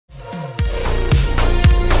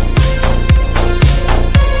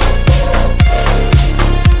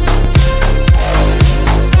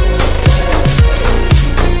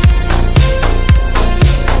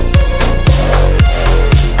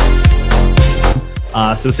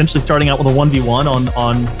So essentially starting out with a 1v1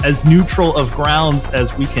 on as neutral of grounds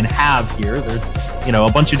as we can have here. There's, you know,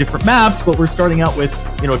 a bunch of different maps, but we're starting out with,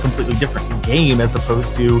 you know, a completely different game as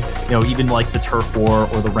opposed to, you know, even like the turf war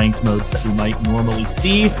or the ranked modes that we might normally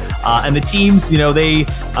see. And the teams, you know, they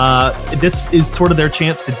this is sort of their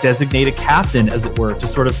chance to designate a captain, as it were, to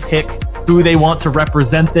sort of pick who they want to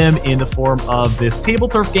represent them in the form of this table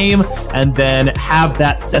turf game, and then have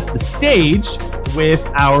that set the stage with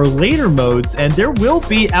our later modes. And there will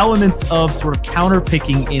be elements of sort of counter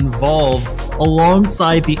picking involved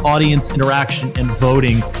alongside the audience interaction and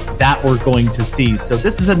voting that we're going to see. So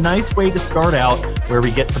this is a nice way to start out, where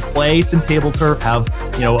we get to play some table turf, have,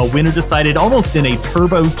 you know, a winner decided almost in a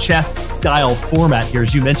turbo chess style format here,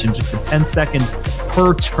 as you mentioned, just the 10 seconds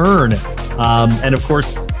per turn. And of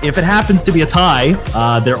course, if it happens to be a tie,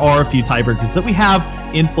 there are a few tiebreakers that we have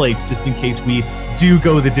in place just in case we do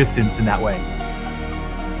go the distance in that way.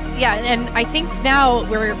 Yeah, and I think now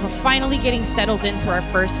we're finally getting settled into our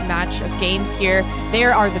first match of games here.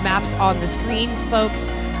 There are the maps on the screen,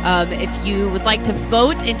 folks. If you would like to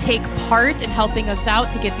vote and take part in helping us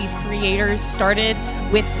out to get these creators started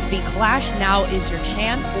with the Clash, now is your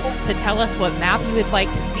chance to tell us what map you would like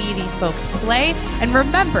to see these folks play. And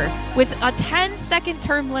remember, with a 10-second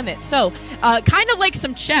term limit, so kind of like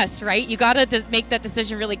some chess, right? You gotta make that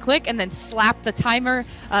decision really quick and then slap the timer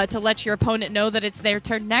to let your opponent know that it's their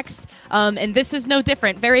turn next. And this is no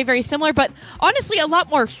different. Very, very similar, but honestly a lot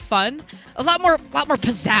more fun, a lot more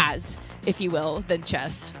pizzazz, if you will, than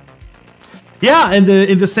chess. Yeah, and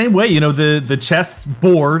in the same way, you know, the chess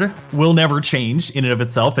board will never change in and of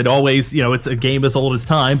itself. It always, you know, it's a game as old as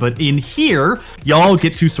time. But in here, y'all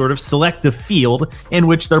get to sort of select the field in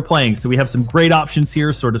which they're playing. So we have some great options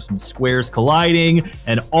here, sort of some squares colliding,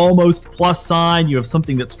 an almost plus sign. You have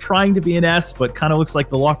something that's trying to be an S, but kind of looks like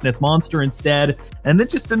the Loch Ness Monster instead. And then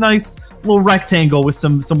just a nice little rectangle with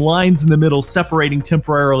some lines in the middle separating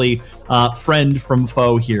temporarily friend from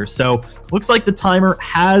foe here. So looks like the timer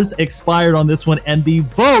has expired on this one, and the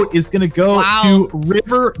vote is going to go to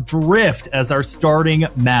River Drift as our starting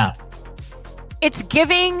map. It's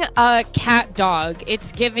giving a cat dog.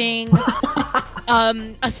 It's giving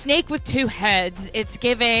a snake with two heads. It's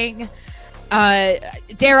giving,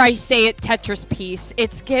 dare I say it, Tetris piece.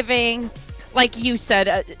 It's giving, like you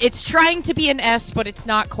said, it's trying to be an S, but it's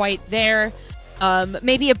not quite there.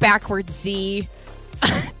 Maybe a backwards Z.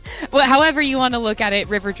 Well, however you want to look at it,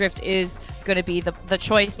 River Drift is going to be the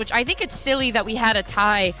choice, which I think it's silly that we had a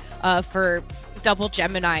tie for Double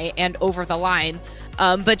Gemini and Over the Line,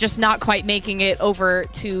 but just not quite making it over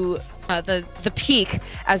to the peak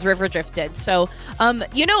as River Drift did. So,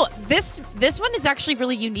 you know, this one is actually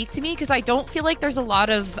really unique to me because I don't feel like there's a lot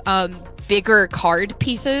of bigger card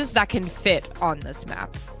pieces that can fit on this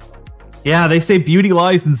map. Yeah, they say beauty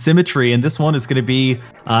lies in symmetry, and this one is going to be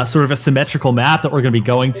sort of a symmetrical map that we're going to be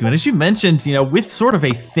going to. And as you mentioned, you know, with sort of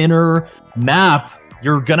a thinner map,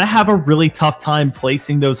 you're going to have a really tough time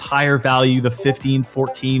placing those higher value, the 15,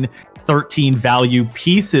 14, 13 value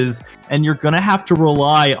pieces, and you're going to have to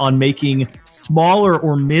rely on making smaller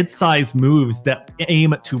or mid-sized moves that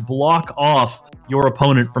aim to block off your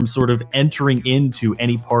opponent from sort of entering into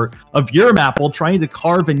any part of your map while trying to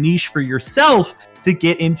carve a niche for yourself to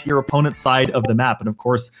get into your opponent's side of the map. And of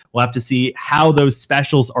course, we'll have to see how those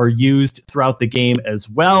specials are used throughout the game as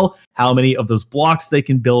well, how many of those blocks they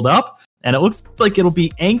can build up. And it looks like it'll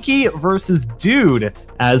be Enki versus Dude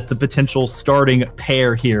as the potential starting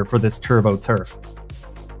pair here for this Turbo Turf.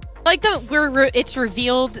 Like it's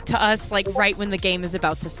revealed to us like right when the game is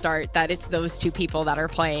about to start that it's those two people that are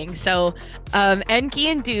playing. So Enki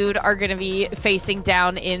and Dude are going to be facing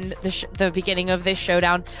down in the beginning of this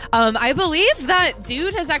showdown. I believe that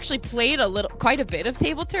Dude has actually played quite a bit of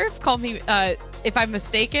table turf. Call me if I'm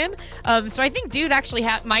mistaken. So I think Dude actually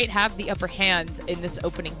might have the upper hand in this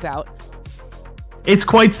opening bout. It's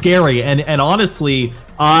quite scary, and honestly,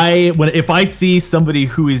 if I see somebody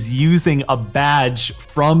who is using a badge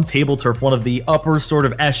from Table Turf, one of the upper sort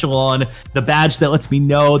of echelon, the badge that lets me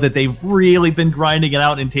know that they've really been grinding it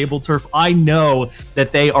out in Table Turf, I know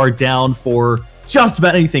that they are down for just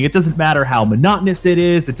about anything. It doesn't matter how monotonous it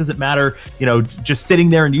is. It doesn't matter, you know, just sitting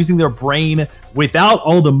there and using their brain without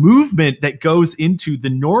all the movement that goes into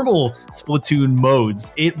the normal Splatoon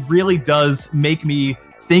modes. It really does make me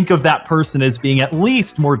think of that person as being at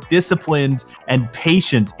least more disciplined and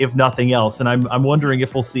patient, if nothing else. And I'm wondering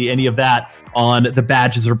if we'll see any of that on the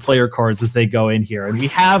badges or player cards as they go in here. And we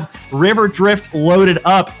have River Drift loaded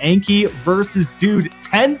up. Enki versus Dude,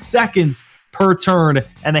 10 seconds per turn,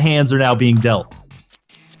 and the hands are now being dealt.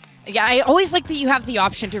 Yeah, I always like that you have the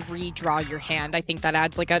option to redraw your hand. I think that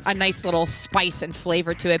adds like a nice little spice and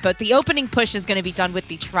flavor to it. But the opening push is going to be done with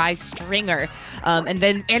the Tri-Stringer and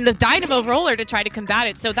the Dynamo Roller to try to combat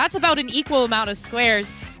it. So that's about an equal amount of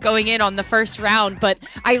squares going in on the first round. But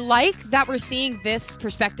I like that we're seeing this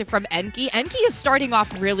perspective from Enki. Enki is starting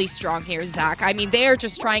off really strong here, Zach. I mean, they are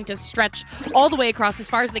just trying to stretch all the way across as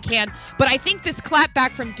far as they can. But I think this clap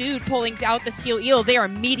back from Dude pulling out the Steel Eel, they are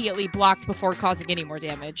immediately blocked before causing any more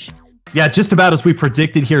damage. Yeah, just about as we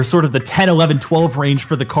predicted here, sort of the 10, 11, 12 range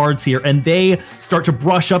for the cards here, and they start to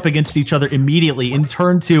brush up against each other immediately in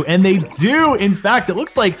turn 2, and they do, in fact, it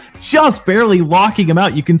looks like just barely locking them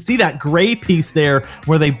out. You can see that gray piece there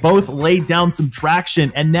where they both laid down some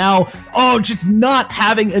traction, and now, oh, just not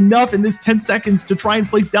having enough in this 10 seconds to try and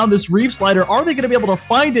place down this Reef Slider. Are they going to be able to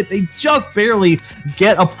find it? They just barely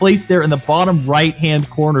get a place there in the bottom right-hand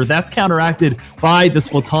corner. That's counteracted by the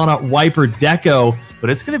Splatana Wiper Deco. But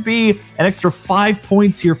it's going to be an extra 5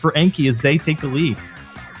 points here for Enki as they take the lead.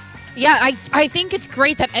 Yeah, I think it's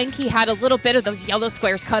great that Enki had a little bit of those yellow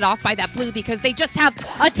squares cut off by that blue because they just have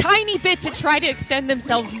a tiny bit to try to extend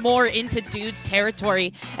themselves more into Dude's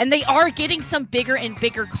territory. And they are getting some bigger and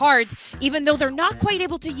bigger cards, even though they're not quite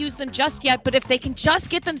able to use them just yet. But if they can just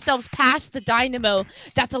get themselves past the Dynamo,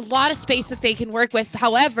 that's a lot of space that they can work with.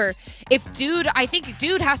 However, I think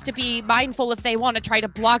Dude has to be mindful if they want to try to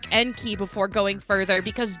block Enki before going further,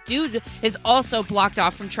 because Dude is also blocked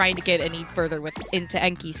off from trying to get any further into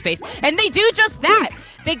Enki's space. And they do just that.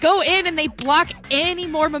 They go in and they block any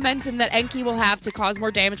more momentum that Enki will have to cause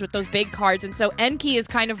more damage with those big cards. And so Enki is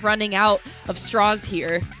kind of running out of straws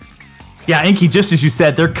here. Yeah, Enki, just as you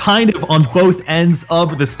said, they're kind of on both ends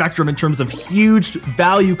of the spectrum in terms of huge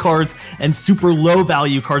value cards and super low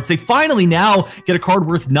value cards. They finally now get a card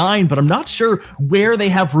worth 9, but I'm not sure where they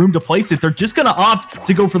have room to place it. They're just going to opt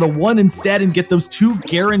to go for the 1 instead and get those 2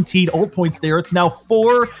 guaranteed ult points there. It's now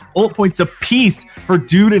 4 ult points apiece for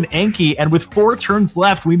Dude and Enki, and with 4 turns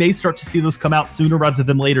left, we may start to see those come out sooner rather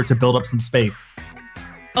than later to build up some space.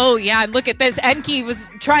 Oh yeah, and look at this. Enki was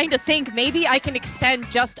trying to think, maybe I can extend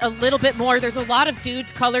just a little bit more. There's a lot of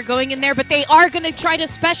Dude's color going in there, but they are going to try to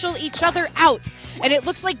special each other out. And it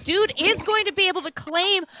looks like Dude is going to be able to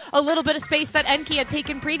claim a little bit of space that Enki had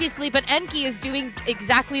taken previously, but Enki is doing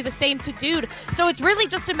exactly the same to Dude. So it's really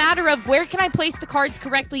just a matter of where can I place the cards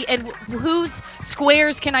correctly and whose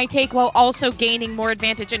squares can I take while also gaining more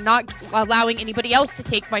advantage and not allowing anybody else to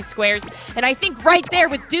take my squares. And I think right there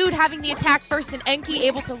with Dude having the attack first and Enki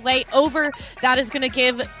able to lay over, that is going to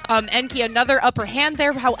give Enki another upper hand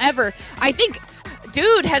there. However, I think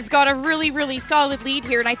Dude has got a really, really solid lead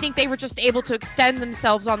here, and I think they were just able to extend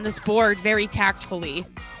themselves on this board very tactfully.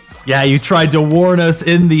 Yeah, you tried to warn us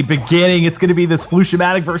in the beginning. It's going to be the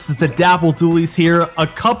Splushamatic versus the Dapple Dualies here. A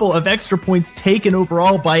couple of extra points taken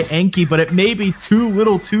overall by Enki, but it may be too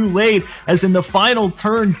little too late, as in the final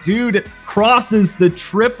turn, Dude crosses the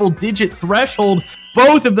triple-digit threshold.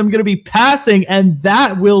 Both of them going to be passing, and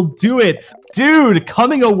that will do it. Dude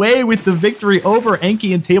coming away with the victory over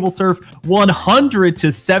Enki and Table Turf,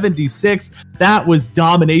 100-76. That was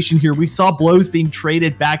domination here. We saw blows being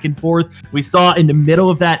traded back and forth. We saw in the middle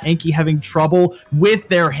of that Enki having trouble with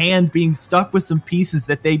their hand, being stuck with some pieces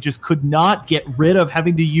that they just could not get rid of,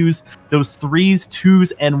 having to use those 3s,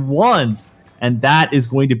 2s, and 1s. And that is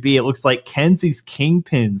going to be, it looks like, Kenzie's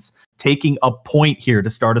Kingpins taking a point here to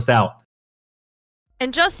start us out.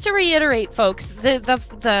 And just to reiterate, folks,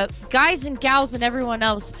 the guys and gals and everyone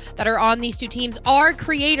else that are on these two teams are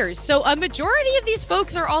creators. So a majority of these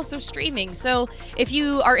folks are also streaming. So if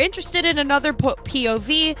you are interested in another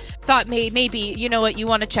POV, thought maybe, you know what, you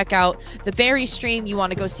want to check out the Barry stream, you want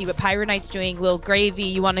to go see what Pyro Knight's doing, Lil Gravy,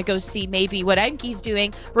 you want to go see maybe what Enki's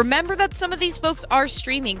doing, remember that some of these folks are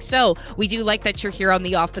streaming. So we do like that you're here on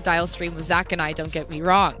the Off the Dial stream with Zach and I, don't get me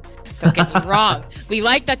wrong. Don't get me wrong. We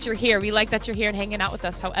like that you're here. We like that you're here and hanging out with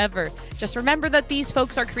us. However, just remember that these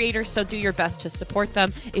folks are creators, so do your best to support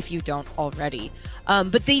them if you don't already.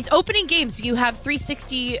 But these opening games, you have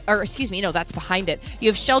 360, or excuse me, no, that's behind it. You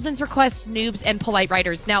have Sheldon's Request, Noobs, and Polite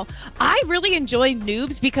Writers. Now, I really enjoy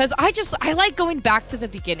Noobs because I like going back to the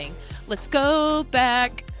beginning. Let's go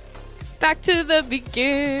back to the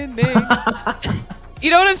beginning. You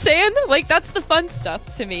know what I'm saying? Like, that's the fun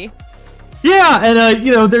stuff to me. Yeah, and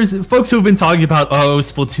you know, there's folks who have been talking about, oh,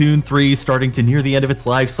 Splatoon 3 starting to near the end of its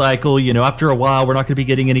life cycle. You know, after a while, we're not going to be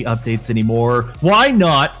getting any updates anymore. Why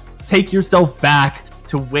not take yourself back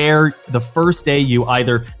to where the first day you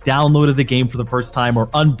either downloaded the game for the first time or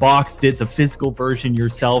unboxed it, the physical version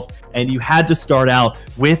yourself, and you had to start out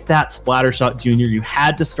with that Splattershot Junior. You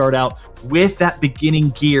had to start out with that beginning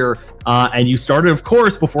gear. And you started, of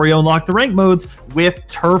course, before you unlock the rank modes, with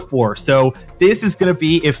Turf War. So this is going to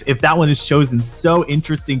be, if that one is chosen, so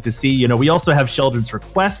interesting to see. You know, we also have Sheldon's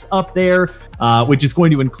Requests up there, which is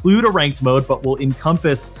going to include a ranked mode, but will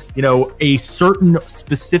encompass, you know, a certain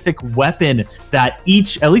specific weapon that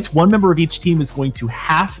at least one member of each team is going to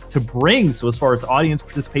have to bring. So as far as audience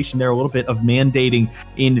participation there, a little bit of mandating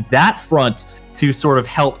in that front to sort of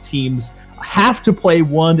help teams have to play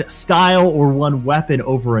one style or one weapon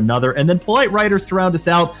over another. And then Polite Riders to round us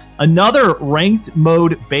out, another ranked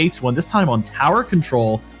mode based one, this time on tower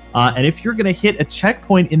control. And if you're going to hit a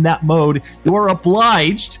checkpoint in that mode, you are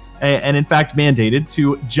obliged and in fact mandated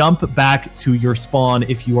to jump back to your spawn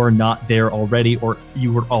if you are not there already or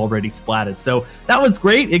you were already splatted. So that one's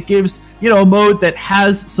great. It gives, you know, a mode that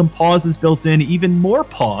has some pauses built in, even more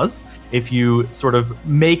pause if you sort of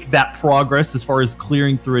make that progress as far as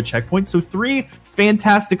clearing through a checkpoint. So 3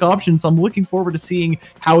 fantastic options. I'm looking forward to seeing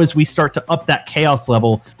how, as we start to up that chaos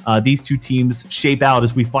level, these two teams shape out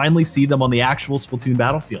as we finally see them on the actual Splatoon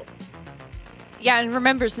battlefield. Yeah, and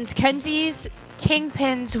remember, since Kenzie's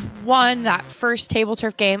Kingpins won that first table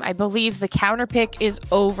turf game, I believe the counter pick is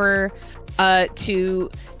over to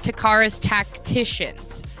Takara's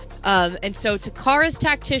Tacticians. And so Takara's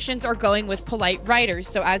Tacticians are going with Polite Riders.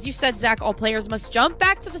 So as you said, Zach, all players must jump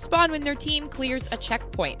back to the spawn when their team clears a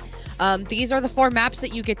checkpoint. These are the 4 maps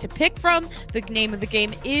that you get to pick from. The name of the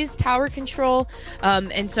game is Tower Control.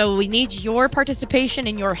 And so we need your participation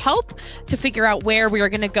and your help to figure out where we are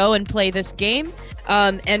going to go and play this game.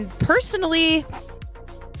 And personally,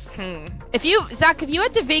 Zach, if you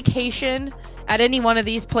had to vacation at any one of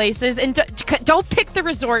these places, and don't pick the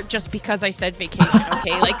resort just because I said vacation,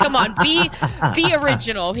 okay? Like, come on, be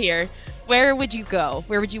original here. Where would you go?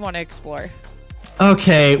 Where would you want to explore?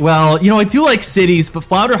 Okay, well, you know, I do like cities, but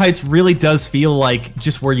Flounder Heights really does feel like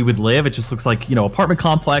just where you would live. It just looks like, you know, apartment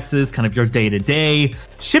complexes, kind of your day-to-day.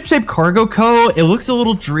 Ship-Shape Cargo Co., it looks a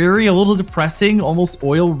little dreary, a little depressing, almost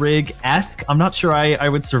oil rig-esque. I'm not sure I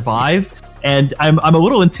would survive. And I'm a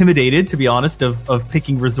little intimidated, to be honest, of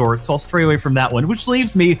picking resorts, so I'll stray away from that one, which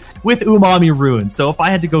leaves me with Umami Ruins. So if I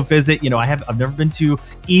had to go visit, you know, I've never been to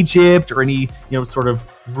Egypt or any, you know, sort of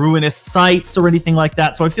ruinous sites or anything like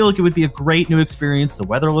that. So I feel like it would be a great new experience. The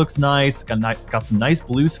weather looks nice, got some nice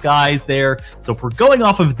blue skies there. So if we're going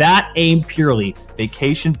off of that aim purely,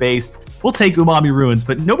 vacation-based, we'll take Umami Ruins,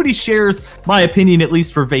 but nobody shares my opinion, at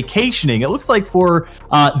least for vacationing. It looks like for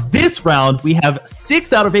this round, we have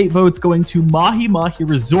 6 out of 8 votes going to Mahi-Mahi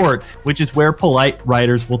Resort, which is where Polite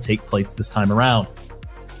Riders will take place this time around.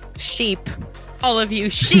 Sheep. All of you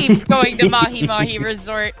sheep going to Mahi-Mahi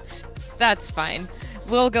Resort. That's fine.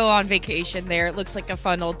 We'll go on vacation there. It looks like a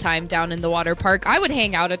fun old time down in the water park. I would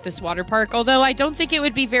hang out at this water park, although I don't think it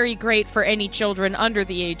would be very great for any children under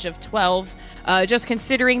the age of 12, just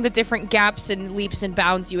considering the different gaps and leaps and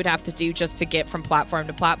bounds you would have to do just to get from platform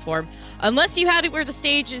to platform. Unless you had it where the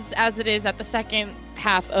stage is as it is at the second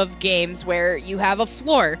half of games, where you have a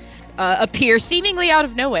floor appear seemingly out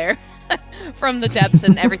of nowhere from the depths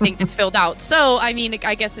and everything is filled out. So, I mean,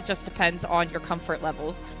 I guess it just depends on your comfort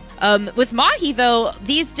level. With Mahi, though,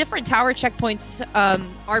 these different tower checkpoints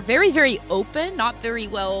are very, very open, not very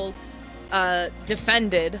well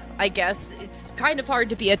defended, I guess. It's kind of hard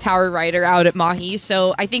to be a tower rider out at Mahi,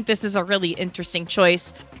 so I think this is a really interesting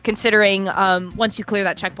choice, considering once you clear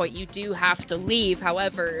that checkpoint, you do have to leave.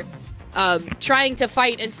 However, trying to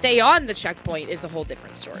fight and stay on the checkpoint is a whole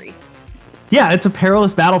different story. Yeah, it's a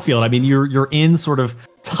perilous battlefield. I mean, you're in sort of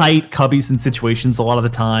tight cubbies and situations a lot of the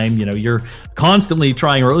time. You know, you're constantly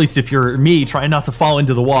trying, or at least if you're me, trying not to fall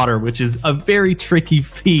into the water, which is a very tricky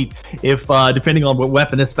feat if depending on what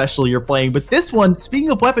weapon especially you're playing. But this one,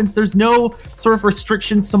 speaking of weapons, there's no sort of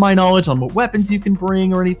restrictions to my knowledge on what weapons you can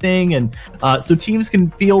bring or anything, and so teams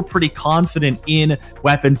can feel pretty confident in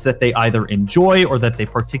weapons that they either enjoy or that they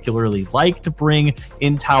particularly like to bring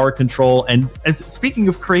in tower control. And as speaking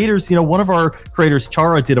of creators, you know, one of our creators,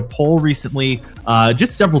 Chara, did a poll recently,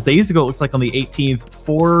 just several days ago, it looks like on the 18th,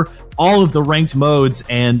 for all of the ranked modes,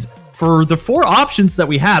 and for the 4 options that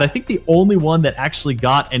we had, I think the only one that actually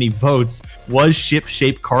got any votes was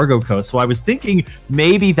Ship-Shape Cargo Co. So I was thinking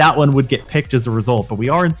maybe that one would get picked as a result, but we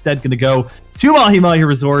are instead going to go to Mahi-Mahi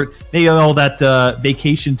Resort. Maybe all that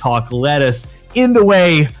vacation talk led us in the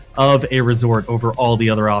way of a resort over all the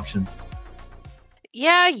other options.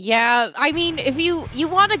 Yeah. I mean, if you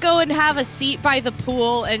want to go and have a seat by the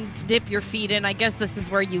pool and dip your feet in, I guess this is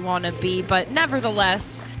where you want to be. But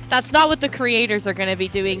nevertheless, that's not what the creators are going to be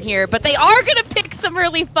doing here. But they are going to pick some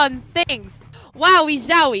really fun things. Wowie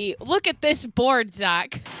zowie. Look at this board,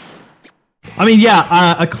 Zach. I mean,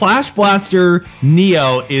 yeah, a Clash Blaster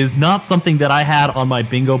Neo is not something that I had on my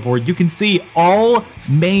bingo board. You can see all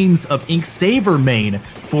mains of Ink Saver main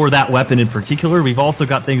for that weapon in particular. We've also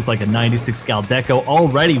got things like a 96 Cal Deco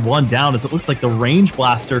already one down, as it looks like the Range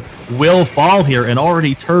Blaster will fall here, and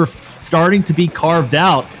already turf starting to be carved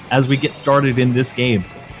out as we get started in this game.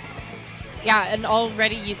 Yeah, and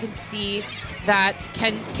already you can see that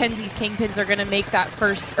Kenzie's Kingpins are going to make that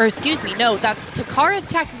first, or excuse me, no, that's Takara's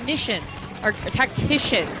Tacticians.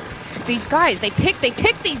 These guys, they pick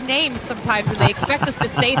these names sometimes and they expect us to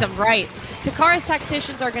say them right. Takara's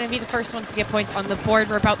Tacticians are going to be the first ones to get points on the board.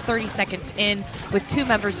 We're about 30 seconds in with 2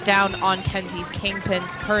 members down on Kenzie's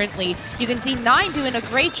Kingpins currently. You can see 9 doing a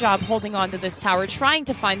great job holding on to this tower, trying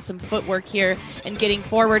to find some footwork here and getting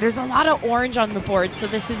forward. There's a lot of orange on the board, so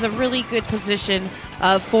this is a really good position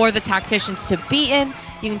for the Tacticians to be in.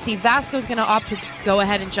 You can see Vasco's going to opt to go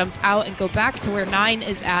ahead and jump out and go back to where 9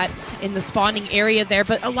 is at in the spawning area there.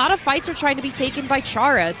 But a lot of fights are trying to be taken by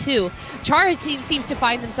Chara, too. Chara seems to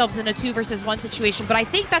find themselves in a 2 versus 1 situation, but I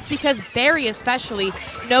think that's because Barry especially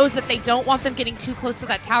knows that they don't want them getting too close to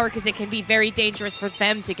that tower because it can be very dangerous for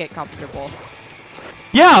them to get comfortable.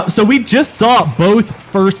 Yeah, so we just saw both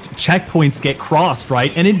first checkpoints get crossed,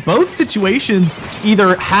 right? And in both situations,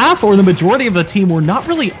 either half or the majority of the team were not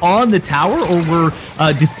really on the tower or were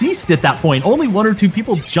deceased at that point. Only 1 or 2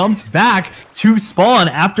 people jumped back to spawn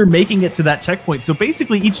after making it to that checkpoint. So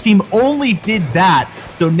basically, each team only did that.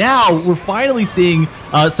 So now we're finally seeing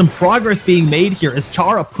some progress being made here as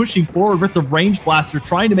Chara pushing forward with the Range Blaster,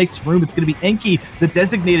 trying to make some room. It's going to be Enki, the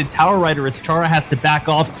designated tower rider, as Chara has to back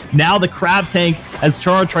off. Now the Crab Tank, as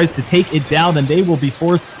Chara tries to take it down, and they will be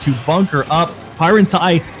forced to bunker up.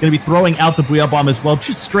 Pyrentai going to be throwing out the Booyah Bomb as well,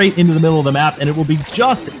 just straight into the middle of the map, and it will be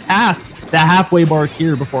just past the halfway mark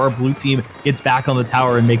here before our blue team gets back on the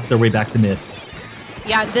tower and makes their way back to mid.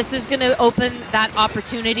 Yeah, this is going to open that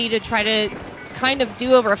opportunity to try to kind of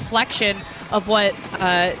do a reflection of what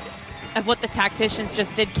the Tacticians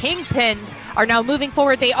just did. Kingpins are now moving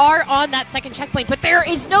forward. They are on that second checkpoint, but there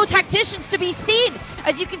is no Tacticians to be seen.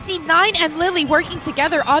 As you can see, 9 and Lily working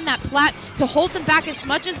together on that plat to hold them back as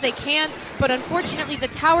much as they can, but unfortunately the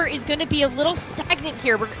tower is going to be a little stagnant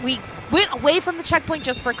here. We went away from the checkpoint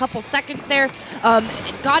just for a couple seconds there,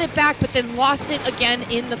 got it back, but then lost it again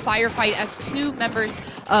in the firefight as 2 members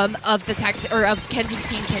of Kenzie's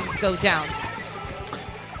Kingpins go down.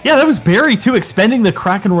 Yeah, that was Barry, too, expending the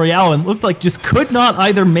Kraken Royale, and looked like just could not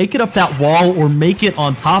either make it up that wall or make it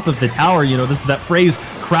on top of the tower. You know, this is that phrase,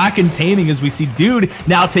 Kraken taming, as we see Dude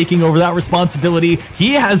now taking over that responsibility.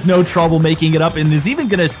 He has no trouble making it up and is even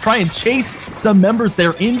going to try and chase some members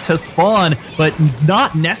there into spawn, but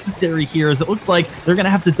not necessary here, as it looks like they're going to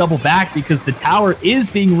have to double back because the tower is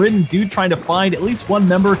being ridden. Dude trying to find at least 1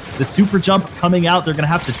 member. The super jump coming out. They're going to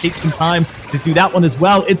have to take some time to do that one as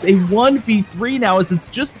well. It's a 1v3 now, as it's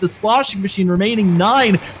just the sloshing machine remaining.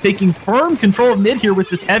 9 taking firm control of mid here with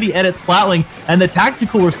this heavy edit Splatling, and the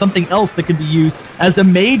tactical or something else that can be used as a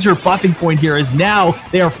major buffing point here, as now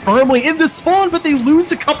they are firmly in the spawn, but they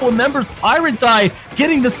lose a couple of members. Pyrentai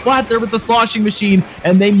getting the Splat there with the sloshing machine,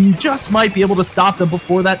 and they just might be able to stop them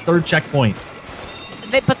before that 3rd checkpoint.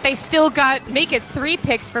 But they still make it 3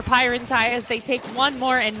 picks for Pyrentai as they take 1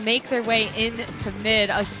 more and make their way into mid.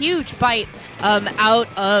 A huge bite out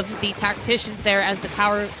of the Tacticians there as the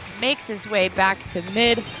tower makes his way back to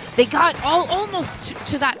mid. They got almost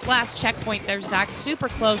to that last checkpoint there, Zach. Super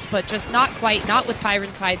close, but just not quite. Not with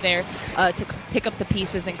Pyrentai there to pick up the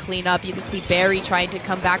pieces and clean up. You can see Barry trying to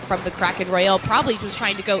come back from the Kraken Royale. Probably was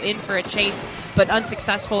trying to go in for a chase, but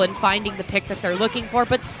unsuccessful in finding the pick that they're looking for.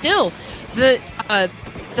 But still, the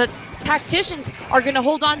Tacticians are going to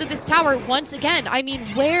hold on to this tower once again. I mean,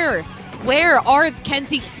 where are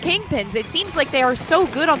Kenzie's Kingpins? It seems like they are so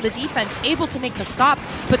good on the defense, able to make the stop,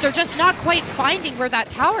 but they're just not quite finding where that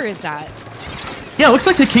tower is at. Yeah, it looks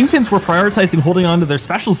like the Kingpins were prioritizing holding on to their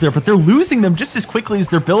specials there, but they're losing them just as quickly as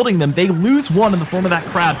they're building them. They lose 1 in the form of that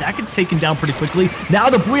crab. That gets taken down pretty quickly. Now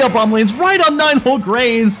the Booyah Bomb lands right on 9-hole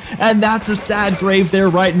Grains, and that's a sad grave there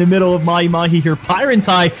right in the middle of Mahi-Mahi here.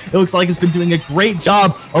 Pyrentai, it looks like, has been doing a great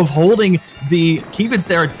job of holding the Kingpins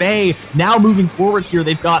there at bay. Now moving forward here,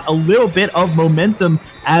 they've got a little bit of momentum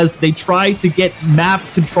as they try to get map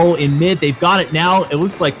control in mid. They've got it now. It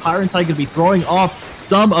looks like Pyrentai going to be throwing off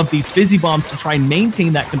some of these fizzy bombs to try and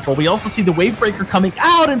maintain that control. We also see the Wavebreaker coming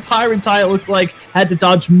out, and Pyrentai, it looked like, had to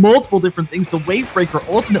dodge multiple different things. The Wavebreaker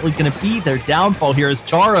ultimately going to be their downfall here as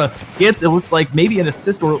Chara gets, it looks like, maybe an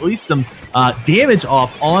assist or at least some damage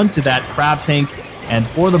off onto that Crab Tank. And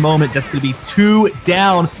for the moment, that's going to be 2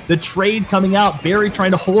 down. The trade coming out. Barry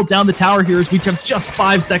trying to hold down the tower here as we have just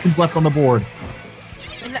 5 seconds left on the board.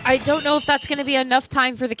 I don't know if that's going to be enough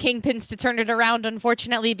time for the Kingpins to turn it around,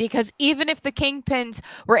 unfortunately, because even if the Kingpins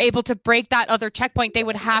were able to break that other checkpoint, they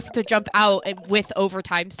would have to jump out with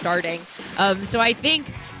overtime starting. So I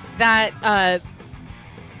think that oh,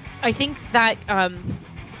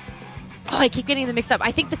 I keep getting them mixed up.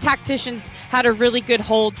 I think the Tacticians had a really good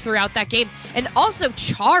hold throughout that game. And also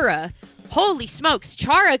Chara. Holy smokes.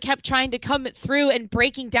 Chara kept trying to come through and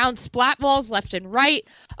breaking down splat walls left and right.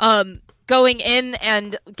 Going in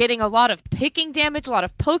and getting a lot of picking damage, a lot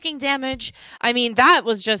of poking damage. I mean, that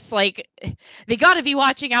was just like, they got to be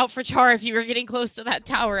watching out for Chara if you were getting close to that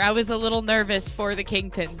tower. I was a little nervous for the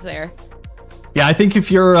Kingpins there. Yeah, I think if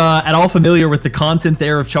you're at all familiar with the content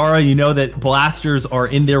there of Chara, you know that blasters are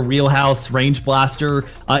in their wheelhouse. Range blaster,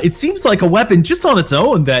 it seems like a weapon just on its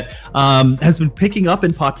own that has been picking up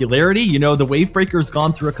in popularity. You know, the Wavebreaker's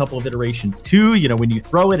gone through a couple of iterations too. You know, when you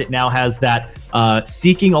throw it, it now has that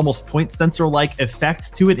seeking, almost point sensor-like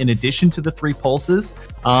effect to it in addition to the 3 pulses.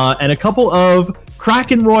 And a couple of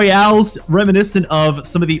Kraken Royales reminiscent of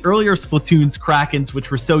some of the earlier Splatoon's Krakens, which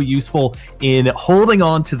were so useful in holding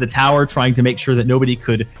on to the tower, trying to make sure that nobody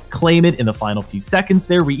could claim it in the final few seconds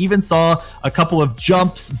there. We even saw a couple of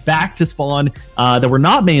jumps back to spawn that were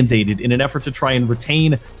not mandated in an effort to try and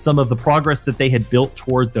retain some of the progress that they had built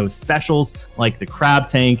toward those specials, like the crab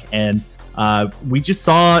tank, and we just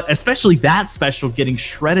saw especially that special getting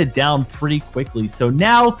shredded down pretty quickly. So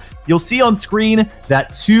now you'll see on screen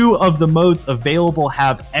that 2 of the modes available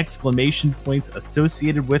have exclamation points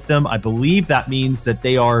associated with them. I believe that means that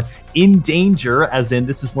they are in danger, as in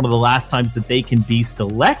this is one of the last times that they can be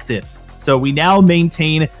selected. So we now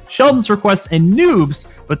maintain Sheldon's Request and Noobs,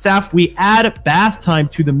 but Saf, we add Bathtime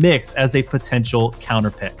to the mix as a potential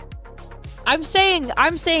counterpick. I'm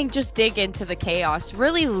saying just dig into the chaos,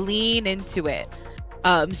 really lean into it.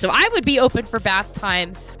 So I would be open for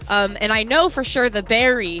Bathtime, and I know for sure the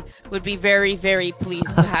Berry would be very, very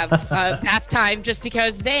pleased to have Bathtime just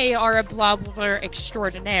because they are a blobber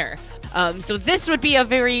extraordinaire. So this would be a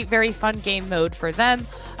very, very fun game mode for them.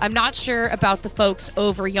 I'm not sure about the folks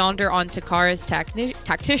over yonder on Takara's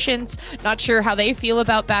Tacticians. Not sure how they feel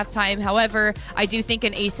about Bathtime. However, I do think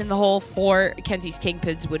an ace in the hole for Kenzie's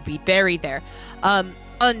Kingpins would be Berry there.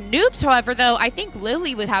 On Noobs, however, though, I think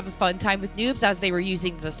Lily would have a fun time with Noobs as they were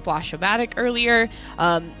using the Splash-O-Matic earlier.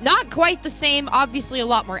 Not quite the same, obviously a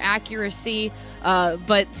lot more accuracy,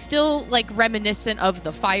 but still like reminiscent of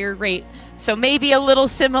the fire rate. So maybe a little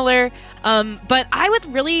similar. But I would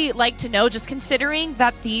really like to know, just considering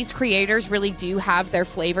that these creators really do have their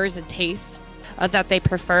flavors and tastes that they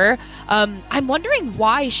prefer, I'm wondering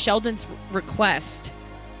why Sheldon's Request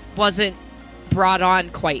wasn't brought on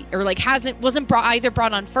quite, or like wasn't either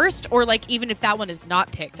brought on first, or like even if that one is not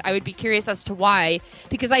picked, I would be curious as to why,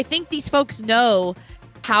 because I think these folks know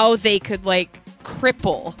how they could like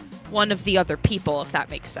cripple one of the other people, if that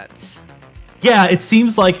makes sense. Yeah, it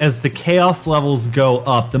seems like as the chaos levels go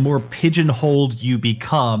up, the more pigeonholed you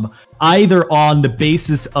become, either on the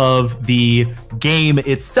basis of the game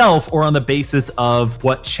itself or on the basis of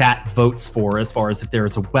what chat votes for, as far as if there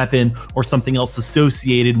is a weapon or something else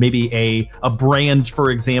associated, maybe a brand, for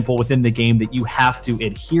example, within the game that you have to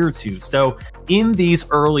adhere to. So in these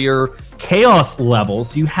earlier chaos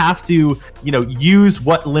levels, you have to, use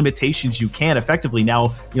what limitations you can effectively.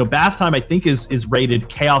 Now, Bathtime, I think, is rated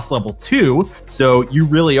chaos level 2. So you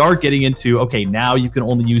really are getting into, okay, now you can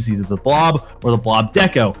only use either the blob or the blob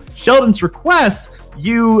deco. Sheldon's Request,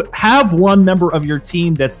 you have one member of your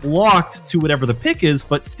team that's locked to whatever the pick is,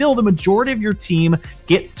 but still the majority of your team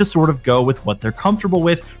gets to sort of go with what they're comfortable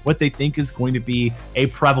with, what they think is going to be a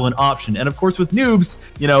prevalent option. And of course with Noobs,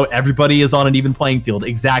 everybody is on an even playing field.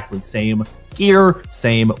 Exactly. Same gear,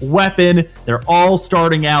 same weapon. They're all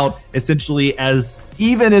starting out essentially as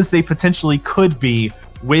even as they potentially could be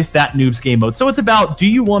with that Noobs game mode. So it's about, do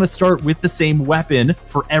you want to start with the same weapon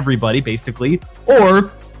for everybody, basically,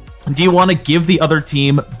 or do you want to give the other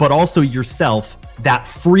team, but also yourself, that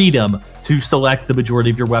freedom to select the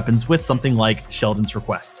majority of your weapons with something like Sheldon's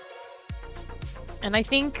Request? And I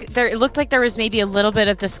think it looked like there was maybe a little bit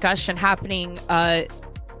of discussion happening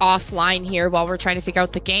offline here while we're trying to figure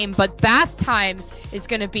out the game, but Bathtime is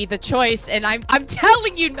going to be the choice, and I'm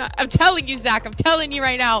telling you, Zach, I'm telling you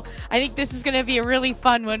right now, I think this is going to be a really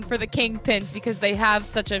fun one for the Kingpins because they have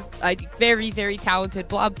such a very, very talented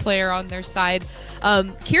blob player on their side.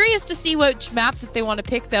 Curious to see which map that they want to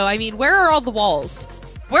pick, though. I mean, where are all the walls?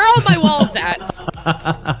 Where are all my walls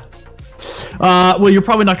at? Well, you're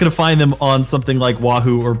probably not going to find them on something like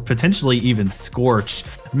Wahoo or potentially even Scorched.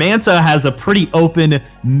 Manta has a pretty open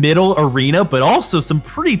middle arena, but also some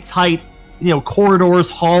pretty tight corridors,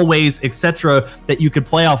 hallways, etc. that you could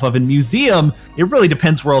play off of. In Museum, it really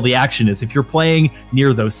depends where all the action is. If you're playing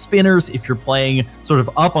near those spinners, if you're playing sort of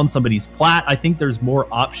up on somebody's plat, I think there's more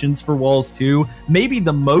options for walls too. Maybe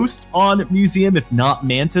the most on Museum, if not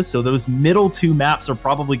Mantis. So those middle two maps are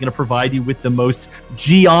probably going to provide you with the most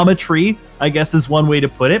geometry, I guess is one way to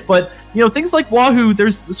put it. But, things like Wahoo,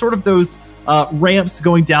 there's sort of those ramps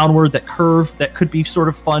going downward that curve that could be sort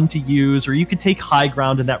of fun to use, or you could take high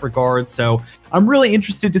ground in that regard. So I'm really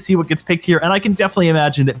interested to see what gets picked here, and I can definitely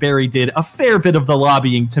imagine that Barry did a fair bit of the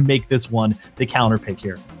lobbying to make this one the counter pick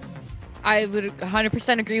here. I would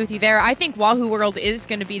 100% agree with you there. I think Wahoo World is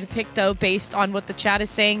going to be the pick, though, based on what the chat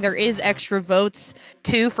is saying. There is extra votes,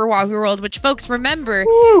 too, for Wahoo World, which, folks, remember,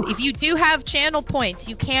 if you do have channel points,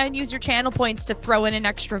 you can use your channel points to throw in an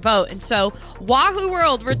extra vote. And so, Wahoo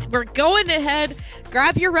World, we're going ahead.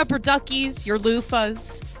 Grab your rubber duckies, your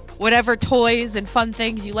loofahs, whatever toys and fun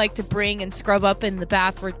things you like to bring and scrub up in the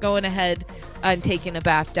bath. We're going ahead and taking a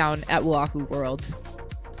bath down at Wahoo World.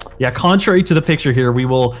 Yeah, contrary to the picture here, we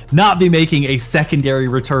will not be making a secondary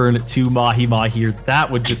return to Mahi-Mahi here. That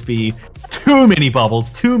would just be too many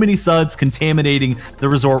bubbles, too many suds contaminating the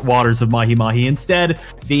resort waters of Mahi-Mahi. Instead,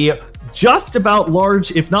 the just about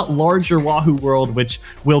large, if not larger, Wahoo World, which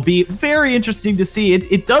will be very interesting to see.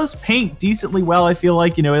 It does paint decently well, I feel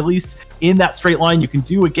like, at least in that straight line. You can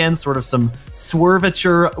do, again, sort of some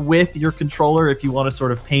swervature with your controller if you want to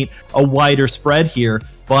sort of paint a wider spread here.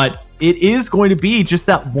 But it is going to be just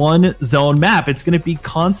that one zone map. It's going to be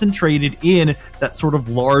concentrated in that sort of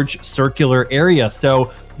large circular area.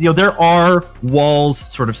 So, there are walls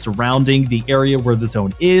sort of surrounding the area where the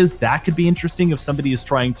zone is. That could be interesting if somebody is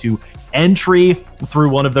trying to entry through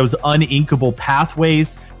one of those uninkable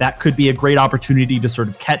pathways. That could be a great opportunity to sort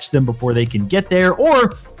of catch them before they can get there.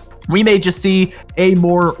 Or we may just see a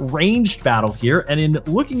more ranged battle here. And in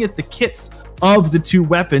looking at the kits of the two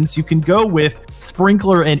weapons, you can go with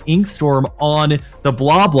Sprinkler and Inkstorm on the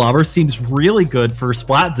Blob Blobber. Seems really good for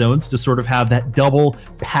Splat zones to sort of have that double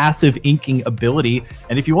passive inking ability.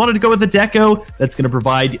 And if you wanted to go with the Deco, that's going to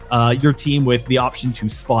provide your team with the option to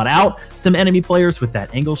spot out some enemy players with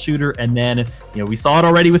that angle shooter. And then, we saw it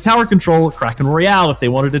already with Tower Control, Kraken Royale. If they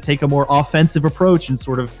wanted to take a more offensive approach and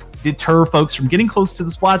sort of deter folks from getting close to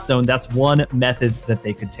the Splat zone, that's one method that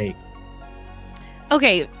they could take.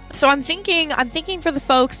 Okay, so I'm thinking for the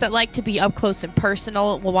folks that like to be up close and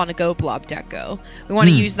personal, we'll want to go Blob Deco. We want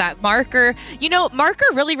to use that marker. Marker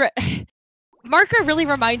really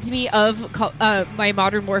reminds me of my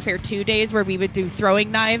Modern Warfare 2 days where we would do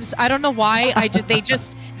throwing knives. I don't know why.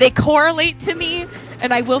 They correlate to me,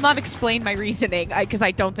 and I will not explain my reasoning because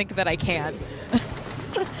I don't think that I can.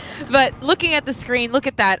 But looking at the screen, look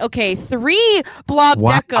at that. Okay, 3 Blob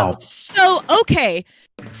Decos.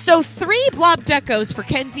 So 3 Blob Decos for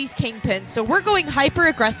Kenzie's Kingpins. So we're going hyper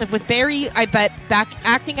aggressive with Barry, I bet,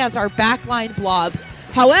 acting as our backline blob.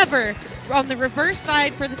 However, on the reverse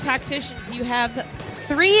side for the Tacticians, you have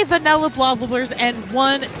 3 vanilla Blobblers and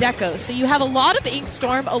 1 Deco. So you have a lot of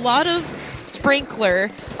Inkstorm, a lot of Sprinkler,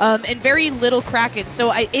 and very little Kraken.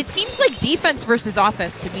 So it seems like defense versus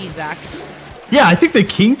offense to me, Zach. Yeah, I think the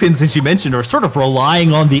Kingpins, as you mentioned, are sort of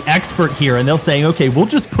relying on the expert here, and they're saying, okay, we'll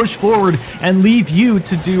just push forward and leave you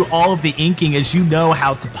to do all of the inking as you know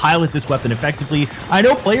how to pilot this weapon effectively. I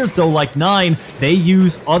know players, though, like 9, they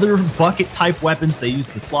use other bucket-type weapons. They use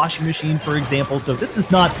the sloshing machine, for example, so this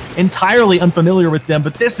is not entirely unfamiliar with them,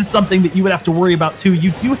 but this is something that you would have to worry about, too.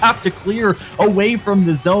 You do have to clear away from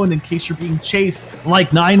the zone in case you're being chased,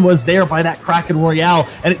 like 9 was there by that Kraken Royale,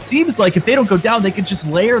 and it seems like if they don't go down, they could just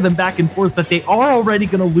layer them back and forth, but they are already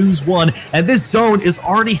going to lose one, and this zone is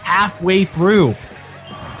already halfway through.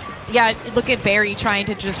 Yeah, look at Barry trying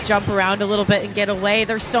to just jump around a little bit and get away.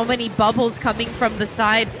 There's so many bubbles coming from the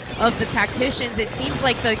side of the Tacticians. It seems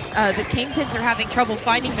like the Kingpins are having trouble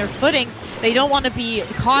finding their footing. They don't want to be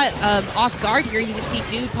caught off guard here. You can see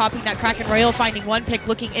Dude popping that Kraken Royal, finding 1 pick,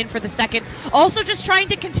 looking in for the second. Also just trying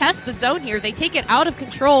to contest the zone here. They take it out of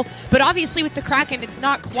control, but obviously with the Kraken, it's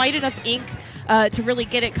not quite enough ink to really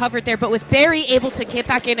get it covered there. But with Barry able to get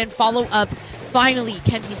back in and follow up, finally,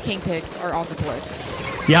 Kenzie's Kingpins are on the board.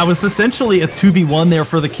 Yeah, it was essentially a 2v1 there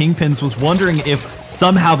for the Kingpins. Was wondering if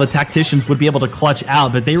somehow the Tacticians would be able to clutch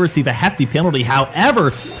out, but they receive a hefty penalty.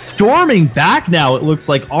 However, storming back now, it looks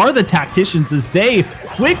like, are the Tacticians as they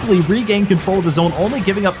quickly regain control of the zone, only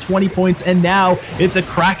giving up 20 points, and now it's a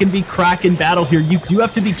Kraken v Kraken battle here. You do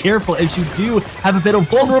have to be careful as you do have a bit of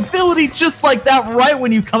vulnerability just like that right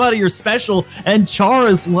when you come out of your special, and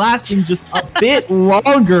Chara's lasting just a bit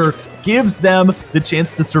longer gives them the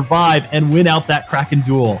chance to survive and win out that Kraken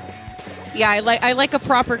duel. Yeah, I like a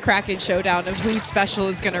proper Kraken showdown of whose special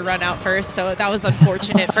is going to run out first, so that was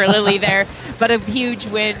unfortunate for Lily there, but a huge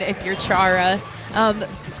win if you're Chara.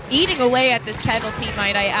 Eating away at this penalty,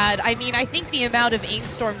 might I add. I mean, I think the amount of ink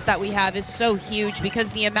storms that we have is so huge because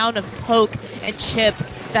the amount of poke and chip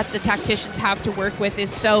that the Tacticians have to work with is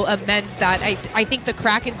so immense that I think the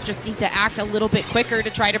Krakens just need to act a little bit quicker to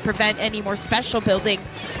try to prevent any more special building.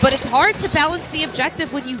 But it's hard to balance the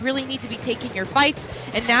objective when you really need to be taking your fights.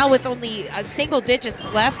 And now with only single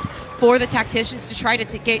digits left for the Tacticians to try to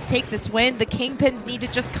take this win, the Kingpins need to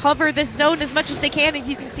just cover this zone as much as they can. As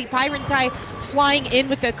you can see, Pyrentai flying in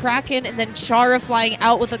with the Kraken and then Chara flying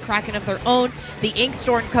out with a Kraken of their own. The Ink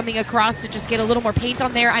Storm coming across to just get a little more paint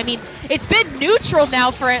on there. I mean, it's been neutral now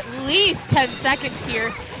for at least 10 seconds here.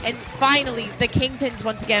 And finally, the Kingpins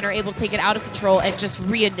once again are able to take it out of control and just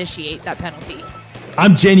reinitiate that penalty.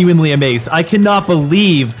 I'm genuinely amazed. I cannot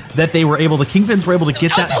believe that they were able, the Kingpins were able to get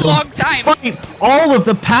that was a long time. Despite all of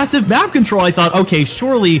the passive map control, I thought, okay,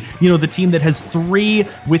 surely, you know, the team that has 3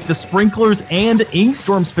 with the sprinklers and ink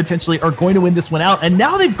storms potentially are going to win this one out. And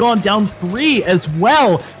now they've gone down 3 as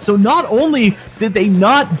well. So not only did they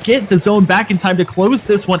not get the zone back in time to close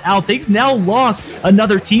this one out, they've now lost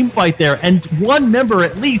another team fight there. And one member,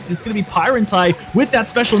 at least, it's going to be Pyrentai with that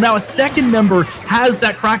special. Now a second member has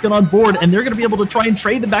that Kraken on board, and they're going to be able to try and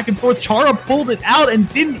trade them back and forth. Chara pulled it out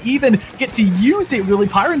and didn't even get to use it, really.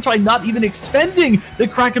 Pyrentai not even expending the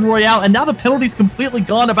Kraken Royale, and now the penalty's completely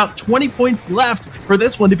gone. About 20 points left for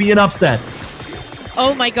this one to be an upset.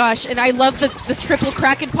 Oh my gosh, and I love the triple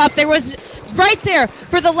Kraken pop. There was, right there,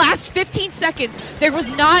 for the last 15 seconds, there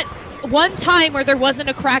was not one time where there wasn't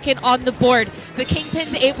a Kraken on the board. The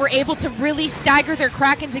Kingpins were able to really stagger their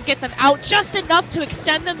Krakens and get them out just enough to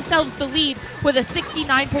extend themselves the lead with a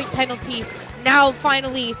 69-point penalty. Now,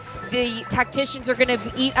 finally, the Tacticians are going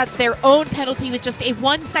to eat at their own penalty with just a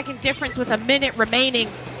 1-second difference with a minute remaining.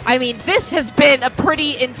 I mean, this has been a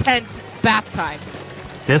pretty intense bath time.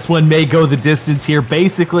 This one may go the distance here.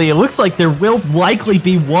 Basically, it looks like there will likely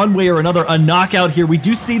be one way or another a knockout here. We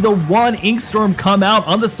do see the one Inkstorm come out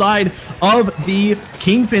on the side of the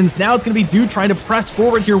Kingpins. Now it's going to be Dude trying to press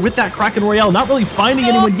forward here with that Kraken Royale. Not really finding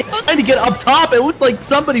anyone yet, trying to get up top. It looked like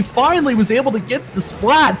somebody finally was able to get the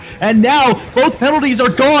Splat. And now both penalties are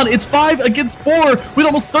gone. It's 5 against 4 with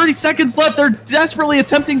almost 30 seconds left. They're desperately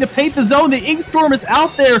attempting to paint the zone. The Inkstorm is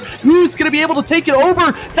out there. Who's going to be able to take it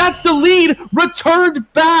over? That's the lead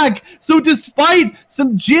returned back. So despite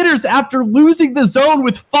some jitters after losing the zone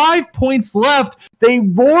with 5 points left, they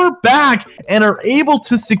roar back and are able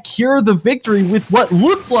to secure the victory with what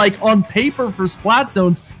looked like on paper for Splat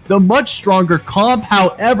Zones the much stronger comp.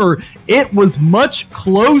 However, it was much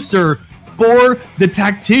closer for the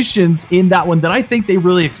Tacticians in that one than I think they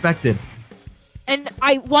really expected. And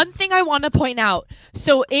one thing I want to point out,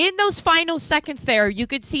 so in those final seconds there, you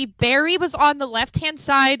could see Barry was on the left-hand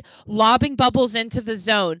side lobbing bubbles into the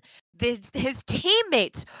zone. His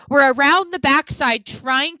teammates were around the backside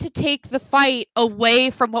trying to take the fight away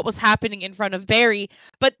from what was happening in front of Barry,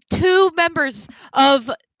 but 2 members of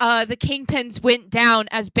the Kingpins went down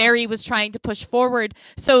as Barry was trying to push forward.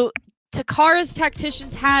 So Takara's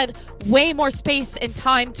Tacticians had way more space and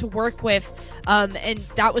time to work with, and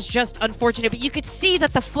that was just unfortunate. But you could see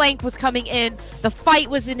that the flank was coming in, the fight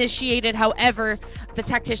was initiated. However, the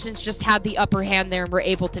Tacticians just had the upper hand there and were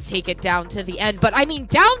able to take it down to the end. But I mean,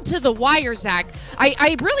 down to the wire, Zach.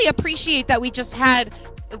 I really appreciate that we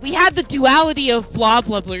had the duality of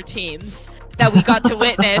Bloblubler teams that we got to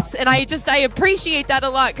witness, and I appreciate that a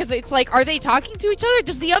lot, because it's like, are they talking to each other?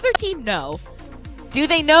 Does the other team know? Do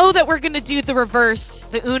they know that we're going to do the reverse,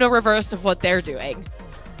 the Uno reverse of what they're doing?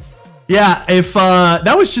 Yeah, if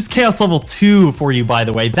that was just Chaos Level 2 for you, by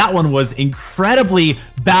the way. That one was incredibly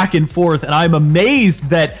back and forth, and I'm amazed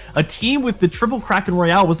that a team with the triple Kraken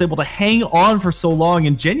Royale was able to hang on for so long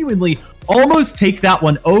and genuinely almost take that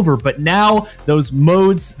one over. But now those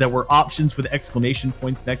modes that were options with exclamation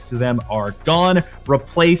points next to them are gone,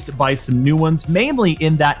 replaced by some new ones, mainly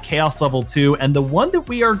in that Chaos Level 2. And the one that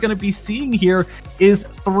we are going to be seeing here is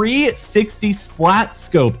 360 Splat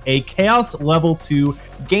Scope, a Chaos Level 2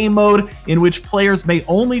 game mode in which players may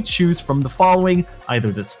only choose from the following: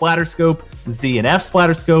 either the Splatter Scope, Z and F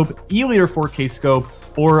Splatter Scope, E-Liter 4K Scope,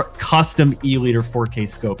 or custom E-Liter 4K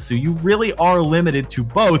Scope. So you really are limited to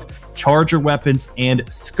both charger weapons and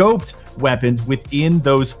scoped weapons within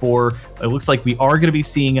those 4. It looks like we are going to be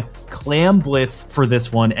seeing Clam Blitz for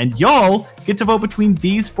this one, and y'all get to vote between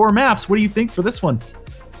these 4 maps. What do you think for this one?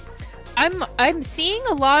 I'm seeing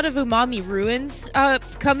a lot of Umami Ruins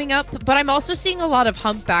coming up, but I'm also seeing a lot of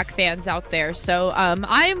Humpback fans out there. So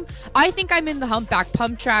I think I'm in the Humpback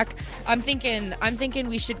pump track. I'm thinking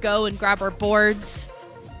we should go and grab our boards,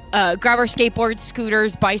 grab our skateboards,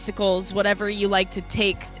 scooters, bicycles, whatever you like to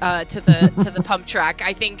take to the pump track.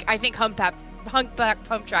 I think Humpback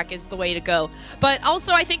pump track is the way to go. But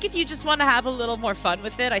also, I think if you just want to have a little more fun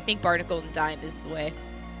with it, I think Barnacle and Dime is the way.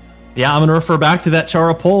 Yeah, I'm going to refer back to that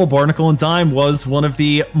Chara poll. Barnacle and Dime was one of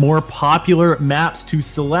the more popular maps to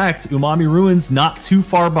select. Umami Ruins not too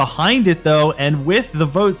far behind it, though. And with the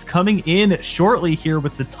votes coming in shortly here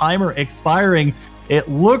with the timer expiring, it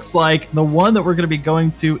looks like the one that we're going to be going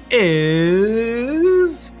to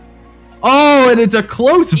is... Oh, and it's a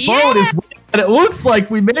close vote as well. And it looks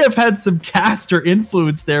like we may have had some caster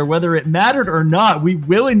influence there. Whether it mattered or not, we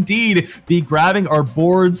will indeed be grabbing our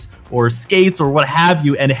boards or skates or what have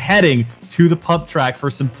you and heading to the pump track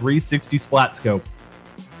for some 360 Splat scope.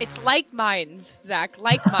 It's like minds, Zach,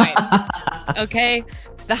 like minds. Okay?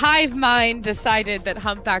 The hive mind decided that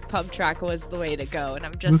Humpback pump track was the way to go, and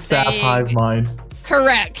I'm just saying... hive mind.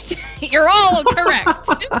 Correct. You're all correct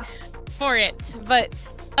for it. But,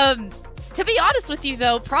 to be honest with you,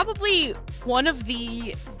 though, probably one of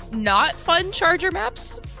the not fun charger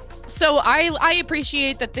maps. So I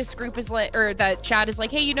appreciate that this group is like, or that chat is like,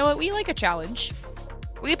 hey, you know what? We like a challenge.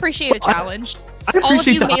 We appreciate a challenge. I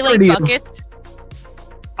appreciate all of you melee buckets.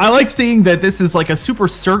 I like seeing that this is like a super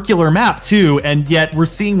circular map too, and yet we're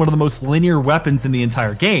seeing one of the most linear weapons in the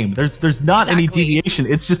entire game. There's not any deviation.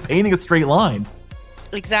 It's just painting a straight line.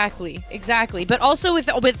 Exactly. But also with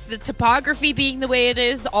the topography being the way it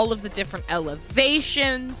is, all of the different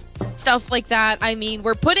elevations, stuff like that. I mean,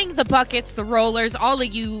 we're putting the buckets, the rollers, all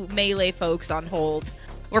of you melee folks on hold.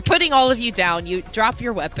 We're putting all of you down. You drop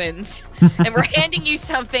your weapons, and we're handing you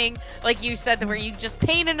something, like you said, where you just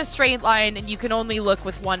paint in a straight line, and you can only look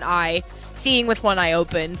with one eye, seeing with one eye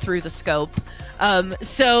open through the scope.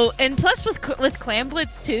 So, and plus with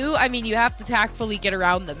clamblets too, I mean, you have to tactfully get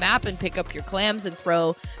around the map and pick up your clams and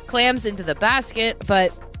throw clams into the basket,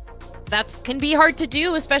 but that can be hard to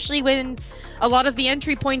do, especially when a lot of the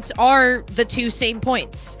entry points are the two same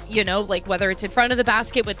points, you know, like whether it's in front of the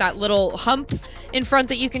basket with that little hump in front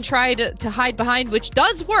that you can try to hide behind, which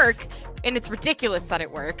does work, and it's ridiculous that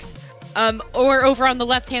it works. Or over on the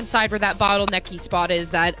left-hand side where that bottlenecky spot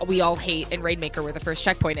is that we all hate in Rainmaker where the first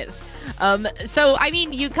checkpoint is. So, I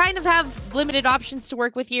mean, you kind of have limited options to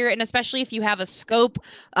work with here, and especially if you have a scope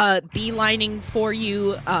beelining for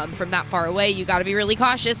you from that far away, you got to be really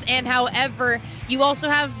cautious. And however, you also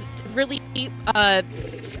have really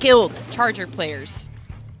skilled charger players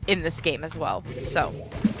in this game as well, so...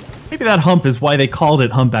 Maybe that hump is why they called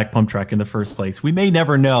it Humpback Pump Track in the first place. We may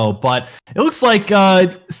never know, but it looks like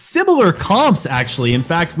similar comps, actually. In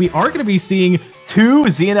fact, we are going to be seeing 2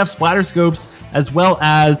 ZNF splatter scopes as well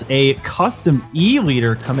as a custom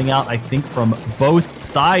E-leader coming out, I think, from both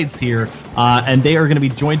sides here. And they are going to be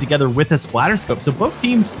joined together with a splatter scope. So both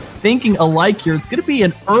teams thinking alike here. It's going to be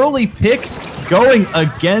an early pick going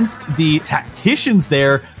against the Tacticians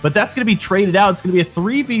there, but that's going to be traded out. It's going to be a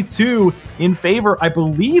 3v2 in favor, I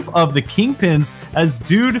believe, of the Kingpins, as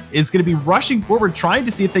Dude is going to be rushing forward, trying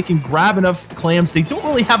to see if they can grab enough clams. They don't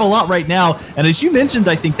really have a lot right now, and as you mentioned,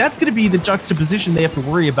 I think that's going to be the juxtaposition they have to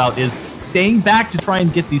worry about, is staying back to try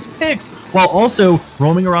and get these picks, while also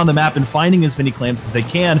roaming around the map and finding as many clams as they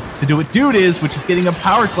can to do what Dude is, which is getting a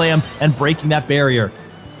power clam and breaking that barrier.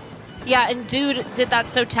 Yeah, and Dude did that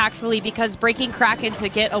so tactfully because breaking Kraken to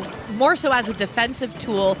get more so as a defensive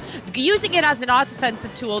tool, using it as an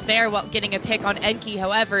offensive tool there while getting a pick on Enki.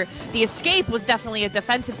 However, the escape was definitely a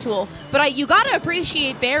defensive tool. But you gotta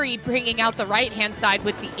appreciate Barry bringing out the right-hand side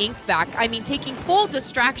with the Inkblot. I mean, taking full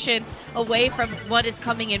distraction away from what is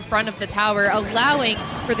coming in front of the tower, allowing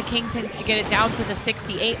for the Kingpins to get it down to the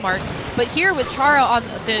 68 mark. But here with Chara on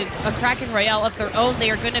a Kraken Royale of their own, they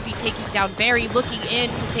are going to be taking down Barry, looking in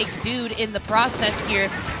to take Dude in the process here,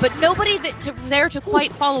 but nobody there to quite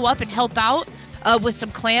follow up and help out with some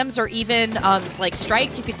clams or even like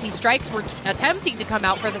strikes. You could see strikes were attempting to come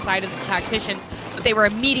out for the side of the Tacticians, but they were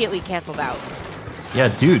immediately canceled out. Yeah,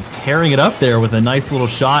 Dude tearing it up there with a nice little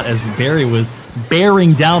shot as Barry was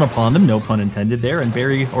bearing down upon them, no pun intended there, and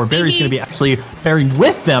Barry's going to be actually bearing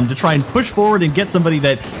with them to try and push forward and get somebody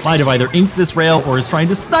that might have either inked this rail or is trying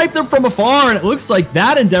to snipe them from afar, and it looks like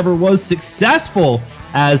that endeavor was successful,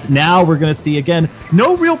 as now we're going to see, again,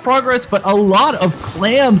 no real progress, but a lot of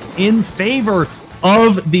clams in favor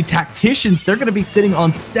of the Tacticians. They're going to be sitting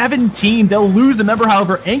on 17. They'll lose a member.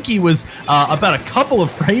 However, Enki was about a couple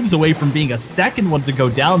of frames away from being a second one to go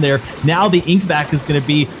down there. Now the Inkback is going to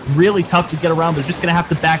be really tough to get around. They're just going to have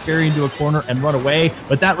to back Barry into a corner and run away,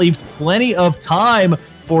 but that leaves plenty of time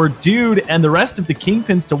for Dude and the rest of the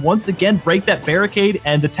Kingpins to once again break that barricade,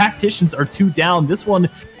 and the Tacticians are 2 down. This one,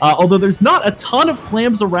 although there's not a ton of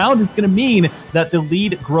clams around, is going to mean that the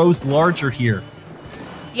lead grows larger here.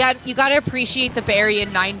 Yeah, you got to appreciate the Barry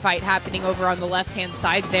and 9 fight happening over on the left-hand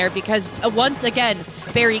side there, because once again,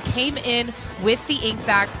 Barry came in with the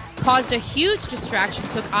Inkback, caused a huge distraction,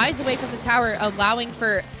 took eyes away from the tower, allowing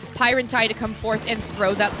for Pyrentai to come forth and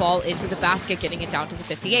throw that ball into the basket, getting it down to the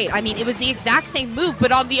 58. I mean, it was the exact same move,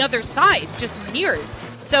 but on the other side, just mirrored.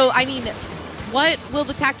 So, I mean, what will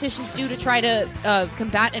the Tacticians do to try to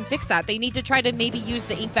combat and fix that? They need to try to maybe use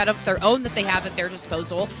the Inkbat of their own that they have at their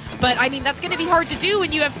disposal. But, I mean, that's going to be hard to do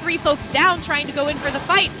when you have 3 folks down trying to go in for the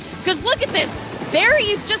fight. Because look at this. Barry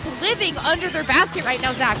is just living under their basket right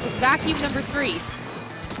now, Zach, with vacuum number 3.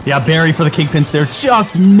 Yeah, Barry for the Kingpins. They're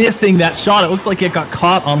just missing that shot. It looks like it got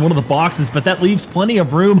caught on one of the boxes, but that leaves plenty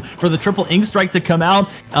of room for the triple Ink Strike to come out.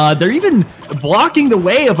 They're even blocking the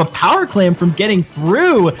way of a power clam from getting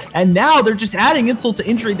through, and now they're just adding insult to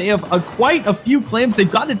injury. They have quite a few clams. They've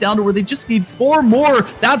gotten it down to where they just need 4 more.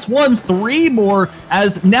 That's 3 more,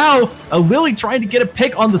 as now Lily trying to get a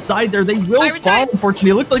pick on the side there. They will fall, unfortunately.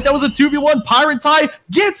 It looked like that was a 2v1. Pyrentai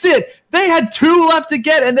gets it! They had 2 left to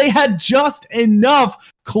get, and they had just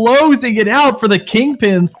enough, closing it out for the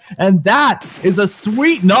Kingpins. And that is a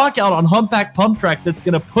sweet knockout on Humpback Pump Track that's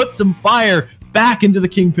going to put some fire back into the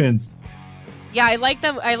Kingpins. Yeah, I like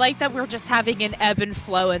that we're just having an ebb and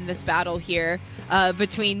flow in this battle here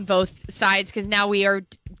between both sides, because now we are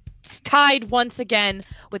tied once again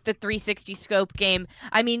with the 360 scope game.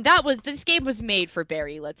 I mean, this game was made for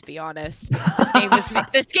Barry, let's be honest.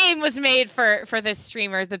 This game was made for this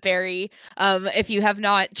streamer, the Barry. If you have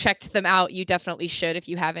not checked them out, you definitely should. If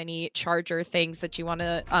you have any charger things that you want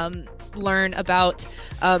to learn about,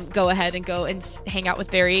 go ahead and go and hang out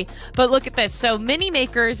with Barry. But look at this. So Mini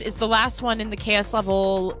Makers is the last one in the chaos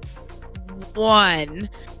level 1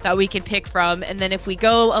 that we can pick from, and then if we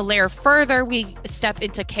go a layer further, we step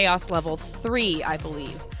into chaos level 3, I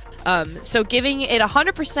believe. So giving it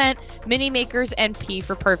 100% Mini Makers and P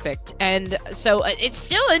for perfect, and so it's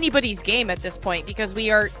still anybody's game at this point, because we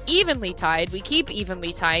are evenly tied. We keep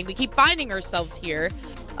evenly tying. We keep finding ourselves here.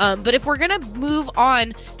 But if we're gonna move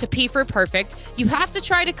on to P for perfect, you have to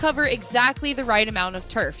try to cover exactly the right amount of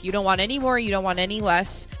turf. You don't want any more, you don't want any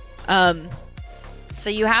less. So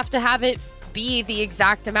you have to have it be the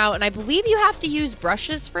exact amount, and I believe you have to use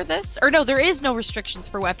brushes for this. Or no, there is no restrictions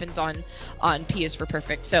for weapons on P is for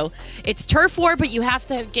perfect. So it's turf war, but you have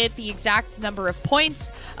to get the exact number of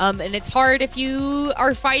points. And it's hard if you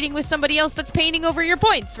are fighting with somebody else that's painting over your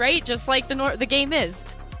points, right? Just like the game is.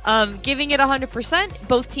 Giving it 100%,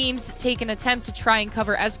 both teams take an attempt to try and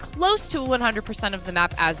cover as close to 100% of the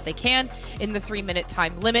map as they can in the 3-minute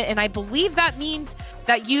time limit, and I believe that means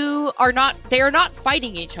that they are not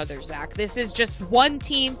fighting each other, Zach. This is just one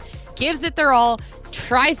team gives it their all,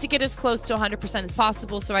 tries to get as close to 100% as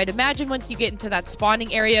possible, so I'd imagine once you get into that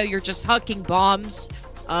spawning area, you're just hucking bombs,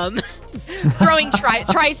 throwing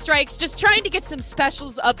tri-strikes, just trying to get some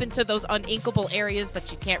specials up into those uninkable areas that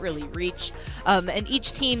you can't really reach. And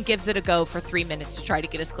each team gives it a go for 3 minutes to try to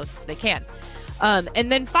get as close as they can. And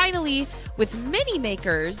then finally, with Mini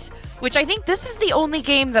Makers, which I think this is the only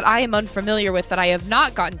game that I am unfamiliar with that I have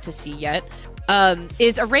not gotten to see yet,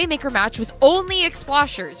 is a Rainmaker match with only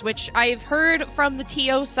Exploshers, which I've heard from the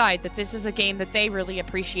TO side that this is a game that they really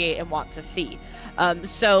appreciate and want to see.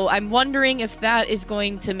 So I'm wondering if that is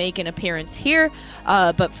going to make an appearance here,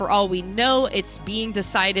 but for all we know, it's being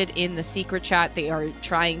decided in the secret chat. They are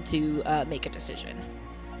trying to make a decision.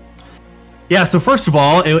 Yeah, so first of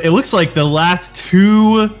all, it looks like the last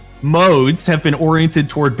 2 modes have been oriented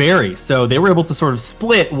toward Barry. So they were able to sort of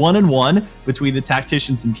split 1-1 between the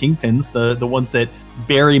Tacticians and Kingpins, the ones that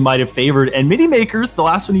Barry might have favored. And Mini Makers, the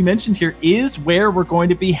last one you mentioned here, is where we're going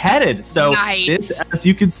to be headed. So nice. This, as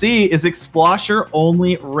you can see, is Explosher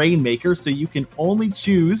only Rainmaker. So you can only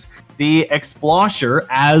choose the Explosher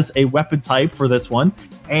as a weapon type for this one.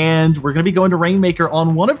 And we're going to be going to Rainmaker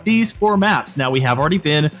on one of these 4 maps. Now, we have already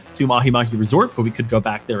been to Mahi-Mahi Resort, but we could go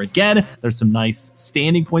back there again. There's some nice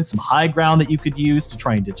standing points, some high ground that you could use to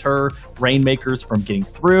try and deter Rainmakers from getting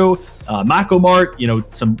through. Mako Mart,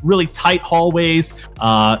 some really tight hallways,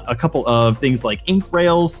 a couple of things like ink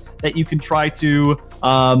rails that you can try to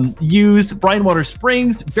use Brinewater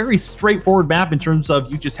Springs. Very straightforward map in terms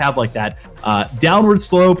of you just have like that downward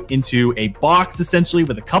slope into a box essentially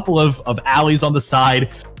with a couple of alleys on the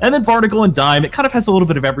side. And then Barnacle and Dime, it kind of has a little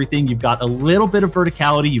bit of everything. You've got a little bit of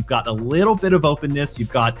verticality, you've got a little bit of openness, you've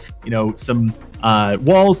got, you know, some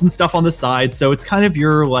walls and stuff on the side. So it's kind of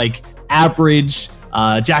your like average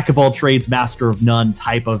jack of all trades, master of none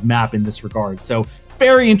type of map in this regard. So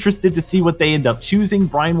very interested to see what they end up choosing.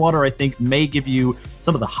 Brinewater, I think, may give you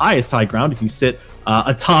some of the highest high ground if you sit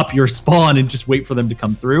atop your spawn and just wait for them to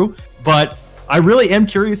come through. But I really am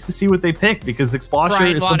curious to see what they pick, because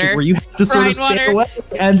Explosher is something where you have to sort of stay away,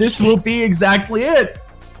 and this will be exactly it.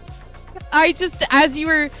 I just, as you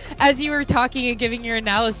were talking and giving your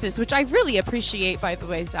analysis, which I really appreciate, by the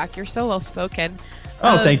way, Zach, you're so well spoken.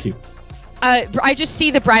 Oh, thank you. I just see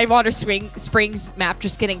the Brinewater Springs map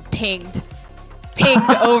just getting pinged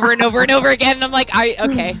over and over and over again, and I'm like,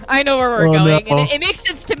 okay, I know where we're going. No. And it makes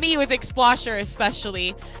sense to me with Explosher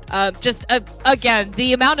especially. Again,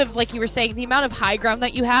 the amount of, like you were saying, the amount of high ground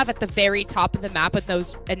that you have at the very top of the map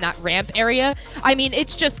in that ramp area. I mean,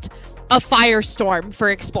 it's just a firestorm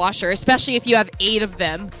for Explosher, especially if you have 8 of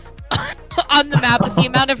them on the map, with the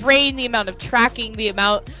amount of rain, the amount of tracking, the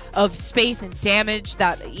amount of space and damage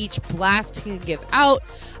that each blast can give out.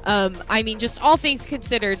 I mean, just all things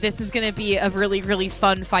considered, this is going to be a really, really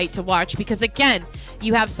fun fight to watch, because again,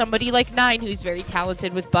 you have somebody like Nine who's very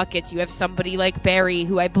talented with buckets. You have somebody like Barry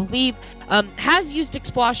who I believe has used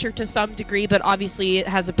Explosher to some degree, but obviously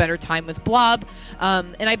has a better time with Blob.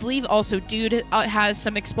 And I believe also Dude has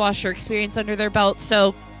some Explosher experience under their belt.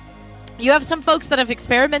 So you have some folks that have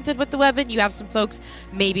experimented with the weapon. You have some folks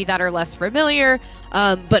maybe that are less familiar,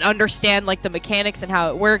 but understand like the mechanics and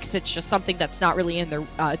how it works. It's just something that's not really in their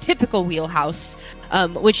typical wheelhouse,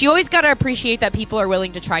 which you always got to appreciate, that people are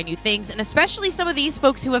willing to try new things. And especially some of these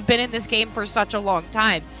folks who have been in this game for such a long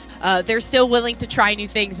time, they're still willing to try new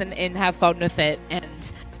things and have fun with it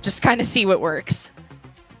and just kind of see what works.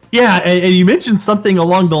 Yeah, and you mentioned something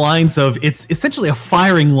along the lines of it's essentially a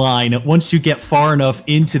firing line once you get far enough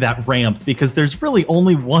into that ramp, because there's really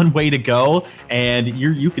only one way to go, and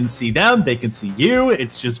you can see them, they can see you.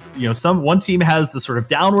 It's just, you know, one team has the sort of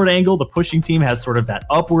downward angle, the pushing team has sort of that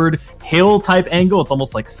upward hill type angle. It's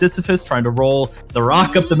almost like Sisyphus trying to roll the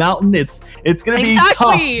rock up the mountain. It's going to be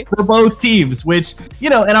tough for both teams, which, you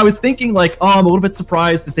know, and I was thinking like, oh, I'm a little bit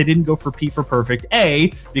surprised that they didn't go for P for perfect.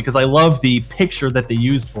 A, because I love the picture that they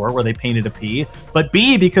used for where they painted a P, but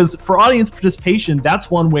B, because for audience participation, that's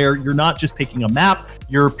one where you're not just picking a map,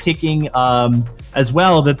 you're picking as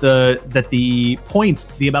well that the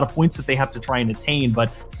points, the amount of points that they have to try and attain.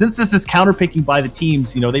 But since this is counter picking by the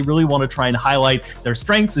teams, you know, they really want to try and highlight their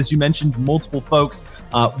strengths, as you mentioned, multiple folks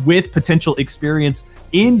with potential experience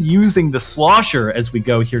in using the slosher as we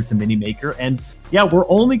go here to Mini Maker. And yeah, we're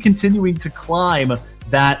only continuing to climb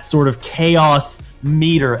that sort of chaos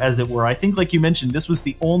meter, as it were. I think, like you mentioned, this was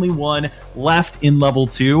the only one left in level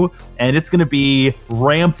 2, and it's going to be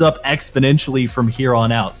ramped up exponentially from here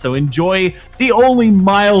on out. So enjoy the only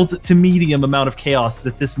mild to medium amount of chaos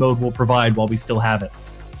that this mode will provide while we still have it.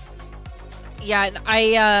 Yeah, and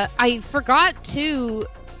I forgot too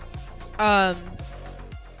that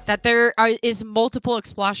there is multiple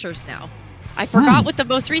Exploshers now. I forgot with the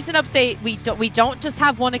most recent update, we don't just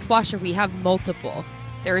have one Explosher, we have multiple.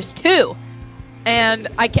 There's 2. And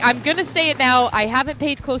I'm going to say it now, I haven't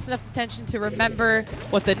paid close enough attention to remember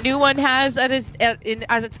what the new one has as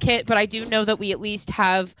its kit, but I do know that we at least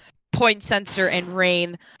have Point Sensor and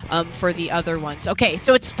Rain for the other ones. Okay,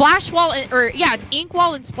 so it's Splash Wall, it's Ink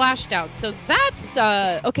Wall and Splashdown. So that's,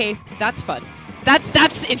 okay, that's fun.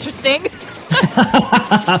 That's interesting.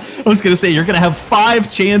 I was going to say, you're going to have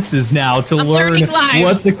 5 chances now to learn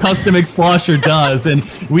what the custom Explosher does. And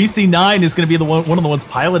we see Nine is going to be one of the ones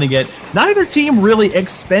piloting it. Neither team really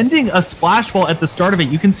expending a splash wall at the start of it.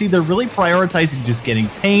 You can see they're really prioritizing just getting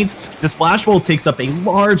paint. The splash wall takes up a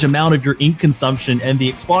large amount of your ink consumption, and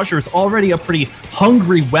the Explosher is already a pretty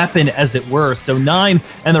hungry weapon, as it were. So Nine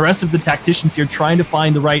and the rest of the Tacticians here trying to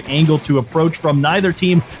find the right angle to approach from. Neither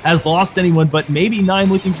team has lost anyone, but maybe Nine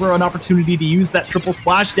looking for an opportunity to use that triple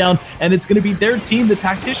splashdown, and it's going to be their team, the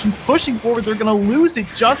Tacticians, pushing forward. They're going to lose it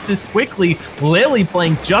just as quickly. Lily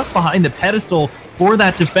playing just behind the pedestal for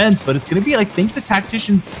that defense, but it's going to be, I think, the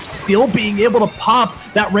Tacticians still being able to pop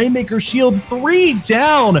that Rainmaker shield. 3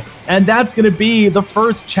 down, and that's going to be the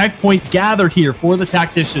first checkpoint gathered here for the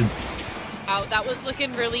Tacticians. Wow, that was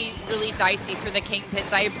looking really, really dicey for the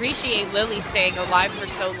Kingpins. I appreciate Lily staying alive for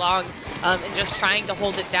so long and just trying to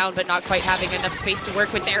hold it down, but not quite having enough space to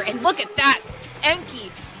work with there. And look at that!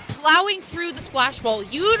 Enki plowing through the splash wall,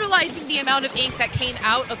 utilizing the amount of ink that came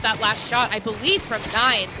out of that last shot, I believe from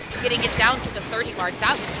 9, getting it down to the 30 mark.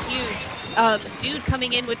 That was huge. Dude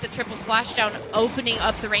coming in with the triple splashdown, opening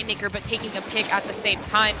up the Rainmaker, but taking a pick at the same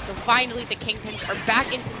time. So finally the Kingpins are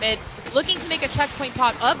back into mid, looking to make a checkpoint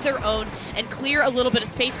pot of their own and clear a little bit of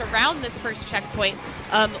space around this first checkpoint,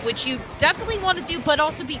 which you definitely want to do, but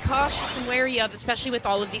also be cautious and wary of, especially with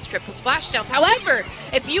all of these triple splashdowns. However,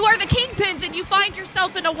 if you are the Kingpins and you find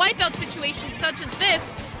yourself in a wipeout situation such as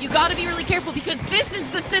this, you got to be really careful, because this is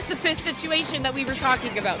the Sisyphus situation that we were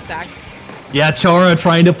talking about, Zach. Yeah, Chara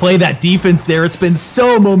trying to play that defense there. It's been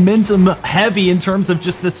so momentum heavy in terms of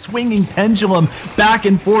just the swinging pendulum back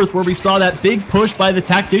and forth, where we saw that big push by the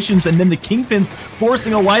Tacticians and then the Kingpins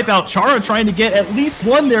forcing a wipeout. Chara trying to get at least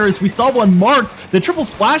one there, as we saw one marked. The triple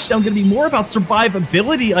splashdown going to be more about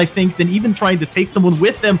survivability, I think, than even trying to take someone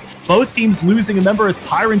with them. Both teams losing a member as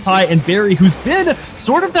Pyrentai and Barry, who's been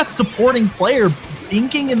sort of that supporting player,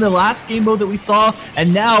 inking in the last game mode that we saw,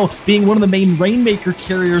 and now being one of the main Rainmaker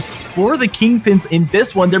carriers for the Kingpins in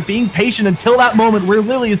this one. They're being patient until that moment where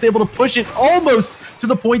Lily is able to push it almost to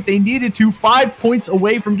the point they needed to, 5 points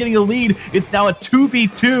away from getting a lead. It's now a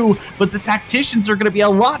 2v2, but the Tacticians are going to be a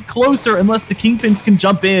lot closer unless the Kingpins can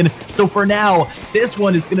jump in. So for now, this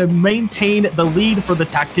one is going to maintain the lead for the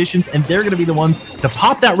Tacticians, and they're going to be the ones to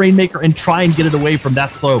pop that Rainmaker and try and get it away from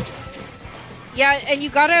that slope. Yeah, and you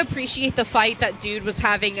gotta appreciate the fight that Dude was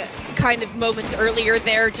having kind of moments earlier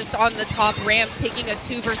there, just on the top ramp, taking a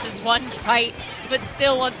 2 versus 1 fight. But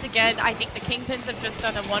still, once again, I think the Kingpins have just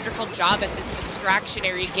done a wonderful job at this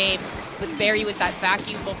distractionary game, with Barry with that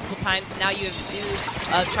vacuum multiple times, and now you have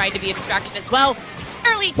Dude trying to be a distraction as well.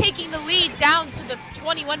 Barely taking the lead down to the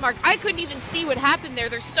 21 mark. I couldn't even see what happened there.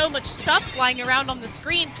 There's so much stuff flying around on the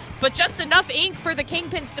screen, but just enough ink for the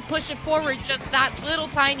Kingpins to push it forward just that little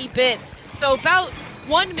tiny bit. So about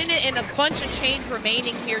 1 minute and a bunch of change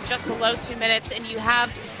remaining here, just below 2 minutes, and you have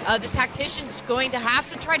the Tacticians going to have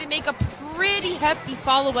to try to make a pretty hefty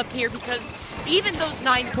follow-up here, because even those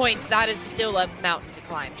 9 points, that is still a mountain to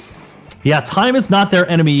climb. Yeah, time is not their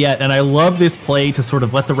enemy yet, and I love this play to sort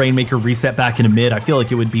of let the Rainmaker reset back into mid. I feel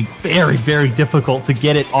like it would be very, very difficult to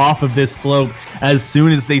get it off of this slope as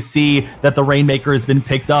soon as they see that the Rainmaker has been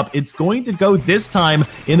picked up. It's going to go this time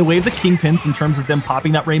in the way of the Kingpins in terms of them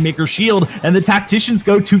popping that Rainmaker shield, and the Tacticians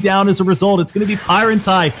go 2 down as a result. It's going to be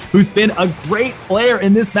Pyrentai, who's been a great player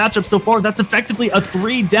in this matchup so far. That's effectively a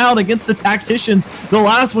 3 down against the Tacticians. The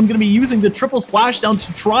last one going to be using the triple splashdown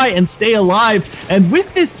to try and stay alive, and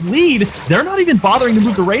with this lead, they're not even bothering to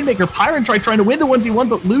move the Rainmaker. Pyrentai trying to win the 1v1,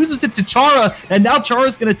 but loses it to Chara, and now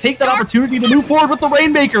Chara's going to take that opportunity to move forward with the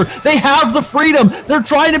Rainmaker. They have the freedom. They're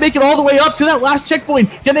trying to make it all the way up to that last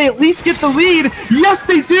checkpoint. Can they at least get the lead? Yes,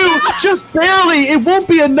 they do. Just barely. It won't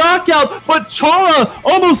be a knockout, but Chara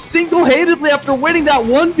almost single-handedly, after winning that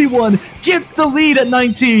 1v1, gets the lead at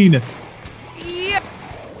 19. Yeah.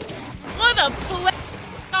 What a play.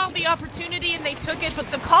 The opportunity and they took it,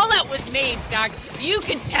 but the call out was made, Zach. You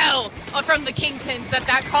can tell from the Kingpins that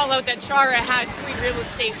that call out that Chara had free real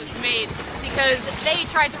estate was made, because they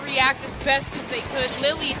tried to react as best as they could.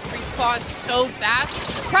 Lily's respawned so fast,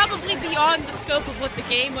 probably beyond the scope of what the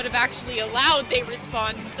game would have actually allowed. They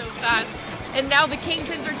respond so fast, and now the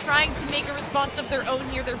Kingpins are trying to make a response of their own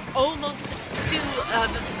here. They're almost to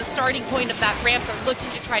the starting point of that ramp. They're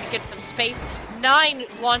looking to try to get some space. 9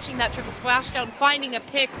 launching that triple splashdown, finding a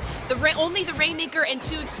pick. Only the Rainmaker and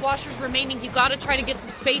 2 Explosives remaining. You gotta try to get some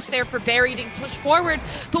space there for Barry to push forward.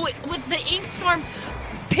 But with the Inkstorm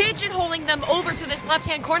pigeonholing them over to this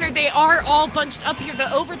left-hand corner, they are all bunched up here.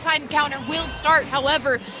 The overtime counter will start.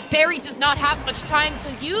 However, Barry does not have much time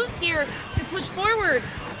to use here to push forward.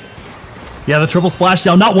 Yeah, the triple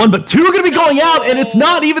splashdown, not 1, but 2 are going to be going out, and it's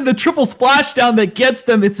not even the triple splashdown that gets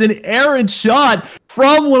them. It's an errant shot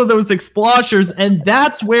from one of those Explosives, and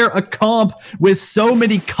that's where a comp with so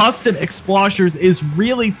many custom Explosives is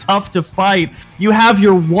really tough to fight. You have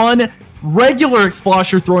your one regular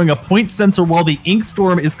Explosive throwing a point sensor while the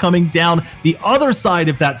Inkstorm is coming down the other side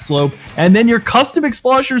of that slope, and then your custom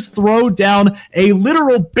Explosives throw down a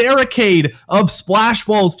literal barricade of splash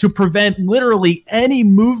walls to prevent literally any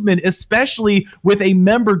movement, especially with a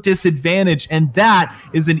member disadvantage, and that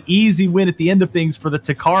is an easy win at the end of things for the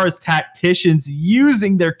Takara's Tacticians,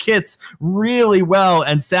 using their kits really well.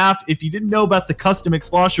 And Saft, if you didn't know about the custom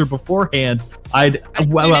Explosive beforehand, I'd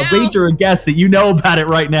wager a guess that you know about it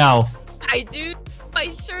right now. I do. I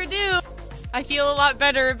sure do. I feel a lot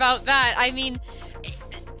better about that. I mean,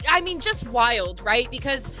 I mean, just wild, right?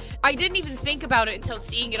 Because I didn't even think about it until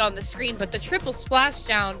seeing it on the screen, but the triple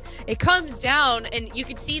splashdown, it comes down, and you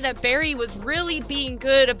can see that Barry was really being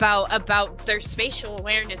good about their spatial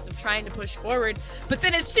awareness of trying to push forward. But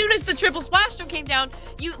then as soon as the triple splashdown came down,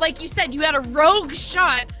 like you said, you had a rogue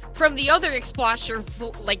shot from the other explosion,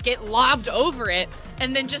 like, get lobbed over it,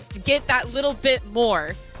 and then just get that little bit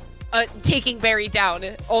more. Taking Barry down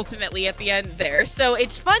ultimately at the end there. So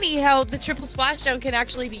it's funny how the triple splashdown can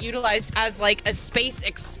actually be utilized as like a space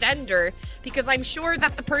extender, because I'm sure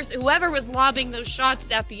that the person, whoever was lobbing those shots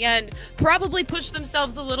at the end, probably pushed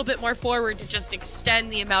themselves a little bit more forward to just extend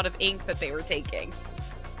the amount of ink that they were taking.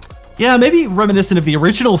 Yeah, maybe reminiscent of the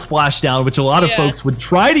original Splashdown, which a lot of folks would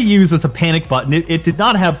try to use as a panic button. It did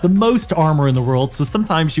not have the most armor in the world, so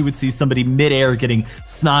sometimes you would see somebody midair getting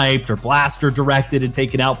sniped or blaster directed and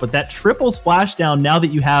taken out. But that triple Splashdown, now that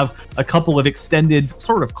you have a couple of extended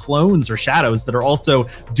sort of clones or shadows that are also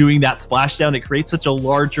doing that Splashdown, it creates such a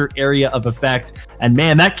larger area of effect. And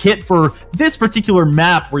man, that kit for this particular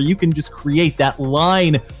map, where you can just create that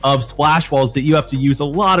line of splash walls that you have to use a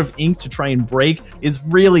lot of ink to try and break, is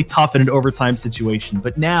really tough in an overtime situation.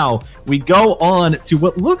 But now we go on to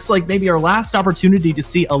what looks like maybe our last opportunity to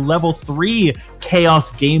see a level 3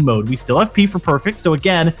 chaos game mode. We still have P for perfect, so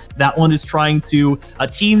again, that one is trying to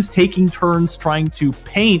teams taking turns trying to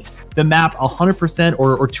paint the map 100%,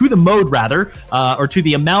 or to the mode rather, or to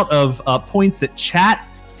the amount of points that chat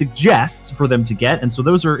suggests for them to get. And so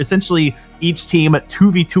those are essentially each team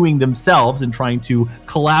 2v2ing themselves and trying to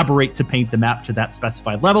collaborate to paint the map to that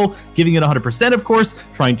specified level, giving it 100%, of course,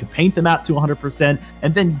 trying to paint the map to 100%.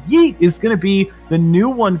 And then Yeet is going to be the new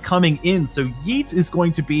one coming in. So Yeet is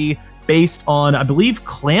going to be based on, I believe,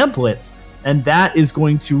 clamplets. And that is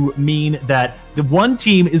going to mean that the one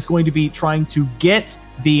team is going to be trying to get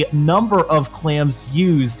the number of clams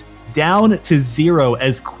used down to 0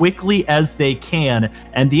 as quickly as they can.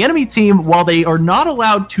 And the enemy team, while they are not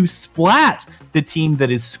allowed to splat the team that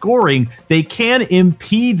is scoring, they can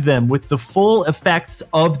impede them with the full effects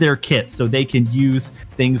of their kit. So they can use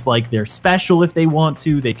things like their special if they want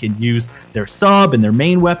to, they can use their sub and their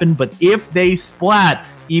main weapon. But if they splat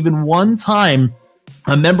even one time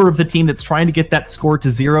a member of the team that's trying to get that score to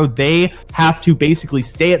 0, they have to basically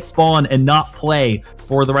stay at spawn and not play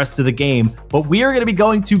for the rest of the game. But we are going to be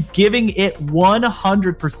going to giving it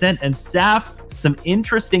 100% and Saf some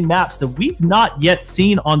interesting maps that we've not yet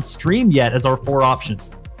seen on stream yet as our 4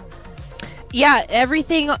 options. Yeah,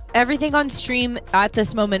 everything on stream at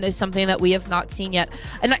this moment is something that we have not seen yet.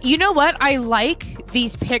 And you know what? I like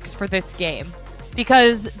these picks for this game,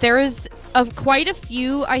 because there is quite a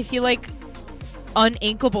few, I feel like,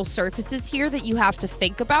 uninkable surfaces here that you have to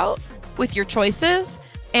think about with your choices.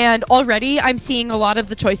 And already I'm seeing a lot of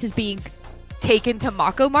the choices being taken to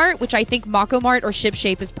Mako Mart, which I think Mako Mart or Ship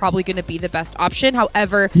Shape is probably going to be the best option.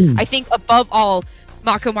 However, I think above all,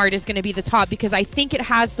 Mako Mart is going to be the top, because I think it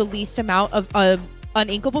has the least amount of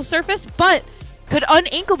uninkable surface. But could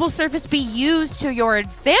uninkable surface be used to your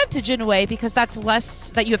advantage in a way, because that's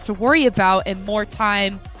less that you have to worry about and more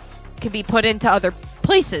time can be put into other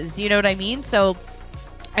places, you know what I mean? So,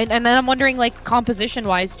 and then I'm wondering, like, composition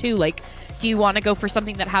wise too, like, do you want to go for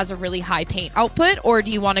something that has a really high paint output, or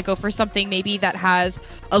do you want to go for something maybe that has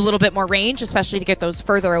a little bit more range, especially to get those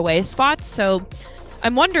further away spots? So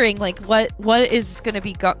I'm wondering, like, what is going to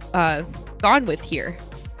be gone with here?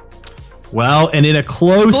 Well, and in a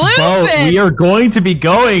close vote, we are going to be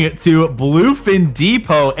going to Bluefin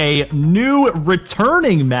Depot, a new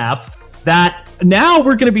returning map that now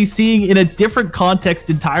we're going to be seeing in a different context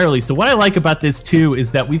entirely. So what I like about this too is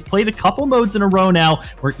that we've played a couple modes in a row now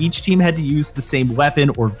where each team had to use the same weapon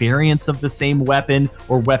or variants of the same weapon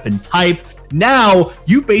or weapon type. Now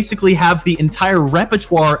you basically have the entire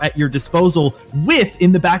repertoire at your disposal, with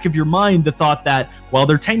in the back of your mind the thought that while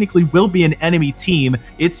there technically will be an enemy team,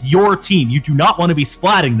 it's your team. You do not want to be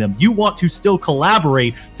splatting them. You want to still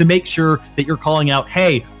collaborate to make sure that you're calling out,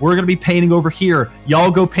 hey, we're going to be painting over here.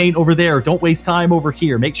 Y'all go paint over there. Don't waste time over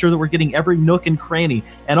here. Make sure that we're getting every nook and cranny.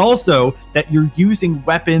 And also that you're using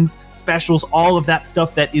weapons, specials, all of that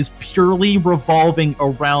stuff that is purely revolving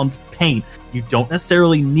around paint. You don't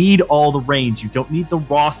necessarily need all the range. You don't need the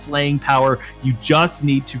raw slaying power. You just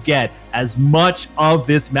need to get as much of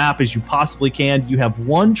this map as you possibly can. You have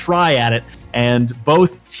one try at it, and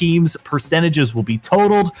both teams' percentages will be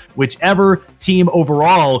totaled. Whichever team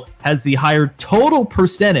overall has the higher total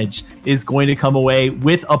percentage is going to come away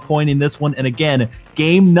with a point in this one. And again,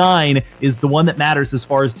 game 9 is the one that matters as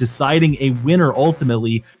far as deciding a winner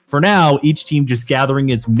ultimately. For now, each team just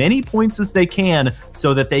gathering as many points as they can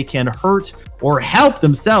so that they can hurt or help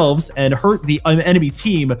themselves and hurt the enemy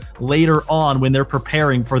team later on when they're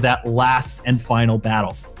preparing for that last and final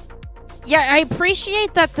battle. Yeah, I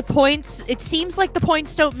appreciate that the points, it seems like the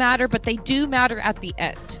points don't matter, but they do matter at the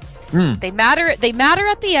end. They matter at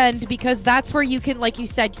the end because that's where you can, like you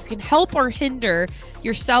said, you can help or hinder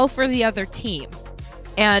yourself or the other team.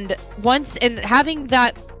 And having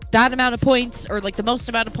that amount of points, or like the most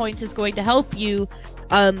amount of points, is going to help you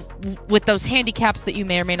with those handicaps that you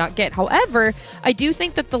may or may not get. However, I do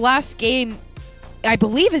think that the last game, I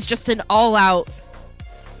believe, is just an all-out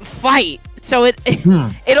fight. So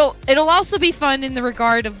it'll also be fun in the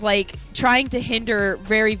regard of like trying to hinder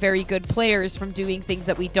very, very good players from doing things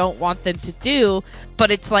that we don't want them to do. But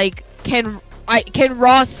it's like, can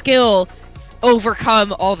raw skill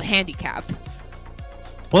overcome all the handicap?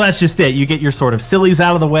 Well, that's just it. You get your sort of sillies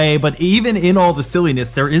out of the way, but even in all the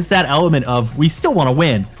silliness, there is that element of we still want to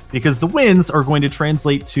win, because the wins are going to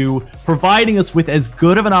translate to providing us with as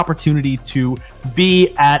good of an opportunity to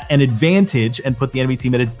be at an advantage and put the enemy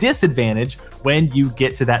team at a disadvantage when you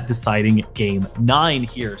get to that deciding game 9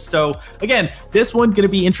 here. So again, this one going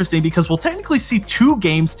to be interesting because we'll technically see 2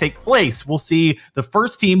 games take place. We'll see the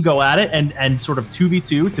first team go at it and sort of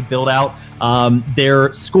 2v2 to build out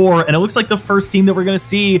their score. And it looks like the first team that we're going to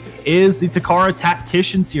see is the Takara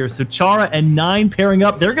Tacticians here. So Chara and 9 pairing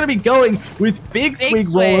up. They're going to be going with Big Swig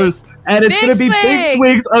rollers, and it's going to be Big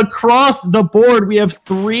Swigs across the board. We have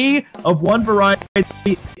 3 of one variety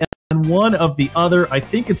and 1 of the other. I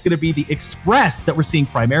think it's going to be the Express that we're seeing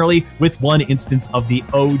primarily, with 1 instance of the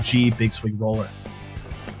OG Big Swig roller.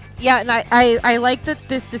 Yeah, and I like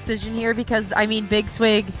this decision here because, I mean, Big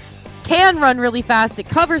Swig can run really fast. It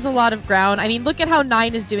covers a lot of ground. I mean, look at how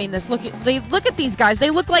 9 is doing this. Look at these guys. They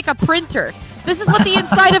look like a printer. This is what the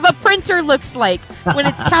inside of a printer looks like when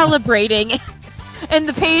it's calibrating. And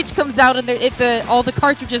the page comes out and all the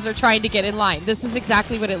cartridges are trying to get in line. This is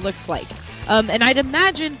exactly what it looks like. And I'd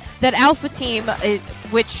imagine that Alpha Team,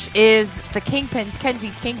 which is the Kingpins,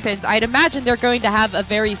 Kenzie's Kingpins, I'd imagine they're going to have a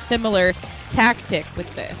very similar tactic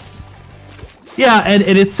with this. Yeah, and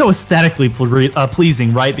it's so aesthetically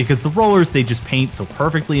pleasing, right? Because the rollers, they just paint so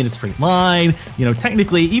perfectly in a straight line. You know,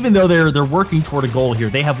 technically, even though they're working toward a goal here,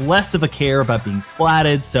 they have less of a care about being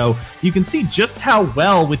splatted. So you can see just how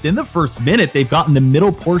well within the first minute they've gotten the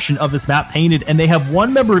middle portion of this map painted, and they have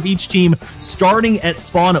 1 member of each team starting at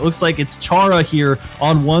spawn. It looks like it's Chara here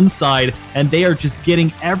on one side, and they are just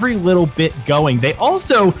getting every little bit going. They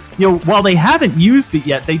also, you know, while they haven't used it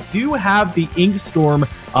yet, they do have the Ink Storm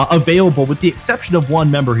available, with the exception of 1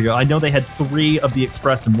 member here. I know they had 3 of the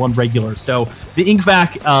Express and 1 regular, so the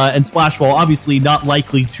Inkvac and Splashball obviously not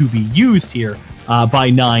likely to be used here by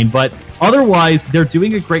 9, but otherwise they're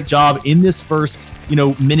doing a great job in this first, you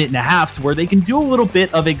know, minute and a half, to where they can do a little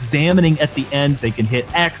bit of examining at the end. They can hit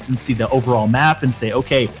X and see the overall map and say,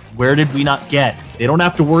 okay, where did we not get? They don't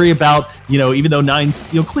have to worry about, you know, even though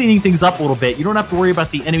 9's, you know, cleaning things up a little bit, you don't have to worry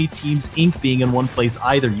about the enemy team's ink being in one place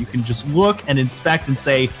either. You can just look and inspect and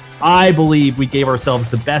say, I believe we gave ourselves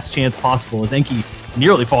the best chance possible, as Enki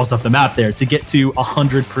nearly falls off the map there, to get to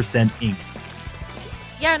 100% inked.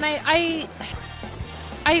 Yeah, and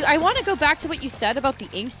I want to go back to what you said about the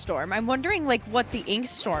Ink Storm. I'm wondering, like, what the Ink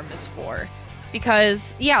Storm is for.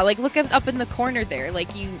 Because, yeah, like, look up in the corner there. Like,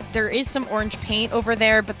 there is some orange paint over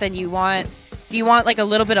there, but then do you want, like, a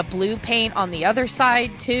little bit of blue paint on the other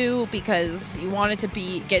side, too? Because you want it to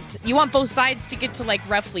you want both sides to get to, like,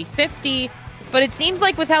 roughly 50. But it seems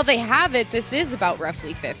like with how they have it, this is about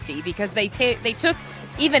roughly 50. Because they took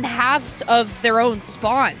even halves of their own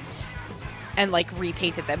spawns and like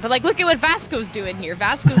repainted them. But like, look at what Vasco's doing here.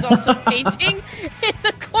 Vasco's also painting in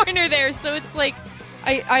the corner there. So it's like,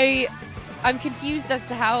 I'm confused as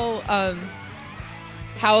to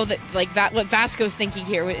what Vasco's thinking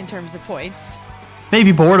here in terms of points.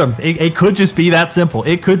 Maybe boredom. It could just be that simple.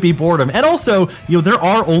 It could be boredom. And also, you know, there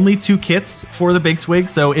are only 2 kits for the Big Swig.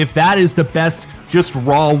 So if that is the best just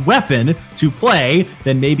raw weapon to play,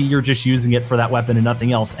 then maybe you're just using it for that weapon and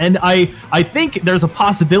nothing else. And I think there's a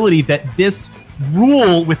possibility that this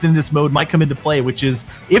rule within this mode might come into play, which is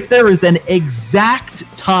if there is an exact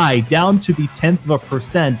tie down to the 10th of a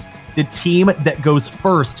percent, the team that goes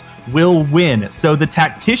first will win. So the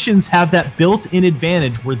Tacticians have that built-in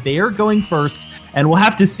advantage where they are going first, and we'll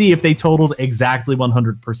have to see if they totaled exactly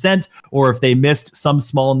 100% or if they missed some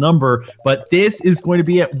small number. But this is going to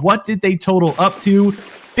be at, what did they total up to?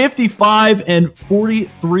 55 and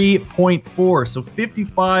 43.4. So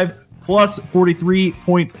 55 plus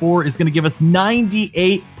 43.4 is going to give us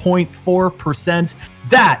 98.4%.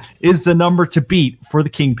 That is the number to beat for the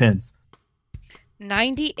Kingpins.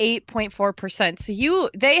 98.4%. So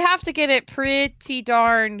they have to get it pretty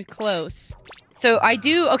darn close. So I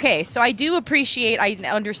do appreciate, I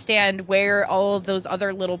understand where all of those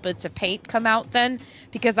other little bits of paint come out then,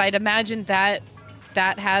 because I'd imagine that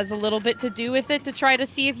has a little bit to do with it, to try to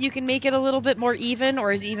see if you can make it a little bit more even,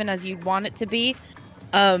 or as even as you'd want it to be.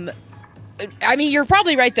 I mean, you're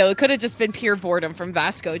probably right, though. It could have just been pure boredom from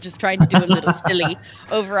Vasco, just trying to do a little silly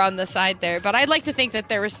over on the side there. But I'd like to think that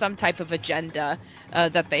there was some type of agenda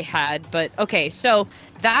that they had. But, okay, so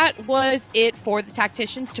that was it for the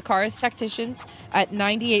Tacticians, Takara's Tacticians, at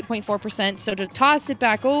 98.4%. So to toss it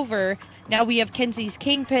back over, now we have Kenzie's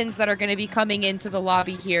Kingpins that are going to be coming into the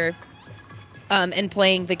lobby here and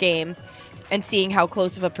playing the game, and seeing how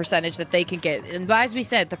close of a percentage that they can get. And as we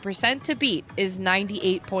said, the percent to beat is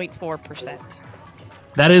 98.4%.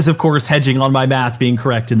 That is, of course, hedging on my math being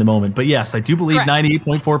correct in the moment. But yes, I do believe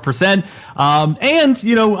 98.4%. And,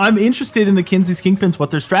 you know, I'm interested in the Kenzie's Kingpins,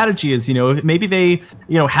 what their strategy is. You know, maybe they,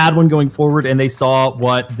 you know, had one going forward and they saw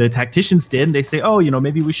what the Tacticians did and they say, oh, you know,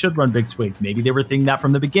 maybe we should run Big Swig. Maybe they were thinking that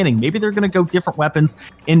from the beginning. Maybe they're going to go different weapons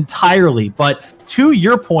entirely. But to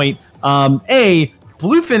your point,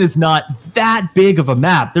 Bluefin is not that big of a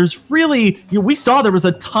map. There's really, you know, we saw there was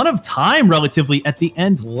a ton of time relatively at the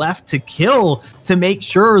end left to kill to make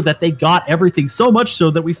sure that they got everything, so much so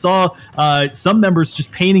that we saw some members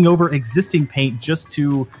just painting over existing paint just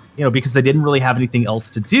to, you know, because they didn't really have anything else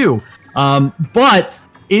to do. But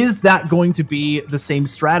is that going to be the same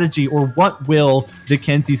strategy, or what will the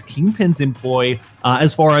Kenzie's Kingpins employ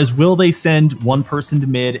as far as, will they send one person to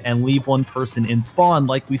mid and leave one person in spawn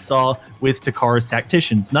like we saw with Takara's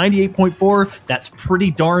Tacticians? 98.4, that's pretty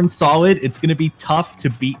darn solid. It's going to be tough to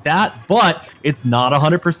beat that, but it's not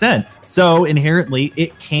 100%. So inherently,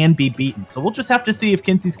 it can be beaten. So we'll just have to see if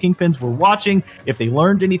Kenzie's Kingpins were watching, if they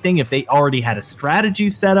learned anything, if they already had a strategy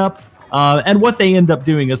set up. And what they end up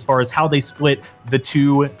doing as far as how they split the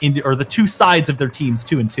two sides of their teams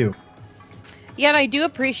 2 and 2. Yeah, and I do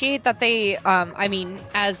appreciate that they, I mean,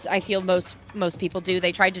 as I feel most people do,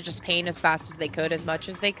 they tried to just paint as fast as they could, as much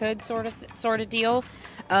as they could, sort of deal.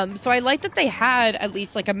 So I like that they had at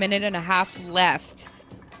least like a minute and a half left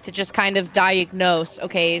to just kind of diagnose,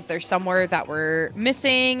 okay, is there somewhere that we're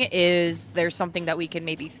missing? Is there something that we can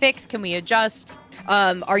maybe fix? Can we adjust?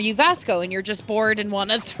 Are you Vasco and you're just bored and want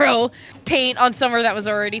to throw paint on somewhere that was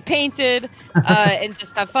already painted and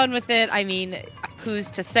just have fun with it? I mean, who's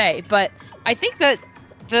to say? But I think that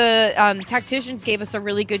the Tacticians gave us a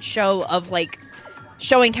really good show of, like,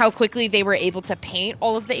 showing how quickly they were able to paint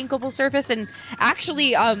all of the inkable surface. And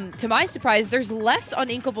actually, to my surprise, there's less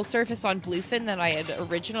uninkable surface on Bluefin than I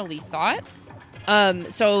had originally thought.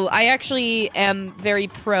 So I actually am very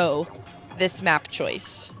pro this map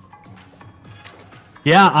choice.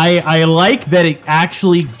 Yeah, I like that it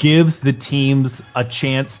actually gives the teams a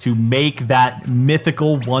chance to make that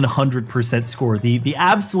mythical 100% score, the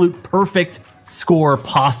absolute perfect score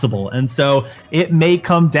possible. And so it may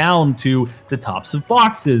come down to the tops of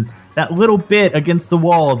boxes, that little bit against the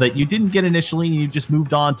wall that you didn't get initially and you just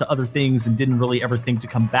moved on to other things and didn't really ever think to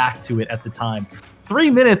come back to it at the time. 3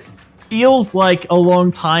 minutes feels like a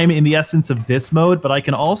long time in the essence of this mode, but I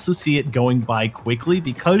can also see it going by quickly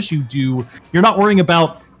because you're not worrying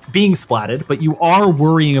about being splatted, but you are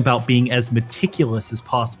worrying about being as meticulous as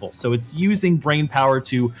possible. So it's using brain power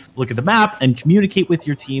to look at the map and communicate with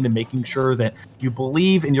your team and making sure that you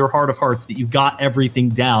believe in your heart of hearts that you got everything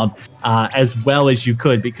down as well as you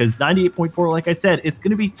could, because 98.4, like I said, it's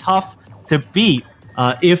going to be tough to beat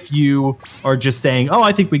if you are just saying, oh,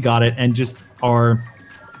 I think we got it, and just are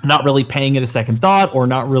not really paying it a second thought, or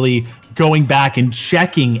not really going back and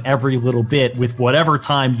checking every little bit with whatever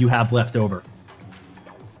time you have left over.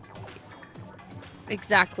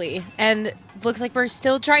 Exactly. And looks like we're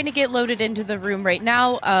still trying to get loaded into the room right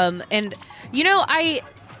now. And you know, I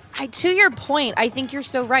to your point, I think you're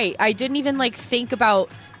so right. I didn't even like think about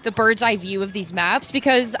the bird's eye view of these maps,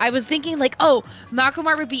 because I was thinking like, oh,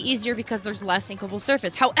 Mahi-Mahi would be easier because there's less inkable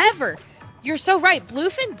surface. However, you're so right.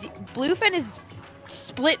 Bluefin is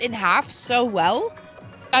split in half so well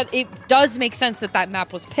that it does make sense that that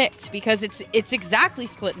map was picked, because it's exactly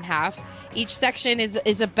split in half. Each section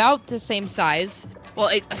is about the same size. Well,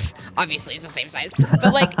 obviously it's the same size,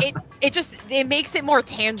 but like it makes it more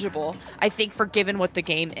tangible, I think, for given what the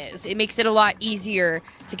game is. It makes it a lot easier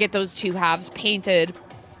to get those two halves painted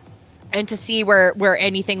and to see where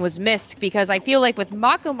anything was missed, because I feel like with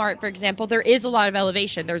Mako Mart, for example, there is a lot of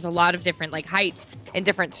elevation. There's a lot of different like heights and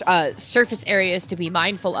different surface areas to be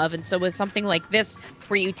mindful of. And so with something like this,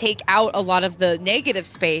 where you take out a lot of the negative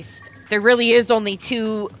space, there really is only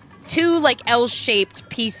two like L-shaped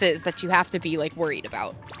pieces that you have to be like worried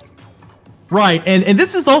about. Right, and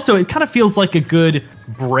this is also, it kind of feels like a good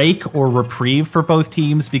break or reprieve for both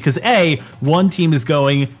teams, because A, one team is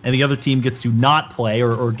going and the other team gets to not play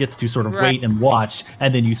or gets to sort of wait and watch,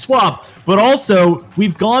 and then you swap. But also,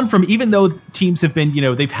 we've gone from, even though teams have been,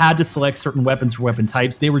 they've had to select certain weapons for weapon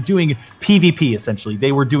types, they were doing PvP, essentially.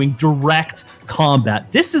 They were doing direct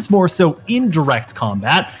combat. This is more so indirect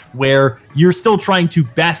combat, where you're still trying to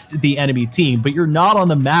best the enemy team, but you're not on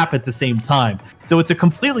the map at the same time. So it's a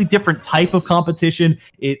completely different type of competition.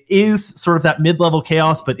 It is sort of that mid-level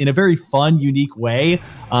chaos, but in a very fun, unique way.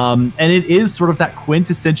 And it is sort of that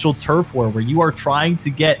quintessential turf war, where you are trying to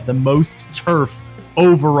get the most turf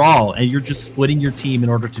overall, and you're just splitting your team in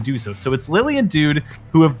order to do so. So it's Lily and Dude,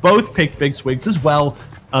 who have both picked Big Swigs as well,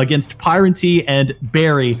 against Pyranty and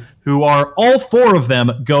Barry, who are all four of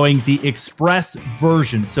them going the Express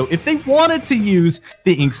version. So if they wanted to use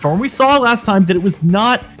the Inkstorm, we saw last time that it was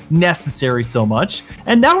not necessary so much.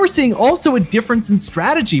 And now we're seeing also a difference in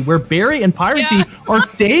strategy, where Barry and Pyranty are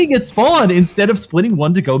staying at spawn instead of splitting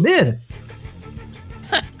one to go mid.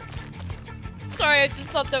 Sorry, I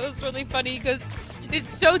just thought that was really funny, because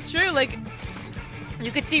it's so true. Like,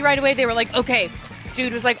 you could see right away they were like, okay,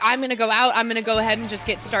 Dude was like, I'm gonna go out, I'm gonna go ahead and just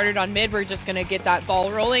get started on mid, we're just gonna get that ball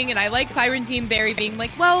rolling. And I like Pyranty and Barry being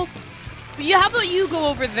like, well, how about you go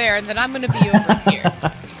over there and then I'm gonna be over here.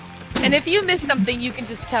 And if you miss something, you can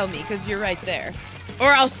just tell me, because you're right there.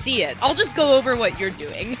 Or I'll see it. I'll just go over what you're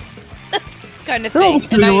doing. Kind of thing. They're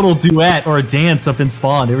almost doing a little duet or a dance up in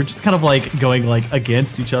spawn. They were just kind of like going like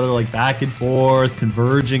against each other, like back and forth,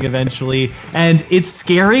 converging eventually. And it's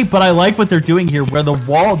scary, but I like what they're doing here, where the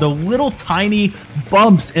little tiny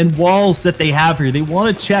bumps and walls that they have here, they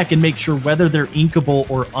want to check and make sure whether they're inkable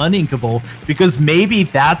or uninkable, because maybe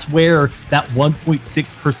that's where that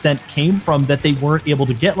 1.6% came from that they weren't able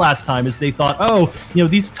to get last time, is they thought, oh,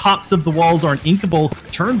 these tops of the walls aren't inkable.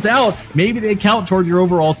 Turns out maybe they count toward your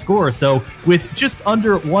overall score. So with just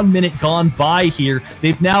under 1 minute gone by here,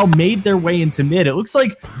 they've now made their way into mid. It looks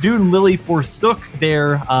like Dude and Lily forsook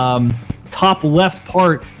their top left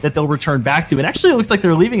part that they'll return back to. And actually, it looks like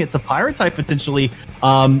they're leaving it to Pyranty potentially.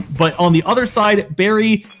 But on the other side,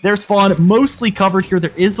 Barry, their spawn mostly covered here.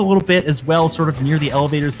 There is a little bit as well, sort of near the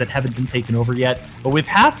elevators that haven't been taken over yet. But with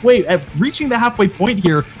reaching the halfway point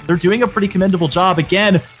here, they're doing a pretty commendable job.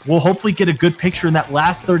 Again, we'll hopefully get a good picture in that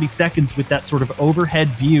last 30 seconds with that sort of overhead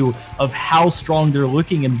view of how strong they're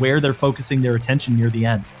looking and where they're focusing their attention near the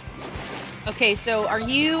end. Okay, so are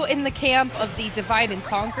you in the camp of the divide and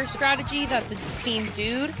conquer strategy that the Team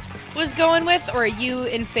Dude was going with, or are you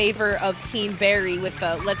in favor of Team Barry with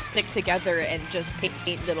the let's stick together and just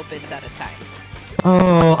paint little bits at a time?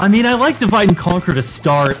 Oh, I mean, I like divide and conquer to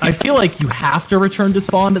start. I feel like you have to return to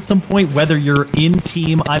spawn at some point, whether you're in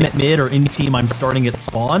team I'm at mid or in team I'm starting at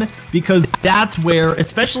spawn, because that's where,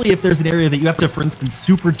 especially if there's an area that you have to, for instance,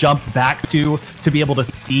 super jump back to be able to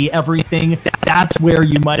see everything, that's where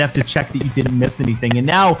you might have to check that you didn't miss anything. And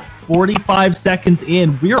now, 45 seconds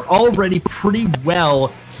in, we're already pretty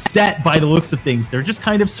well set by the looks of things. They're just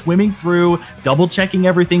kind of swimming through, double checking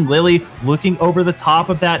everything. Lily looking over the top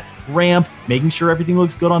of that ramp, making sure everything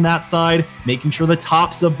looks good on that side, making sure the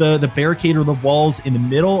tops of the barricade or the walls in the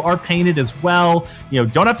middle are painted as well.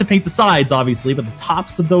 Don't have to paint the sides, obviously, but the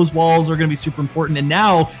tops of those walls are going to be super important. And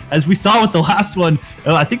now, as we saw with the last one,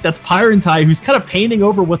 I think that's Pyranty, who's kind of painting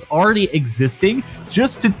over what's already existing,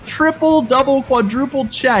 just to triple, double, quadruple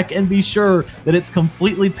check and be sure that it's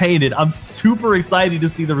completely painted. I'm super excited to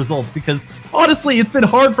see the results, because honestly, it's been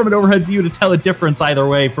hard from an overhead view to tell a difference either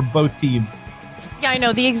way from both teams. Yeah, I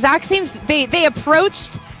know. The exact same. They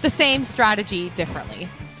approached the same strategy differently.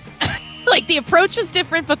 Like, the approach was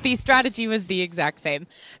different, but the strategy was the exact same.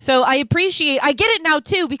 So I get it now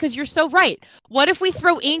too, because you're so right. What if we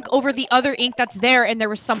throw ink over the other ink that's there and there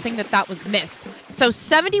was something that was missed? So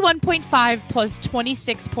 71.5 plus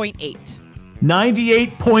 26.8.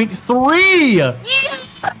 98.3!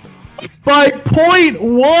 Yes! By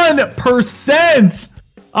 0.1%!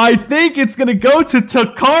 I think it's going to go to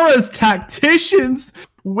Takara's Tacticians,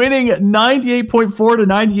 winning 98.4 to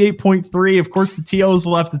 98.3. Of course, the TOs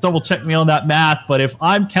will have to double check me on that math, but if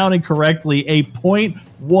I'm counting correctly, a 0.1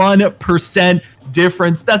 1%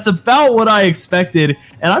 difference. That's about what I expected.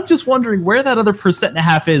 And I'm just wondering where that other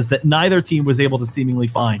 1.5% is that neither team was able to seemingly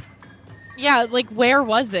find. Yeah, like where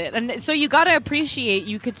was it? And so you gotta appreciate,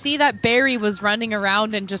 you could see that Barry was running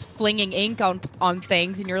around and just flinging ink on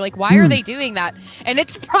things, and you're like, why are they doing that? And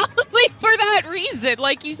it's probably for that reason.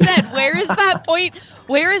 Like you said, where is that point?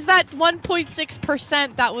 Where is that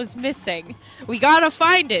 1.6% that was missing? We gotta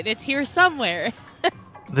find it. It's here somewhere.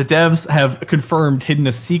 The devs have confirmed hidden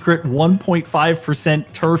a secret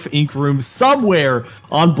 1.5% turf ink room somewhere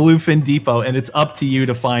on Bluefin Depot, and it's up to you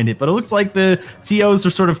to find it. But it looks like the TOs are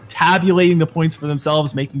sort of tabulating the points for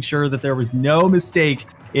themselves, making sure that there was no mistake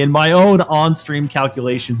in my own on-stream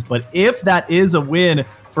calculations. But if that is a win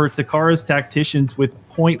for Takara's Tacticians with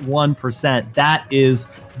 0.1%, that is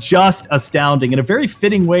just astounding and a very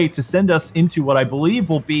fitting way to send us into what I believe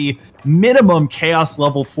will be minimum Chaos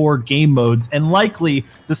Level 4 game modes and likely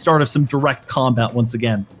the start of some direct combat once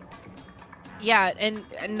again. Yeah, and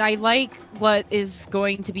I like what is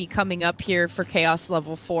going to be coming up here for Chaos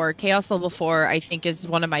Level 4. Chaos Level 4, I think, is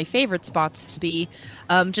one of my favorite spots to be,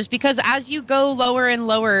 just because as you go lower and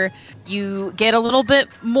lower, you get a little bit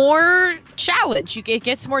more challenge. It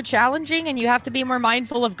gets more challenging, and you have to be more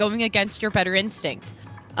mindful of going against your better instinct.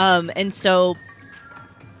 And so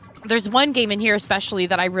there's one game in here especially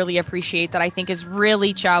that I really appreciate that I think is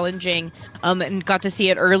really challenging, and got to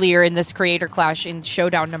see it earlier in this Creator Clash in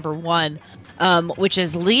Showdown number 1. Which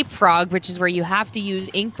is Leapfrog, which is where you have to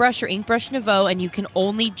use Inkbrush or Inkbrush Nouveau, and you can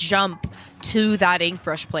only jump to that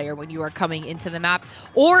Inkbrush player when you are coming into the map.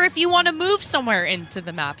 Or if you want to move somewhere into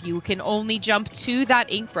the map, you can only jump to that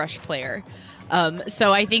Inkbrush player.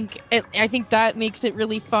 So I think that makes it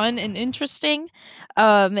really fun and interesting.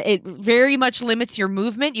 It very much limits your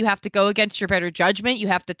movement. You have to go against your better judgment. You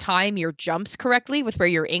have to time your jumps correctly with where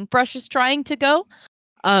your Inkbrush is trying to go.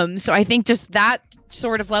 So I think just that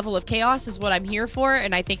sort of level of chaos is what I'm here for,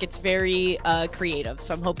 and I think it's very creative.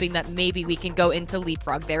 So I'm hoping that maybe we can go into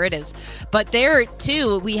Leapfrog. There it is. But there,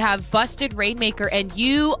 too, we have Busted Rainmaker, and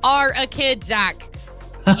you are a kid, Zach.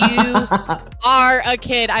 You are a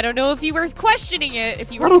kid. I don't know if you were questioning it.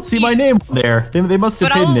 If you were confused. See my name on there. They must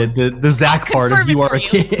have hidden it. The Zach part of you are a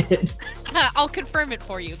kid. I'll confirm it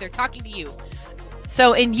for you. They're talking to you.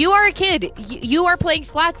 So, and you are a kid, you are playing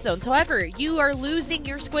Splat Zones. However, you are losing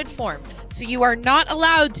your squid form. So you are not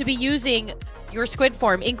allowed to be using your squid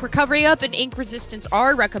form. Ink Recovery Up and Ink Resistance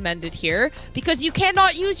are recommended here because you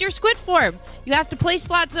cannot use your squid form. You have to play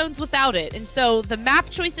Splat Zones without it. And so the map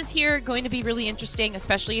choices here are going to be really interesting,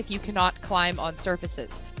 especially if you cannot climb on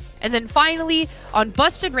surfaces. And then finally, on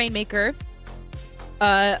Busted Rainmaker,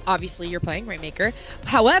 obviously you're playing Rainmaker.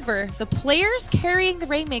 However, the players carrying the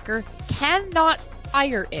Rainmaker cannot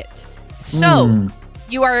fire it. So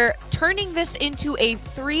you are turning this into a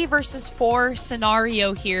 3 versus 4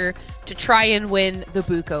 scenario here to try and win the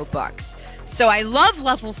Buko Bucks. So I love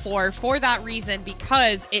level 4 for that reason,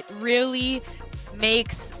 because it really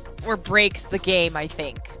makes or breaks the game, I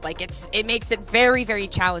think. Like, it makes it very, very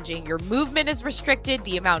challenging. Your movement is restricted,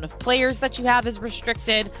 the amount of players that you have is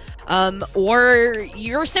restricted, or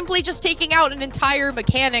you're simply just taking out an entire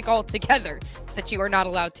mechanic altogether that you are not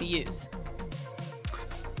allowed to use.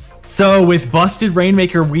 So with Busted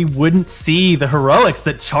Rainmaker, we wouldn't see the heroics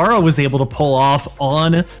that Chara was able to pull off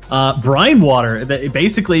on Brinewater.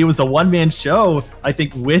 Basically, it was a one-man show, I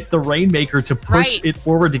think, with the Rainmaker to push it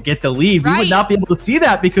forward to get the lead. We would not be able to see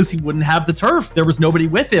that because he wouldn't have the turf. There was nobody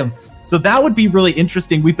with him. So that would be really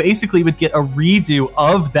interesting. We basically would get a redo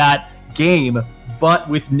of that game, but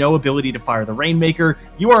with no ability to fire the Rainmaker.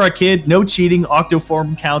 You are a kid, no cheating.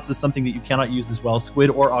 Octoform counts as something that you cannot use as well,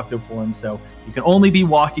 Squid or Octoform, so you can only be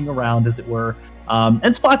walking around, as it were.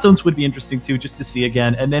 And Splat Zones would be interesting too, just to see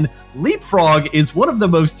again. And then Leapfrog is one of the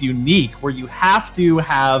most unique, where you have to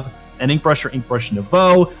have an Inkbrush or Inkbrush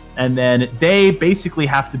Nouveau, and then they basically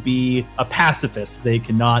have to be a pacifist. They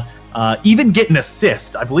cannot even get an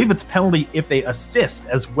assist. I believe it's a penalty if they assist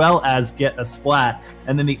as well as get a splat.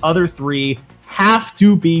 And then the other 3 have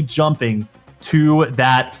to be jumping to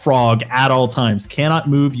that frog at all times. Cannot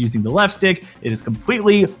move using the left stick. It is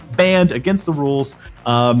completely banned, against the rules.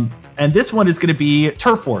 And this one is going to be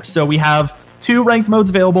Turf War. So we have 2 ranked modes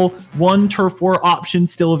available, 1 Turf War option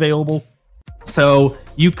still available. So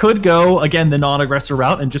you could go, again, the non-aggressor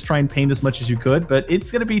route and just try and paint as much as you could, but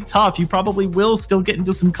it's going to be tough. You probably will still get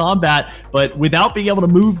into some combat, but without being able to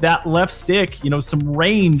move that left stick, you know, some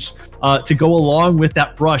range to go along with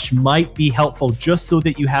that brush might be helpful, just so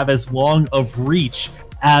that you have as long of reach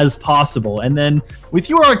as possible. And then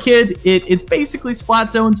with You Are a Kid, it's basically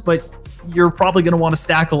Splat Zones, but you're probably going to want to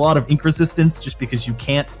stack a lot of ink resistance, just because you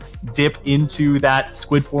can't dip into that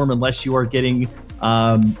squid form unless you are getting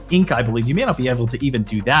Ink, I believe. You may not be able to even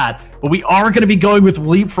do that, but we are going to be going with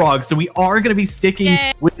Leapfrog, so we are going to be sticking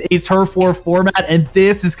with a Turf War format, and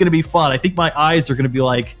this is going to be fun. I think my eyes are going to be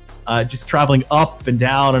like just traveling up and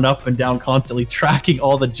down constantly, tracking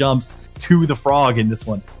all the jumps to the frog in this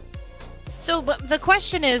one. So, but the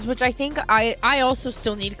question is, which I think I also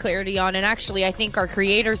still need clarity on, and actually I think our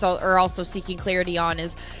creators are also seeking clarity on,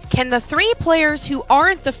 is can the 3 players who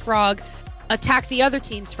aren't the frog attack the other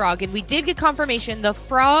team's frog? And we did get confirmation the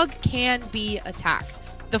frog can be attacked.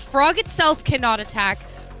 The frog itself cannot attack,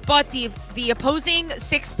 but the opposing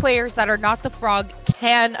 6 players that are not the frog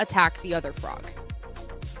can attack the other frog.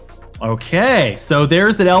 Okay, so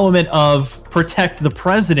there's an element of protect the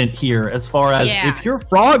president here, as far as if your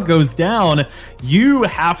frog goes down, you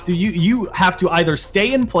have to either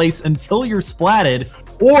stay in place until you're splatted,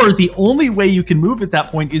 or the only way you can move at that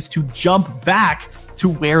point is to jump back to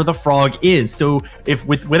where the frog is. So if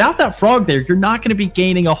without that frog there, you're not going to be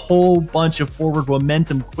gaining a whole bunch of forward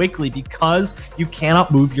momentum quickly, because you cannot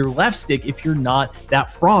move your left stick if you're not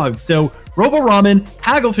that frog. So Robo ROM-en,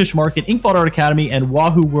 Hagglefish Market, Inkblot Art Academy, and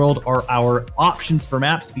Wahoo World are our options for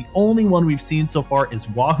maps. The only one we've seen so far is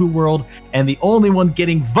Wahoo World, and the only one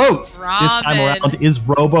getting votes this time around is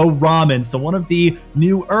Robo ROM-en. So one of the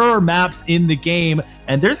newer maps in the game,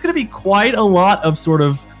 and there's going to be quite a lot of sort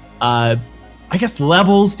of I guess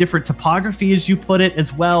levels, different topography as you put it,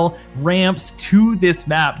 as well, ramps to this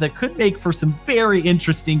map that could make for some very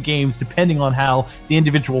interesting games depending on how the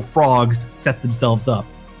individual frogs set themselves up.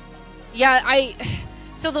 Yeah,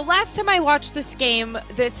 so the last time I watched this game,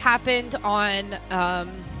 this happened on,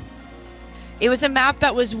 it was a map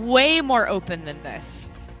that was way more open than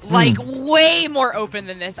this. Like, way more open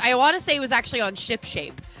than this. I want to say it was actually on Ship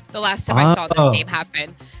Shape the last time I saw this game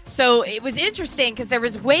happen. So it was interesting because there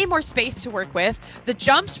was way more space to work with. The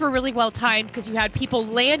jumps were really well timed because you had people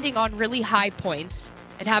landing on really high points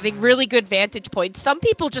and having really good vantage points. Some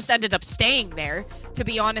people just ended up staying there, to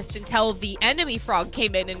be honest, until the enemy frog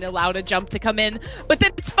came in and allowed a jump to come in. But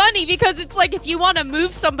then it's funny because it's like if you want to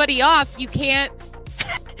move somebody off, you can't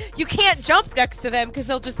jump next to them because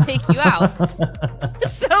they'll just take you out.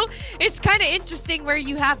 So it's kind of interesting where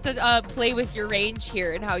you have to play with your range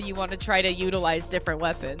here and how you want to try to utilize different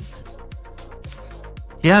weapons.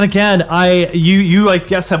 Yeah, and again, you I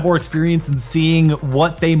guess have more experience in seeing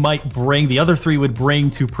what they might bring. The other 3 would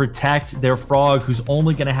bring to protect their frog, who's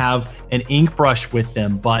only going to have an ink brush with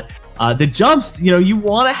them. But the jumps, you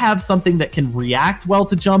want to have something that can react well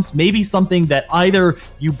to jumps, maybe something that either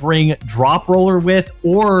you bring drop roller with,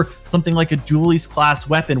 or something like a dualies class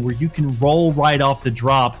weapon where you can roll right off the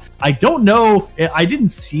drop. I don't know, I didn't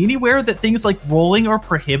see anywhere that things like rolling are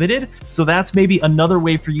prohibited, so that's maybe another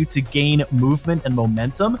way for you to gain movement and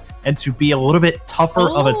momentum and to be a little bit tougher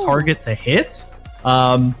of a target to hit.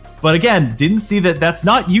 But again, didn't see that that's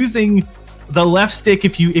not using the left stick.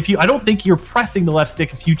 If you I don't think you're pressing the left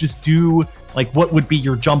stick if you just do like what would be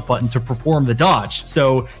your jump button to perform the dodge.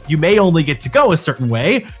 So you may only get to go a certain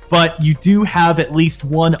way, but you do have at least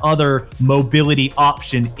one other mobility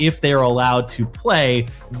option if they're allowed to play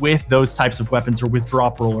with those types of weapons or with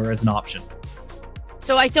drop roller as an option.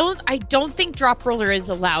 So I don't think drop roller is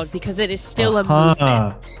allowed because it is still a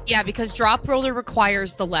movement. Yeah, because drop roller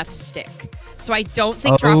requires the left stick. So I don't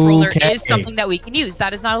think drop roller is something that we can use.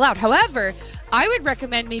 That is not allowed. However, I would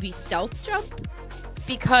recommend maybe stealth jump,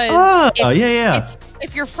 because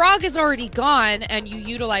if your frog is already gone and you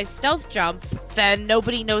utilize stealth jump, then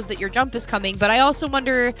nobody knows that your jump is coming. But I also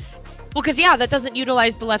wonder, well, because that doesn't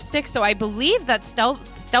utilize the left stick, so I believe that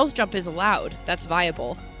stealth jump is allowed. That's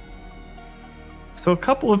viable. So a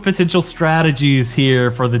couple of potential strategies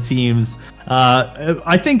here for the teams.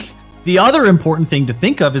 I think the other important thing to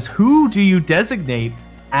think of is, who do you designate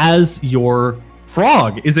as your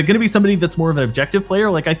frog? Is it going to be somebody that's more of an objective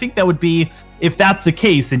player? Like, I think that would be, if that's the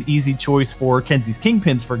case, an easy choice for Kenzie's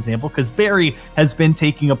Kingpins, for example, because Barry has been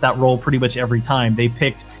taking up that role pretty much every time. They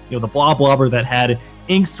picked, the Bloblobber that had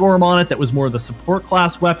Inkstorm on it, that was more of the support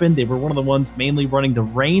class weapon. They were one of the ones mainly running the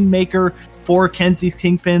Rainmaker for Kenzie's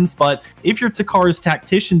Kingpins. But if you're Takara's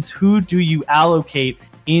Tacticians, who do you allocate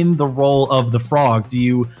in the role of the frog? Do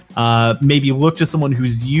you maybe look to someone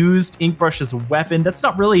who's used Inkbrush as a weapon? That's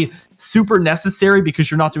not really super necessary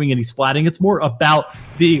because you're not doing any splatting. It's more about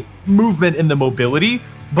the movement and the mobility.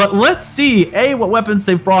 But let's see, A, what weapons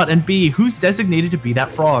they've brought, and B, who's designated to be that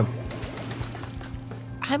frog.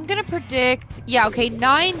 I'm gonna predict,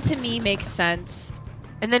 9 to me makes sense.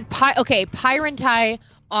 And then, Pyrentai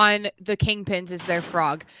on the Kingpins is their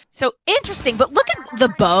frog. So interesting, but look at the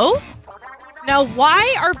bow. Now,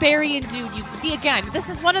 why are Barry and Dude using... See, again, this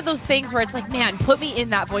is one of those things where it's like, man, put me in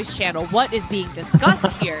that voice channel. What is being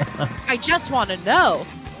discussed here? I just want to know.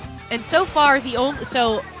 And so far, the only...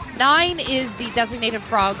 So, 9 is the designated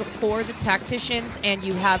frog for the Tacticians, and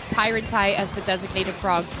you have Pyrentai as the designated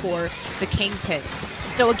frog for the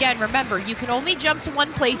Kingpins. So again, remember, you can only jump to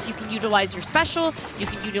one place. You can utilize your special, you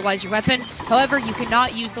can utilize your weapon. However, you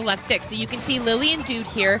cannot use the left stick. So you can see Lily and Dude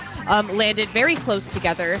here landed very close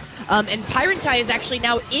together. And Pyrentai is actually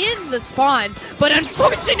now in the spawn, but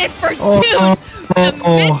unfortunate for Dude,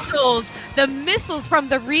 the missiles from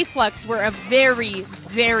the reflex were a very,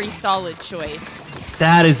 very solid choice.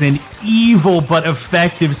 That is an evil but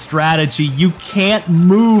effective strategy. You can't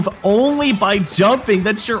move only by jumping.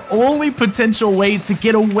 That's your only potential way to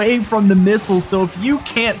get away from the missiles. So if you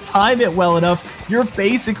can't time it well enough, you're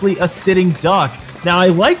basically a sitting duck. Now, I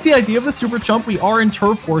like the idea of the Super Chump. We are in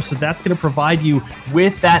Turf War, so that's going to provide you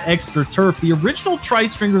with that extra turf. The original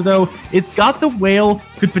Tri-Stringer, though, it's got the whale,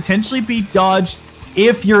 could potentially be dodged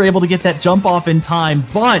if you're able to get that jump off in time,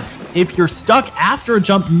 but if you're stuck after a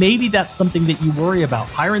jump, maybe that's something that you worry about.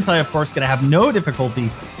 Pyrentai, of course, going to have no difficulty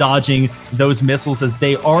dodging those missiles as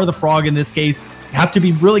they are the frog in this case. You have to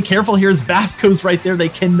be really careful here as Vasco's right there. They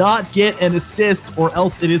cannot get an assist or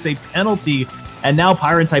else it is a penalty. And now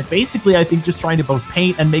Pyrentai basically, I think, just trying to both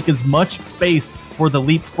paint and make as much space for the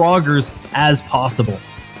Leapfroggers as possible.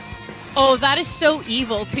 Oh, that is so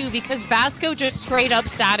evil, too, because Vasco just straight up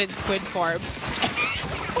sat in squid form.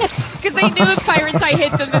 Because they knew if Pyrentai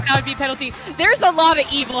hit them, that would be a penalty. There's a lot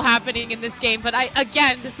of evil happening in this game, but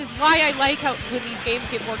again, this is why I like how when these games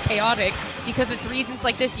get more chaotic, because it's reasons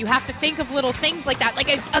like this. You have to think of little things like that. Like,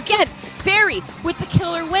 again, Barry with the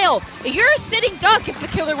killer whale. You're a sitting duck if the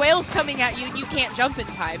killer whale's coming at you and you can't jump in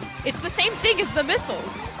time. It's the same thing as the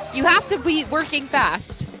missiles. You have to be working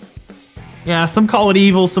fast. Yeah, some call it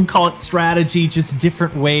evil, some call it strategy, just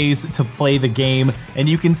different ways to play the game. And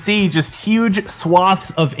you can see just huge swaths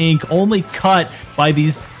of ink only cut by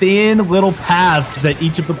these thin little paths that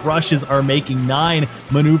each of the brushes are making. 9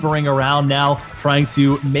 maneuvering around now, trying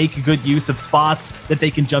to make good use of spots that they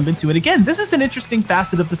can jump into. And again, this is an interesting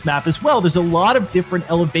facet of this map as well. There's a lot of different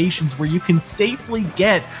elevations where you can safely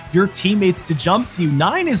get your teammates to jump to you.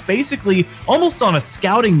 9 is basically almost on a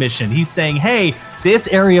scouting mission. He's saying, hey, this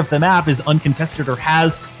area of the map is uncontested or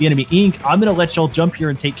has the enemy ink. I'm going to let y'all jump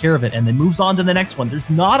here and take care of it, and then moves on to the next one.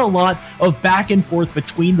 There's not a lot of back and forth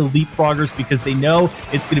between the Leapfroggers because they know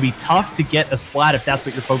it's going to be tough to get a splat if that's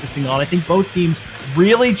what you're focusing on. I think both teams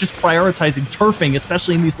really just prioritizing turfing,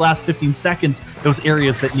 especially in these last 15 seconds, those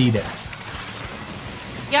areas that need it.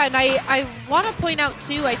 Yeah, and I want to point out,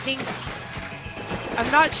 too, I think,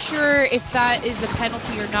 I'm not sure if that is a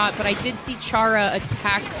penalty or not, but I did see Chara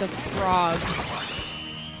attack the frog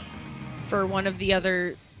for one of the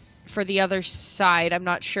other, for the other side. I'm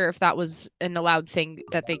not sure if that was an allowed thing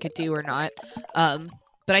that they could do or not.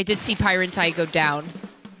 But I did see Pyrentai go down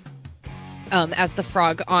as the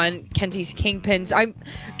frog on Kenzie's Kingpins.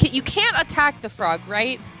 You can't attack the frog,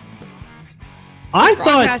 right? I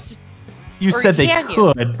thought you said they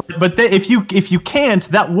could, but if you can't,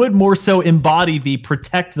 that would more so embody the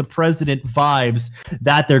protect the president vibes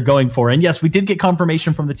that they're going for. And yes, we did get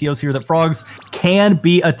confirmation from the TOs here that frogs can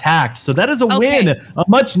be attacked. So that is a win, a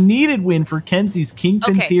much needed win for Kenzie's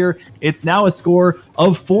Kingpins here. It's now a score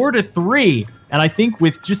of 4-3. And I think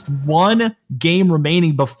with just one game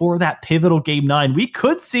remaining before that pivotal game 9, we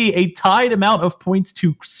could see a tied amount of points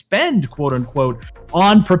to spend, quote unquote,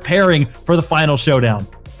 on preparing for the final showdown.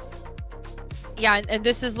 Yeah, and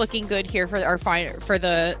this is looking good here for our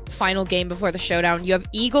the final game before the showdown. You have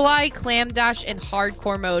Eagle Eye, Clam Dash, and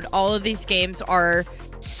Hardcore Mode. All of these games are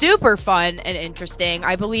super fun and interesting.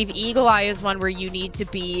 I believe Eagle Eye is one where you need to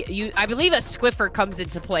be... I believe a Squiffer comes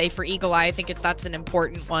into play for Eagle Eye. I think that's an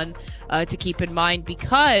important one to keep in mind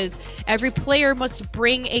because every player must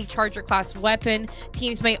bring a Charger class weapon.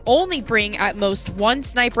 Teams may only bring at most 1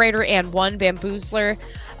 Snipe Rider and 1 Bamboozler.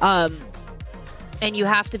 And you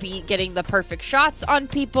have to be getting the perfect shots on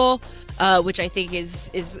people, which I think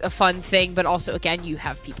is a fun thing. But also, again, you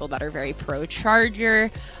have people that are very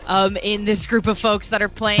pro-Charger in this group of folks that are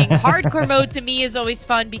playing. Hardcore mode to me is always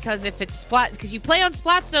fun because if it's Splat, because you play on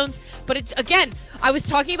Splat zones. But it's, again, I was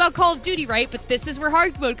talking about Call of Duty, right? But this is where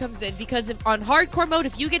hard mode comes in because on Hardcore mode,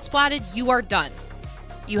 if you get splatted, you are done.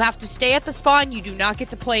 You have to stay at the spawn. You do not get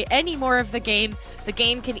to play any more of the game. The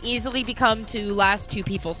game can easily become to last 2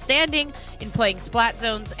 people standing in playing Splat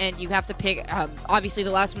zones, and you have to pick, obviously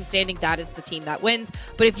the last one standing, that is the team that wins.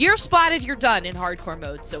 But if you're splatted, you're done in hardcore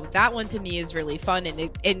mode. So that one to me is really fun, and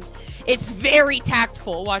it's very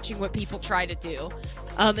tactful watching what people try to do.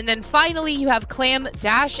 And then finally, you have Clam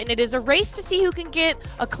Dash, and it is a race to see who can get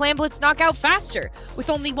a Clam Blitz knockout faster, with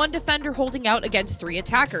only one defender holding out against 3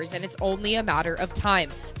 attackers, and it's only a matter of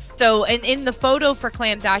time. So, in the photo for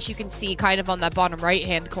Clam Dash, you can see kind of on that bottom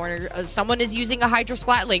right-hand corner, someone is using a Hydra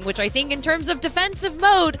Splatling, which I think in terms of defensive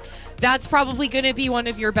mode, that's probably going to be one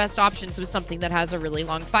of your best options with something that has a really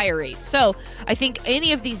long fire rate. So, I think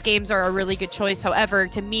any of these games are a really good choice. However,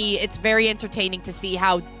 to me, it's very entertaining to see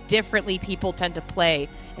how differently people tend to play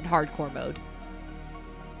in hardcore mode.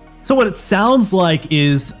 So what it sounds like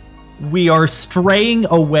is we are straying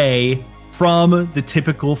away from the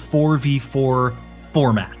typical 4v4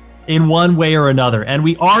 format in one way or another, and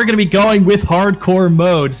we are going to be going with hardcore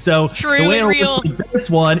mode. So True the way and real. this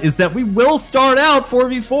one is that we will start out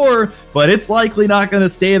 4v4, but it's likely not going to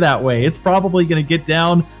stay that way. It's probably going to get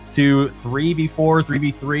down to 3v4,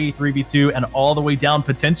 3v3, 3v2, and all the way down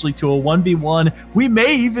potentially to a 1v1. We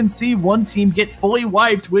may even see one team get fully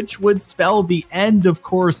wiped, which would spell the end, of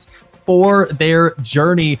course, for their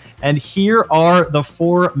journey. And here are the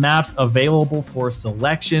 4 maps available for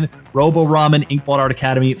selection: Robo, ROM-en, Inkblot Art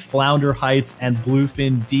Academy, Flounder Heights, and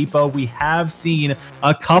Bluefin Depot. We have seen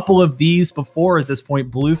a couple of these before at this point,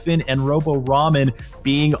 Bluefin and Robo ROM-en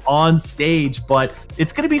being on stage, but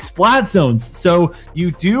it's going to be splat zones. So you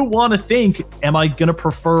do want to think, am I going to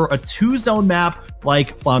prefer a 2-zone map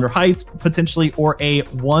like Flounder Heights potentially, or a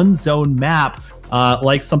 1-zone map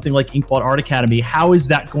like something like Inkblot Art Academy? How is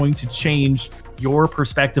that going to change your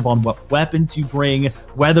perspective on what weapons you bring,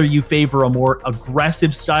 whether you favor a more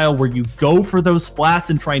aggressive style where you go for those splats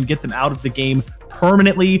and try and get them out of the game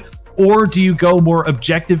permanently, or do you go more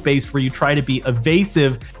objective based where you try to be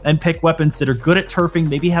evasive and pick weapons that are good at turfing,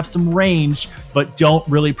 maybe have some range, but don't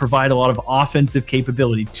really provide a lot of offensive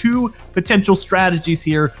capability? 2 potential strategies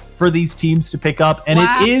here for these teams to pick up, and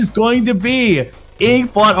Wow. It is going to be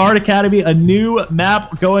Inkblot Art Academy, a new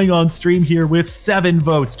map going on stream here with 7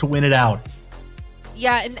 votes to win it out.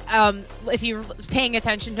 Yeah, and if you're paying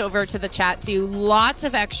attention over to the chat too, lots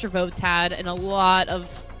of extra votes had, and a lot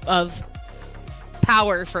of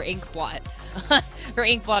power for Inkblot, for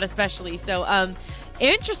Inkblot especially. So,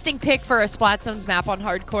 interesting pick for a Splat Zones map on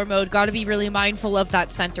hardcore mode. Got to be really mindful of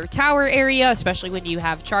that center tower area, especially when you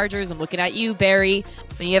have chargers. I'm looking at you, Barry.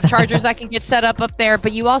 When you have chargers that can get set up there,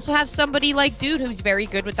 but you also have somebody like Dude who's very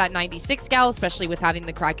good with that 96 gal, especially with having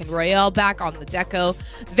the Kraken Royale back on the deco.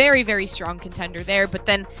 Very, very strong contender there. But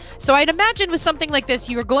then, so I'd imagine with something like this,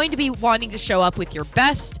 you are going to be wanting to show up with your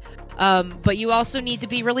best. But you also need to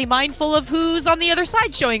be really mindful of who's on the other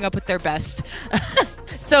side showing up with their best.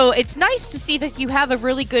 So it's nice to see that you have a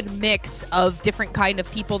really good mix of different kind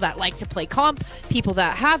of people that like to play comp, people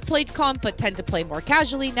that have played comp but tend to play more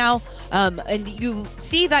casually now. And you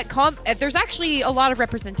see that comp, there's actually a lot of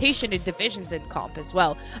representation in divisions in comp as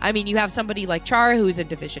well. I mean, you have somebody like Chara who's in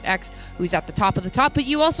Division X, who's at the top of the top, but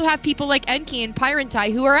you also have people like Enki and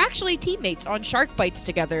Pyrentai who are actually teammates on Shark Bites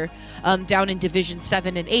together down in Division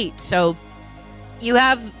 7 and 8. So you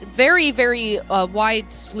have very, very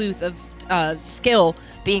wide sleuth of skill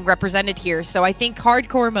being represented here. So I think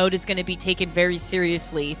hardcore mode is going to be taken very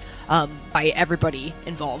seriously by everybody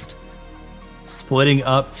involved. Splitting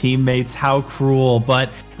up teammates, how cruel, but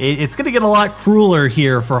it's going to get a lot crueler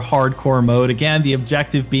here for hardcore mode. Again, the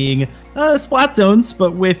objective being splat zones,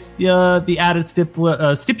 but with the added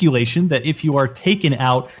stipulation that if you are taken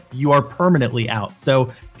out, you are permanently out.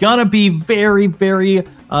 So gonna be very, very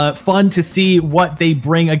fun to see what they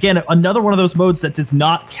bring. Again, another one of those modes that does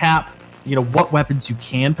not cap what weapons you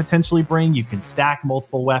can potentially bring. You can stack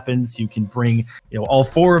multiple weapons. You can bring, all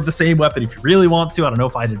 4 of the same weapon if you really want to. I don't know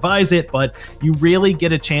if I'd advise it, but you really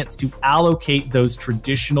get a chance to allocate those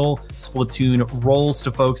traditional Splatoon roles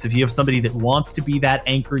to folks. If you have somebody that wants to be that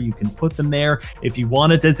anchor, you can put them there. If you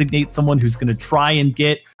want to designate someone who's going to try and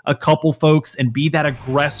get a couple folks and be that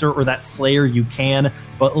aggressor or that slayer, you can.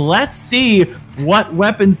 But let's see what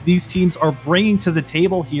weapons these teams are bringing to the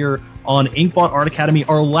table here on Inkblot Art Academy,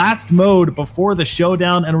 our last mode before the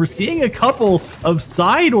showdown, and we're seeing a couple of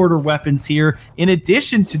side order weapons here in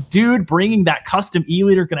addition to Dude bringing that custom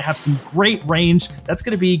E-Leader. Going to have some great range. That's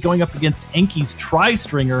going to be going up against Enki's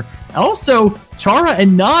Tri-Stringer. Also, Chara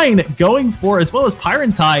and 9 going for, as well as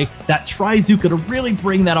Pyrentai, that Trizuka to really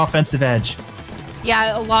bring that offensive edge.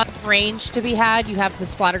 Yeah, a lot of range to be had. You have the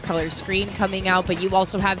splatter color screen coming out, but you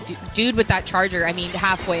also have Dude with that charger. I mean,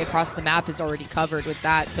 halfway across the map is already covered with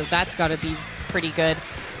that, so that's got to be pretty good.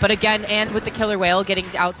 But again, and with the Killer Whale getting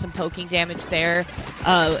out some poking damage there.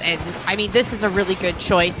 And I mean, this is a really good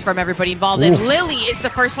choice from everybody involved. Ooh. And Lily is the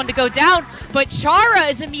first one to go down, but Chara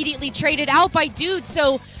is immediately traded out by Dude,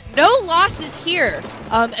 so no losses here.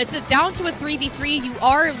 It's down to a 3v3. You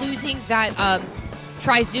are losing that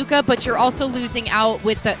Trizuka, but you're also losing out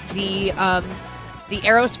with the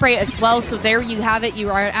arrow spray as well. So there you have it. You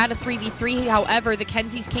are at a 3v3. However, the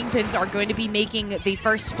Kenzie's Kingpins are going to be making the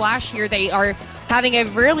first splash here. They are having a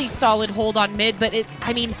really solid hold on mid, but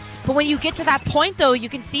but when you get to that point, though, you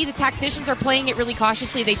can see the Tacticians are playing it really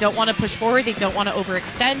cautiously. They don't want to push forward. They don't want to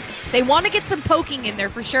overextend. They want to get some poking in there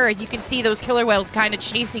for sure. As you can see, those killer whales kind of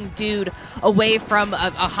chasing dude away from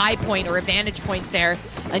a high point or a vantage point there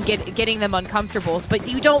and getting them uncomfortables. But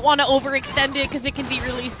you don't want to overextend it because it can be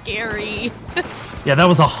really scary. Yeah, that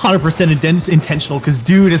was 100% intentional because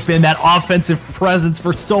dude has been that offensive presence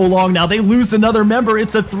for so long now. They lose another member.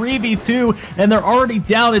 It's a 3v2, and they're already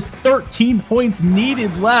down. It's 13 points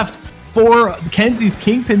needed left for Kenzie's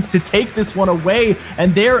Kingpins to take this one away,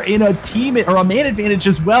 and they're in a team or a man advantage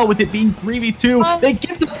as well with it being 3v2. Oh. They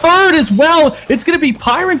get the third as well. It's going to be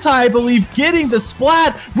Pyrentai, I believe, getting the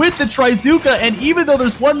splat with the Trizuka, and even though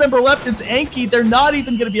there's one member left, it's Anki, they're not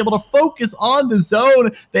even going to be able to focus on the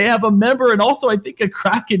zone. They have a member and also I think a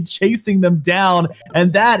Kraken chasing them down,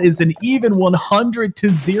 and that is an even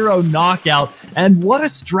 100-0 knockout. And what a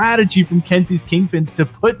strategy from Kenzie's Kingpins to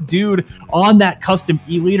put dude on that custom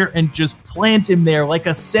E-leader and just plant him there like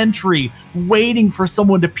a sentry, waiting for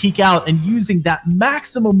someone to peek out and using that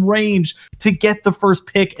maximum range to get the first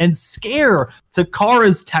pick and scare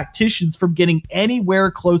Takara's Tacticians from getting anywhere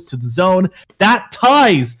close to the zone. That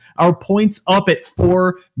ties our points up at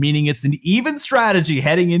 4, meaning it's an even strategy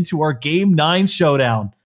heading into our Game 9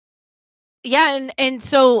 showdown. Yeah, and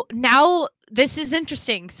so now this is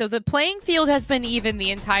interesting. So the playing field has been even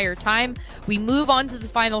the entire time. We move on to the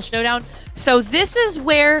final showdown. So this is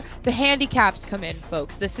where the handicaps come in,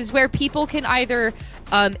 folks. This is where people can either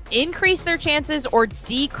increase their chances or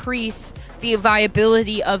decrease the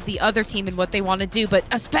viability of the other team and what they want to do. But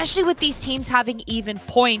especially with these teams having even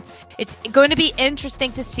points, it's going to be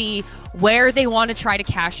interesting to see where they want to try to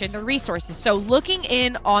cash in their resources. So looking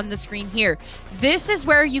in on the screen here, this is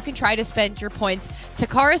where you can try to spend your points.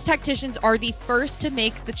 Takara's Tacticians are the first to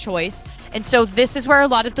make the choice, and so this is where a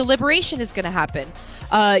lot of deliberation is going to happen.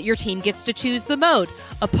 Your team gets to choose the mode.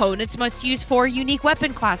 Opponents must use 4 unique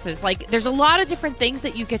weapon classes. Like, there's a lot of different things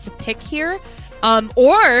that you get to pick here.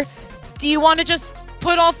 Or do you want to just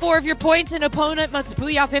put all 4 of your points and opponent must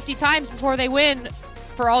booyah 50 times before they win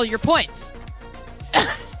for all your points?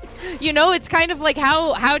 You know, it's kind of like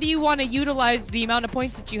how do you want to utilize the amount of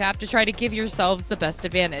points that you have to try to give yourselves the best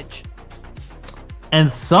advantage? And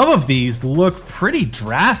some of these look pretty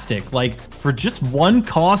drastic. Like, for just 1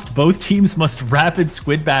 cost, both teams must rapid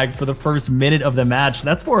squid bag for the first minute of the match.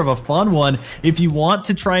 That's more of a fun one. If you want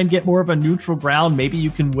to try and get more of a neutral ground, maybe you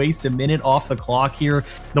can waste a minute off the clock here.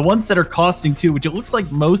 The ones that are costing 2, which it looks like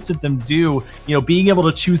most of them do, you know, being able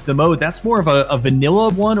to choose the mode, that's more of a vanilla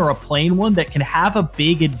one or a plain one that can have a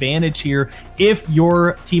big advantage here if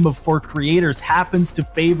your team of 4 creators happens to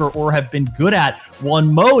favor or have been good at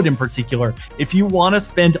one mode in particular. If you want to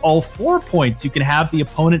spend all 4 points, you can have the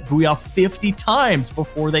opponent booyah 50 times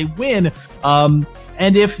before they win.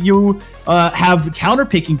 And if you have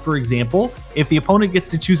counterpicking, for example, if the opponent gets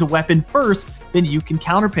to choose a weapon first, then you can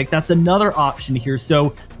counterpick. That's another option here.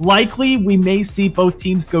 So likely we may see both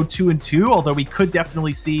teams go 2 and 2, although we could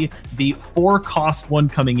definitely see the 4 cost one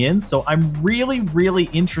coming in. So I'm really, really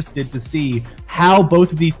interested to see how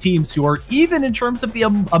both of these teams, who are even in terms of the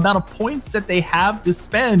amount of points that they have to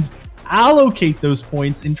spend, allocate those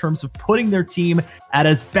points in terms of putting their team at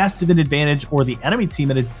as best of an advantage or the enemy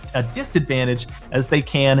team at a disadvantage as they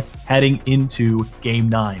can heading into Game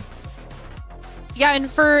 9. Yeah, and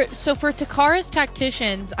for Takara's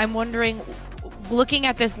Tacticians, I'm wondering, looking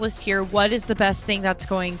at this list here, what is the best thing that's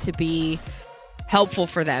going to be helpful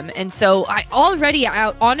for them? And so I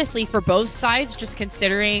honestly, for both sides, just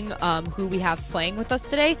considering who we have playing with us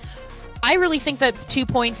today, I really think that 2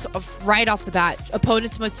 points right off the bat,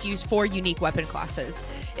 opponents must use 4 unique weapon classes.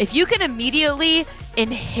 If you can immediately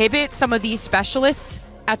inhibit some of these specialists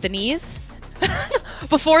at the knees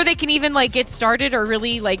before they can even like get started or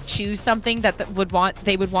really like choose something that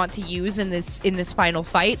they would want to use in this final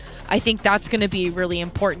fight, I think that's going to be really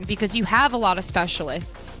important because you have a lot of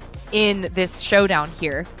specialists in this showdown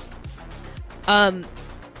here.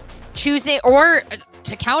 Choosing, or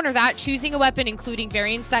to counter that, choosing a weapon including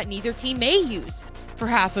variants that neither team may use for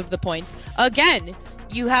half of the points. Again,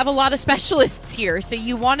 you have a lot of specialists here, so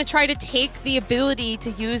you want to try to take the ability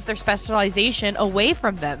to use their specialization away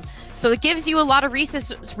from them. So it gives you a lot of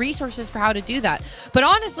resources for how to do that. But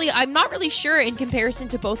honestly, I'm not really sure in comparison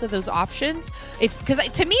to both of those options, because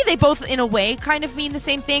to me they both in a way kind of mean the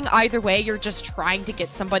same thing. Either way, you're just trying to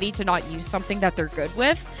get somebody to not use something that they're good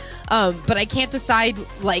with. But I can't decide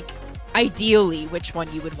like ideally which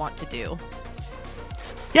one you would want to do.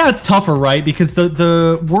 Yeah, it's tougher, right? Because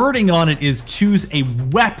the wording on it is choose a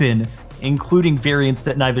weapon, including variants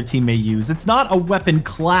that neither team may use. It's not a weapon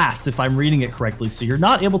class, if I'm reading it correctly. So you're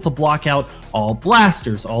not able to block out all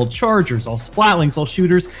blasters, all chargers, all splatlings, all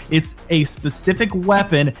shooters. It's a specific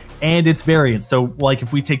weapon and its variant. So like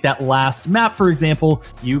if we take that last map, for example,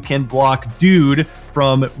 you can block Dude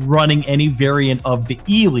from running any variant of the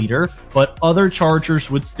E leader, but other chargers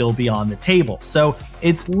would still be on the table. So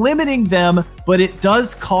it's limiting them, but it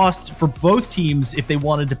does cost for both teams, if they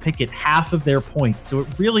wanted to pick it, half of their points. So it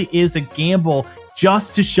really is a gamble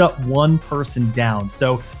just to shut one person down.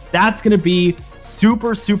 So that's going to be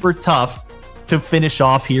super, super tough to finish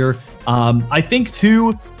off here. I think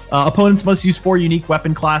too, opponents must use 4 unique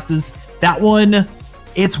weapon classes. That one,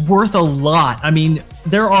 it's worth a lot. I mean,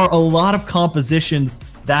 there are a lot of compositions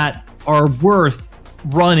that are worth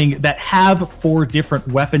running that have 4 different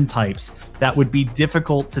weapon types that would be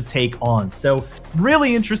difficult to take on. So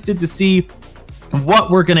really interested to see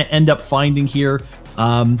what we're going to end up finding here.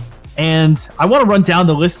 And I want to run down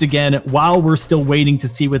the list again while we're still waiting to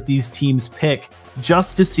see what these teams pick,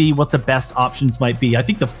 just to see what the best options might be. I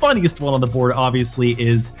think the funniest one on the board, obviously,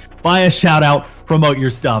 is buy a shout out, promote your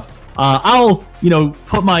stuff. I'll,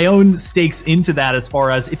 put my own stakes into that, as far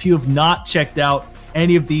as if you have not checked out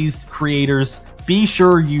any of these creators, be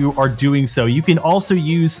sure you are doing so. You can also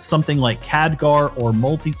use something like Khadgar or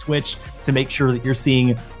Multi-Twitch to make sure that you're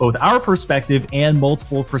seeing both our perspective and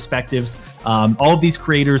multiple perspectives. All of these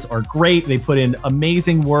creators are great. They put in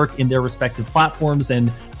amazing work in their respective platforms,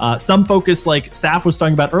 and some focus, like Saf was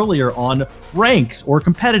talking about earlier, on ranked or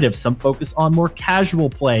competitive. Some focus on more casual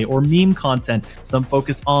play or meme content. Some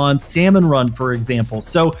focus on Salmon Run, for example.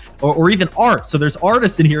 So, or even art. So there's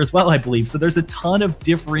artists in here as well, I believe. So there's a ton of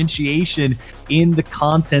differentiation in the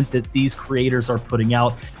content that these creators are putting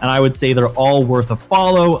out, and I would say they're all worth a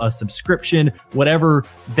follow, a subscription, whatever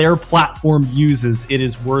their platform uses. It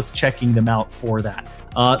is worth checking them out for that.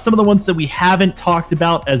 Some of the ones that we haven't talked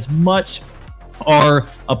about as much are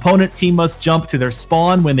opponent team must jump to their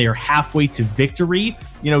spawn when they are halfway to victory.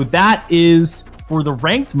 That is for the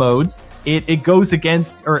ranked modes. It goes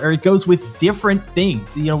against, or it goes with different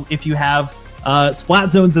things. If you have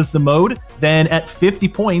Splat zones as the mode, then at 50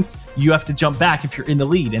 points, you have to jump back if you're in the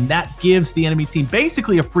lead. And that gives the enemy team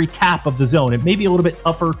basically a free cap of the zone. It may be a little bit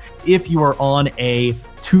tougher if you are on a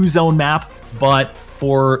 2-zone map, but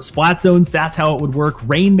for Splat zones, that's how it would work.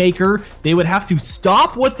 Rainmaker, they would have to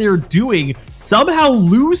stop what they're doing, somehow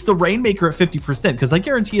lose the Rainmaker at 50%, because I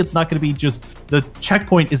guarantee it's not going to be just the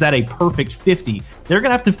checkpoint is at a perfect 50. They're going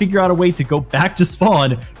to have to figure out a way to go back to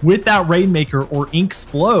spawn with that Rainmaker or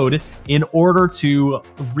Inksplode in order to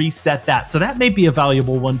reset that. So that may be a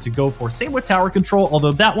valuable one to go for. Same with tower control,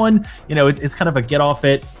 although that one, it's kind of a get off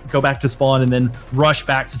it, go back to spawn, and then rush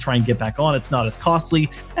back to try and get back on. It's not as costly.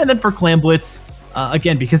 And then for Clan Blitz,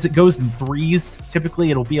 again, because it goes in 3s,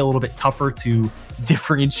 typically it'll be a little bit tougher to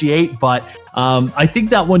differentiate, but I think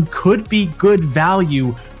that one could be good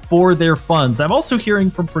value for their funds. I'm also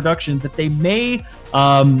hearing from production that they may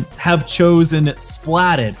have chosen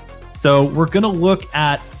Splatted. So we're going to look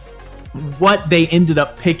at what they ended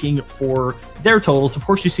up picking for their totals. Of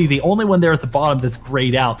course, you see the only one there at the bottom that's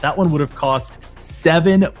grayed out. That one would have cost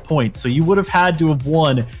 7 points. So you would have had to have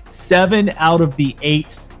won 7 out of the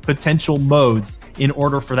 8 potential modes in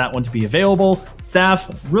order for that one to be available.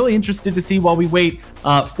 Saf, really interested to see, while we wait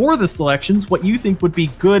for the selections, what you think would be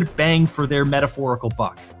good bang for their metaphorical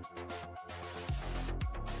buck.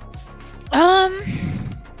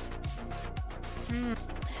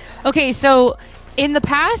 Okay, so in the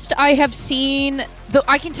past, I have seen,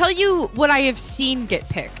 I can tell you what I have seen get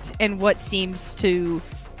picked and what seems to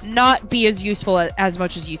not be as useful as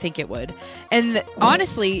much as you think it would. And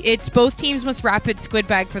honestly, it's both teams must rapid squid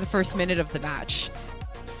bag for the first minute of the match.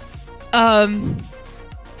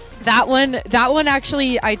 That one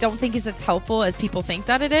actually I don't think is as helpful as people think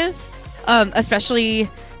that it is. Especially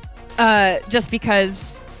just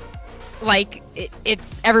because like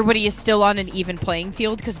it's everybody is still on an even playing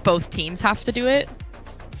field because both teams have to do it.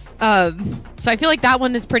 So I feel like that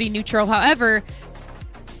one is pretty neutral. However,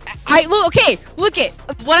 look at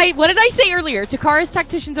what did I say earlier? Takara's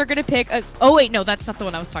Tacticians are gonna pick oh wait, no, that's not the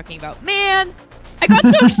one I was talking about. Man, I got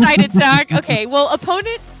so excited, Zach. Okay, well,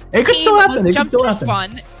 opponent team must jump to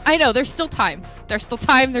spawn. I know, there's still time. There's still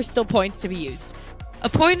time, there's still points to be used.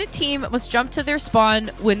 Opponent team must jump to their spawn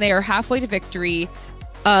when they are halfway to victory,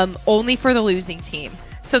 only for the losing team.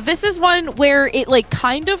 So this is one where it like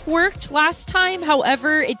kind of worked last time.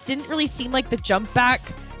 However, it didn't really seem like the jump back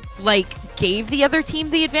like gave the other team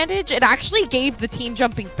the advantage. It actually gave the team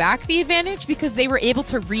jumping back the advantage because they were able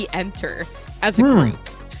to re-enter as a group.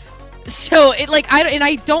 So it like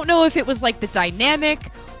I don't know if it was like the dynamic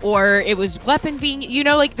or it was weapon being, you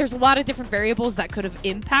know, like there's a lot of different variables that could have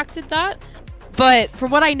impacted that. But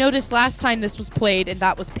from what I noticed last time this was played and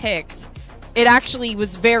that was picked, it actually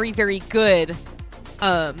was very, very good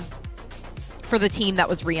for the team that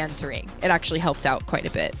was re-entering. It actually helped out quite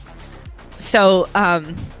a bit. So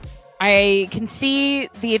I can see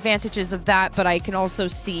the advantages of that, but I can also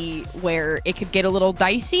see where it could get a little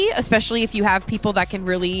dicey, especially if you have people that can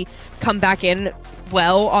really come back in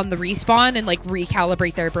well on the respawn and like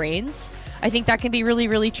recalibrate their brains. I think that can be really,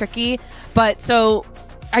 really tricky. But so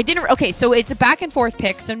so it's a back and forth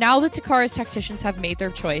pick. So now the Takara's Tacticians have made their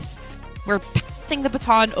choice. We're passing the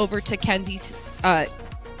baton over to Kenzie's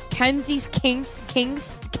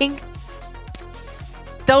Kings,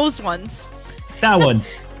 those ones. That one.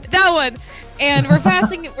 That one. And we're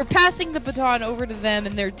passing the baton over to them,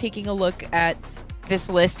 and they're taking a look at this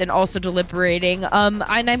list and also deliberating. And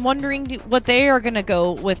I'm wondering what they are gonna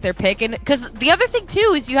go with their pick. And because the other thing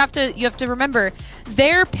too is you have to remember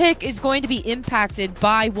their pick is going to be impacted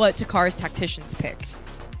by what Takara's Tacticians picked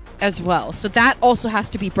as well. So that also has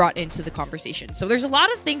to be brought into the conversation. So there's a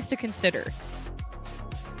lot of things to consider.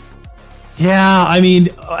 Yeah, I mean,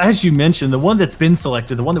 as you mentioned, the one that's been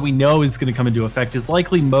selected, the one that we know is going to come into effect, is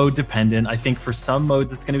likely mode dependent. I think for some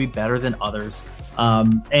modes, it's going to be better than others.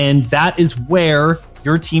 And that is where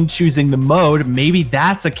your team choosing the mode, maybe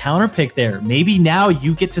that's a counter pick there. Maybe now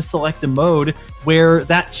you get to select a mode where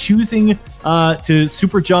that choosing to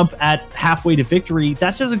super jump at halfway to victory,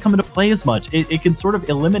 that doesn't come into play as much. It can sort of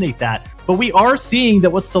eliminate that. But we are seeing that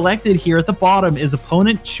what's selected here at the bottom is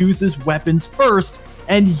opponent chooses weapons first,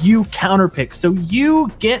 and you counterpick. So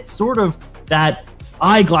you get sort of that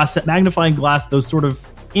eyeglass, that magnifying glass, those sort of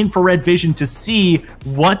infrared vision to see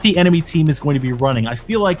what the enemy team is going to be running. I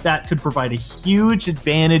feel like that could provide a huge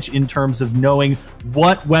advantage in terms of knowing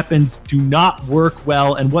what weapons do not work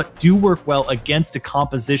well and what do work well against a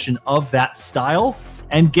composition of that style,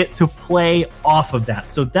 and get to play off of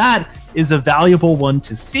that. So that is a valuable one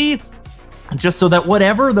to see, just so that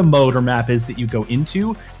whatever the mode or map is that you go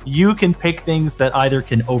into, you can pick things that either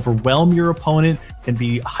can overwhelm your opponent, can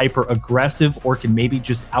be hyper aggressive, or can maybe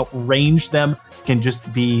just outrange them, can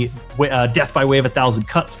just be death by way of 1,000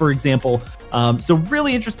 cuts, for example. So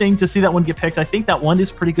really interesting to see that one get picked. I think that one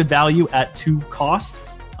is pretty good value at 2 cost,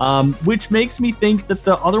 which makes me think that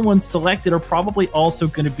the other ones selected are probably also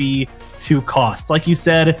going to be 2 cost. Like you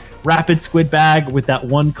said, Rapid Squid Bag with that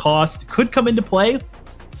 1 cost could come into play,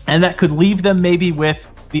 and that could leave them maybe with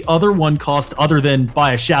the other 1 cost other than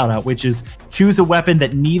buy a shoutout, which is choose a weapon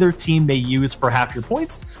that neither team may use for half your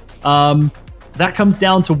points. That comes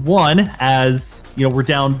down to 1, as you know, we're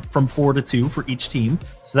down from 4 to 2 for each team.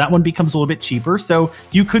 So that one becomes a little bit cheaper. So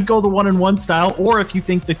you could go the 1-in-1 style, or if you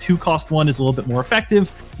think the 2 cost one is a little bit more effective,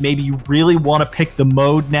 maybe you really want to pick the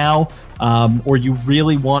mode now, or you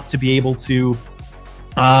really want to be able to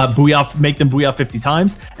make them booyah 50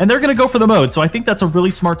 times, and they're going to go for the mode. So I think that's a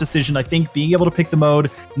really smart decision. I think being able to pick the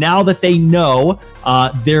mode now that they know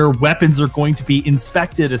their weapons are going to be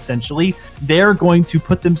inspected, essentially, they're going to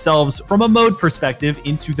put themselves from a mode perspective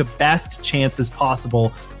into the best chances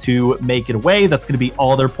possible to make it away. That's going to be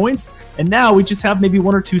all their points, and now we just have maybe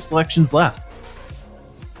 1 or 2 selections left.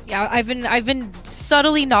 Yeah, I've been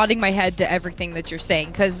subtly nodding my head to everything that you're saying,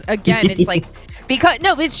 because again, it's like, because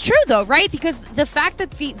no, it's true though, right? Because the fact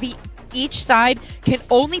that the each side can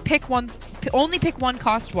only pick one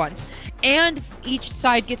cost once, and each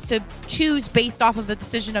side gets to choose based off of the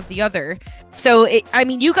decision of the other. So I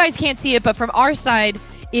mean, you guys can't see it, but from our side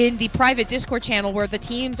in the private Discord channel where the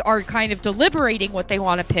teams are kind of deliberating what they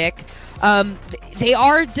want to pick, they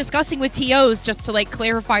are discussing with TOs just to like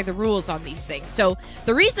clarify the rules on these things. So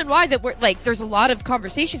the reason why that we're like there's a lot of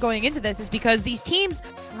conversation going into this is because these teams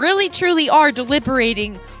really truly are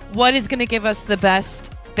deliberating what is going to give us the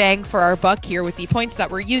best bang for our buck here with the points that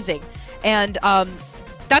we're using. And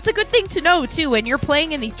that's a good thing to know too when you're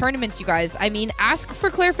playing in these tournaments, you guys. I mean, ask for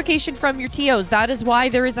clarification from your TOs. That is why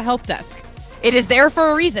there is a help desk. It is there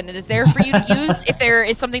for a reason. It is there for you to use if there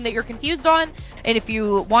is something that you're confused on, and if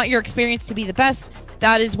you want your experience to be the best,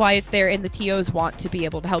 that is why it's there, and the TOs want to be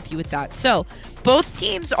able to help you with that. So both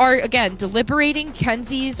teams are, again, deliberating.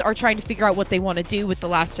 Kenzie's are trying to figure out what they want to do with the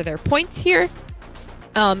last of their points here.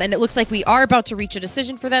 And it looks like we are about to reach a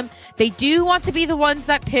decision for them. They do want to be the ones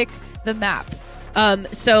that pick the map.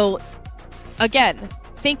 So, again,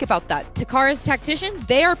 think about that. Takara's Tacticians,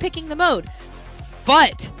 they are picking the mode.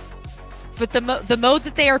 But the mode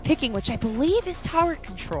that they are picking, which I believe is tower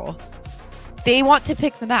control, they want to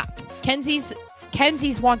pick the map. Kenzie's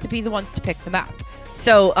want to be the ones to pick the map.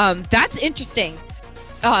 So that's interesting.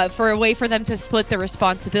 for a way for them to split the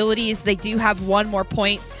responsibilities. They do have one more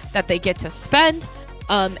point that they get to spend.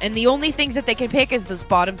 And the only things that they can pick is those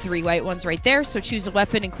bottom 3 white ones right there. So choose a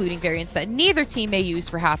weapon, including variants that neither team may use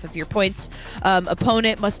for half of your points.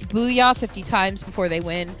 Opponent must booyah 50 times before they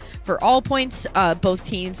win. For all points, both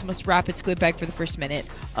teams must rapid squid bag for the first minute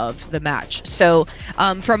of the match. So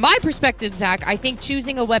from my perspective, Zach, I think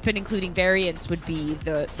choosing a weapon, including variants, would be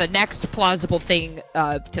the next plausible thing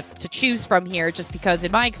to choose from here, just because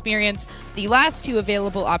in my experience, the last 2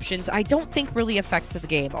 available options I don't think really affect the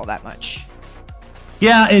game all that much.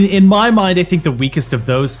 Yeah, and in my mind, I think the weakest of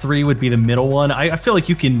those 3 would be the middle one. I feel like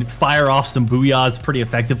you can fire off some booyahs pretty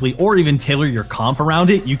effectively, or even tailor your comp around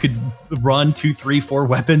it. You could run 2, 3, 4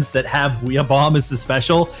 weapons that have Booyah Bomb as the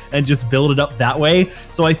special and just build it up that way.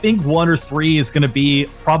 So I think 1 or 3 is going to be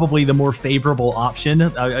probably the more favorable option.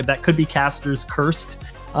 That could be Caster's Cursed,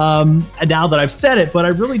 and now that I've said it, but I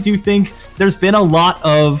really do think there's been a lot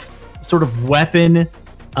of sort of weapon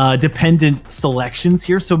dependent selections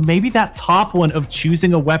here, so maybe that top one of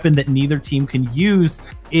choosing a weapon that neither team can use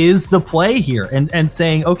is the play here, and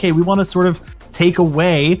saying, okay, we want to sort of take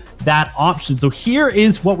away that option. So here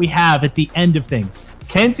is what we have at the end of things.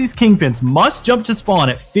 Kenzie's Kingpins must jump to spawn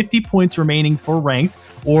at 50 points remaining for ranked,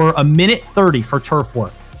 or a minute 30 for turf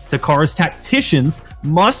war. Takara's Tacticians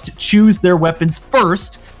must choose their weapons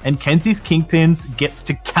first, and Kenzie's Kingpins gets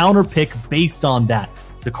to counterpick based on that.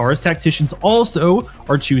 Takara's Tacticians also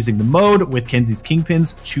are choosing the mode, with Kenzie's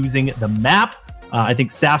Kingpins choosing the map. I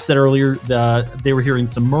think Saf said earlier they were hearing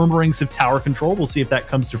some murmurings of tower control. We'll see if that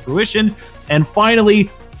comes to fruition. And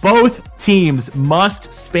finally, both teams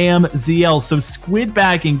must spam ZL. So squid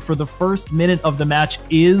bagging for the first minute of the match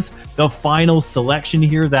is the final selection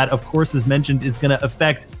here. That, of course, as mentioned, is going to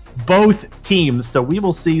affect both teams. So we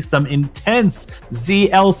will see some intense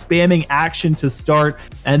ZL spamming action to start,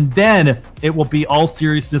 and then it will be all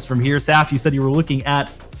seriousness from here. Saf, you said you were looking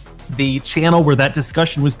at the channel where that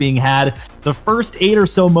discussion was being had. The first 8 or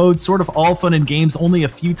so modes, sort of all fun and games, only a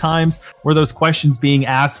few times were those questions being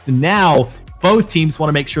asked. Now both teams want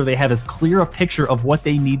to make sure they have as clear a picture of what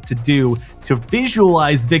they need to do to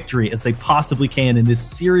visualize victory as they possibly can in this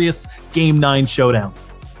serious Game 9 showdown.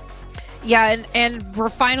 Yeah, and we're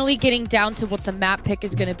finally getting down to what the map pick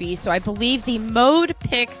is going to be. So I believe the mode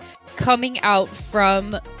pick coming out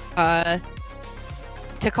from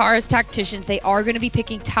Takara's Tacticians, they are going to be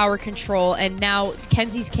picking tower control, and now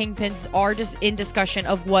Kenzie's Kingpins are just in discussion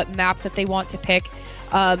of what map that they want to pick.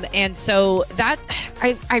 And so that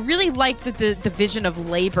I really like the division of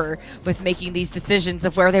labor with making these decisions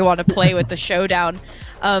of where they want to play with the showdown.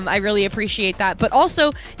 I really appreciate that. But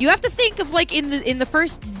also, you have to think of, like, in the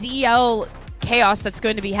first ZL chaos that's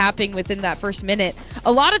going to be happening within that first minute,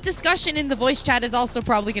 a lot of discussion in the voice chat is also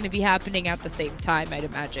probably going to be happening at the same time, I'd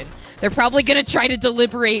imagine. They're probably going to try to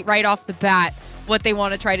deliberate right off the bat what they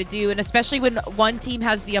want to try to do, and especially when one team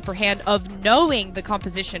has the upper hand of knowing the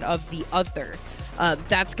composition of the other.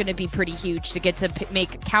 That's going to be pretty huge to get to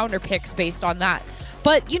make counter picks based on that.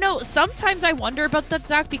 But, you know, sometimes I wonder about that,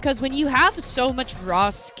 Zach, because when you have so much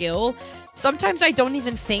raw skill, sometimes I don't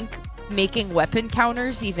even think making weapon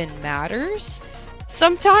counters even matters.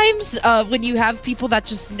 Sometimes when you have people that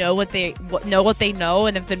just know what they know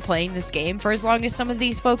and have been playing this game for as long as some of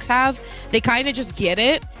these folks have, they kind of just get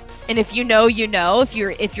it. And if you know, you know. If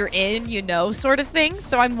you're in, you know, sort of thing.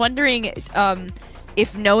 So I'm wondering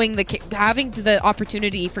if having the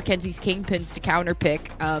opportunity for Kenzie's Kingpins to counterpick,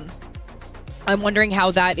 I'm wondering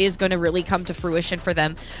how that is going to really come to fruition for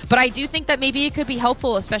them. But I do think that maybe it could be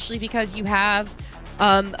helpful, especially because you have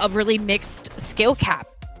a really mixed skill cap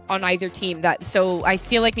on either team. So I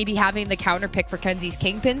feel like maybe having the counter pick for Kenzie's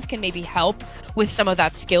Kingpins can maybe help with some of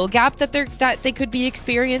that skill gap that they could be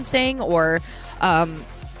experiencing, or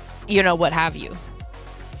you know, what have you.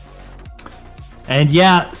 And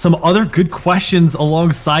yeah, some other good questions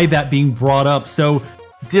alongside that being brought up. So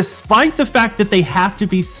despite the fact that they have to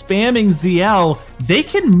be spamming ZL, they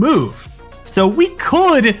can move. So we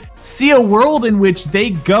could see a world in which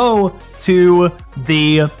they go to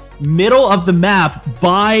the middle of the map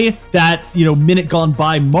by that, you know, minute gone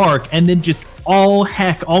by mark, and then just all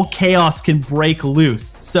chaos can break loose.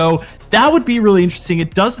 So that would be really interesting.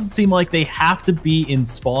 It doesn't seem like they have to be in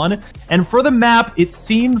spawn. And for the map, it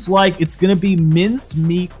seems like it's going to be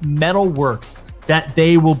Mincemeat Metalworks that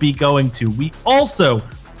they will be going to. We also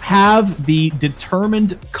have the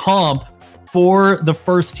determined comp for the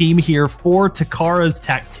first team here for Takara's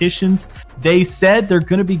Tacticians. They said they're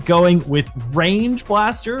going to be going with Range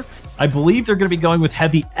Blaster. I believe they're going to be going with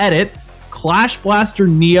Heavy Edit, Clash Blaster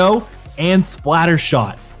Neo, and Splatter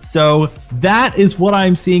Shot. So that is what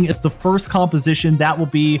I'm seeing as the first composition. That will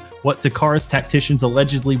be what Takara's Tacticians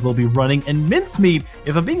allegedly will be running. And Mincemeat,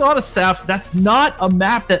 if I'm being honest, Saf, that's not a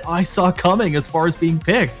map that I saw coming as far as being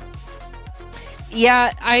picked.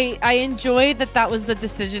 Yeah, I enjoy that was the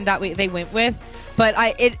decision that they went with, but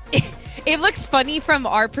it looks funny from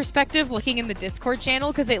our perspective looking in the Discord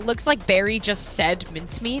channel, because it looks like Barry just said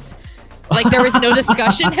Mincemeat. Like there was no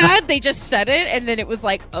discussion had, they just said it, and then it was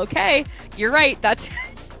like, okay, you're right, that's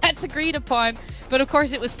agreed upon. But of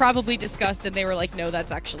course it was probably discussed, and they were like, no,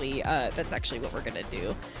 that's actually what we're gonna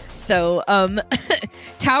do. So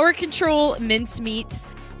tower control, Mincemeat,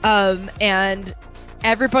 and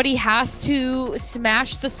everybody has to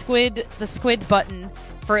smash the squid button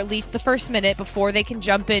for at least the first minute before they can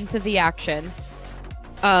jump into the action.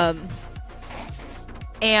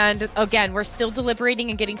 And again, we're still deliberating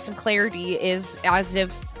and getting some clarity, is as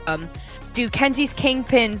if do Kenzie's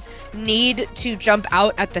Kingpins need to jump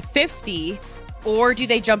out at the 50, or do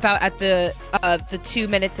they jump out at the 2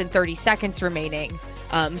 minutes and 30 seconds remaining?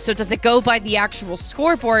 So does it go by the actual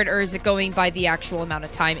scoreboard, or is it going by the actual amount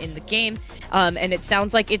of time in the game? And it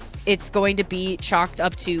sounds like it's going to be chalked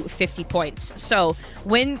up to 50 points. So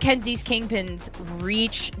when Kenzie's Kingpins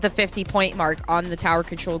reach the 50-point mark on the tower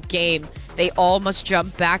control game, they all must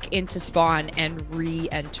jump back into spawn and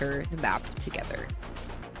re-enter the map together.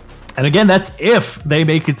 And again, that's if they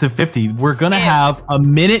make it to 50. We're going to have a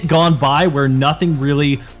minute gone by where nothing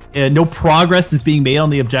really, no progress is being made on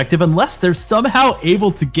the objective, unless they're somehow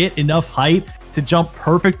able to get enough height to jump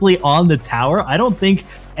perfectly on the tower. I don't think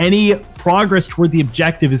any progress toward the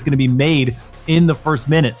objective is going to be made in the first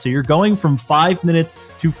minute. So you're going from 5 minutes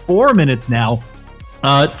to 4 minutes now.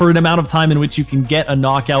 For an amount of time in which you can get a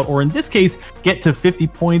knockout, or in this case, get to 50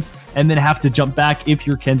 points and then have to jump back if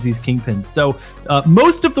you're Kenzie's Kingpins. So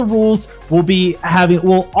most of the rules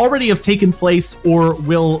will already have taken place or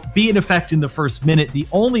will be in effect in the first minute. The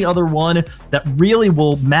only other one that really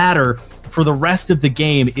will matter for the rest of the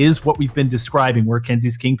game is what we've been describing, where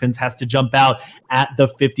Kenzie's Kingpins has to jump out at the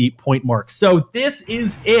 50-point mark. So this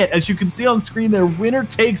is it. As you can see on screen there, winner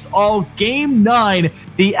takes all, Game 9,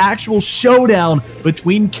 the actual showdown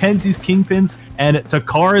between Kenzie's Kingpins and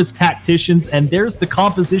Takara's Tacticians. And there's the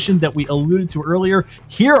composition that we alluded to earlier.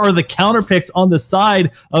 Here are the counter picks on the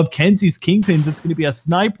side of Kenzie's Kingpins. It's going to be a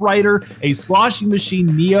Snipe Rider, a Sloshing Machine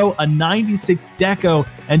Neo, a 96 Deco,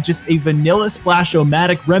 and just a vanilla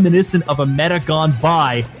Splash-O-Matic reminiscent of a meta gone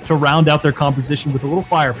by to round out their composition with a little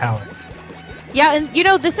firepower. Yeah, and you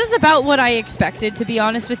know, this is about what I expected, to be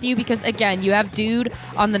honest with you, because again, you have Dude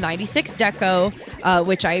on the 96 Deco,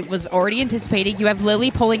 which I was already anticipating. You have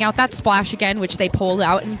Lily pulling out that Splash again, which they pulled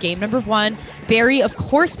out in game number 1. Barry, of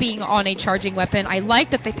course, being on a charging weapon. I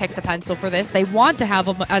like that they picked the pencil for this. They want to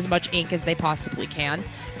have as much ink as they possibly can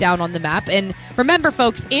down on the map. And remember,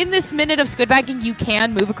 folks, in this minute of squid bagging, you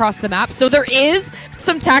can move across the map. So there is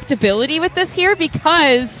some tactability with this here,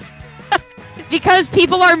 because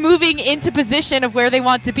people are moving into position of where they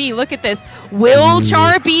want to be. Look at this. Will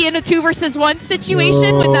Chara be in a 2 versus 1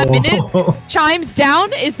 situation when that minute chimes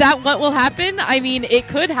down? Is that what will happen? I mean, it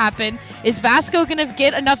could happen. Is Vasco going to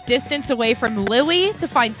get enough distance away from Lily to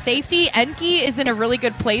find safety? Enki is in a really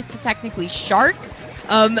good place to technically shark.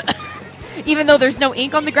 Even though there's no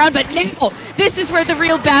ink on the ground, but no, this is where the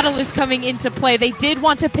real battle is coming into play. They did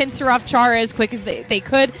want to pincer off Chara as quick as they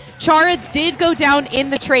could. Chara did go down in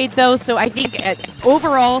the trade, though, so I think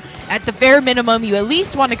overall, at the bare minimum, you at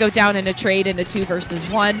least want to go down in a trade in a 2 versus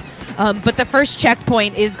 1. But the first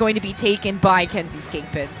checkpoint is going to be taken by Kenzie's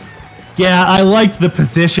Kingpins. Yeah, I liked the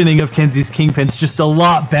positioning of Kenzie's Kingpins just a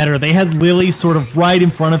lot better. They had Lily sort of right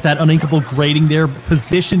in front of that uninkable grating there,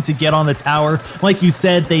 positioned to get on the tower. Like you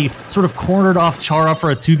said, they sort of cornered off Chara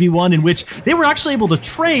for a 2v1, in which they were actually able to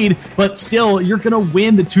trade, but still, you're going to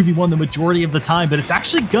win the 2v1 the majority of the time, but it's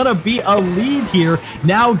actually going to be a lead here,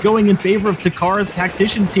 now going in favor of Takara's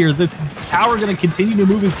Tacticians here. The tower going to continue to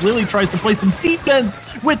move as Lily tries to play some defense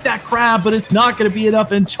with that crab, but it's not going to be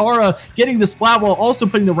enough, and Chara getting the splat while also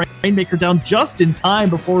putting the Rainmaker down just in time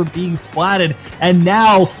before being splatted. And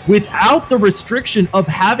now, without the restriction of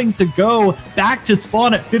having to go back to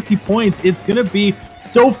spawn at 50 points, it's going to be,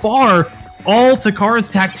 so far, all Takara's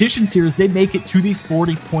Tacticians here as they make it to the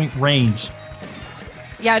 40-point range.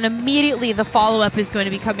 Yeah, and immediately the follow-up is going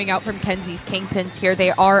to be coming out from Kenzie's Kingpins here.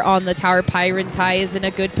 They are on the tower. Pyrantai is in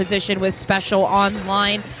a good position with Special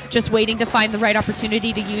online, just waiting to find the right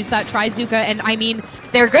opportunity to use that Trizuka. And I mean,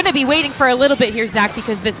 they're going to be waiting for a little bit here, Zach,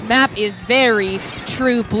 because this map is very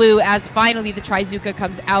true blue as finally the Trizooka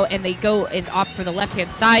comes out and they go and opt for the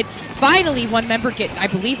left-hand side. Finally, one member I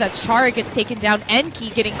believe that's Chara, gets taken down. Enki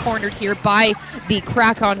getting cornered here by the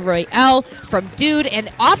Crack-On Royale from Dude and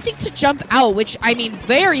opting to jump out, which, I mean,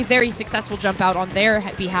 very, very successful jump out on their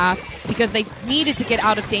behalf because they needed to get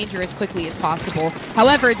out of danger as quickly as possible.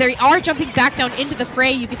 However, they are jumping back down into the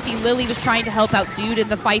fray. You can see Lily was trying to help out Dude in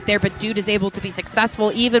the fight there, but Dude is able to be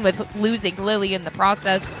successful even with losing Lily in the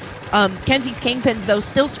process. Kenzie's Kingpins, though,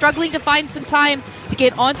 still struggling to find some time to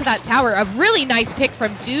get onto that tower. A really nice pick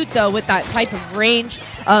from Dude, though, with that type of range.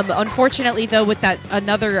 Unfortunately, though, with that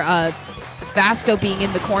another Vasco being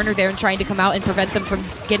in the corner there and trying to come out and prevent them from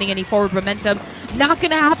getting any forward momentum. Not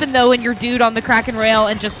going to happen, though, when you're Dude on the Kraken Rail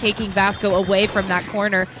and just taking Vasco away from that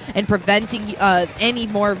corner and preventing any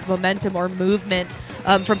more momentum or movement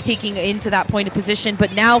from taking into that point of position.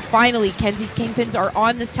 But now, finally, Kenzie's Kingpins are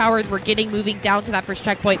on this tower. We're moving down to that first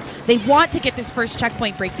checkpoint. They want to get this first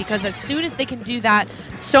checkpoint break because as soon as they can do that,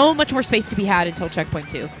 so much more space to be had until checkpoint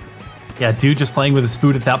 2. Yeah, Dude just playing with his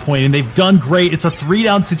food at that point, and they've done great. It's a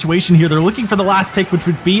 3-down situation here. They're looking for the last pick, which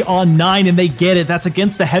would be on 9, and they get it. That's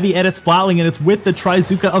against the heavy edit Splatling, and it's with the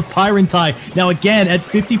Trizooka of Pyrentai. Now, again, at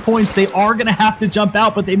 50 points, they are going to have to jump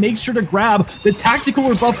out, but they make sure to grab the tactical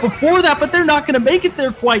rebuff before that, but they're not going to make it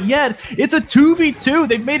there quite yet. It's a 2v2.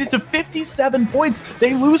 They've made it to 57 points.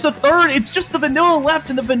 They lose a third. It's just the vanilla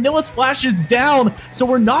left, and the vanilla splash is down, so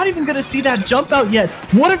we're not even going to see that jump out yet.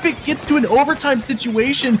 What if it gets to an overtime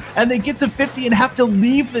situation, and they get to 50 and have to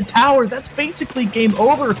leave the tower? That's basically game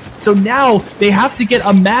over. So now they have to get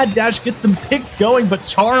a mad dash, get some picks going, but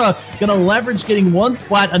Chara gonna leverage getting one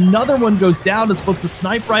splat. Another one goes down as both the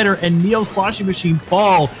Snipe Rider and Neo Sloshing Machine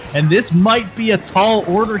fall, and this might be a tall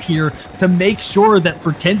order here to make sure that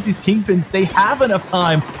for Kenzie's Kingpins, they have enough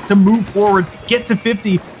time to move forward, get to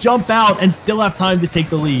 50, jump out, and still have time to take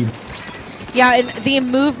the lead. Yeah, and the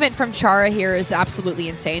movement from Chara here is absolutely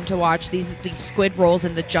insane to watch. These squid rolls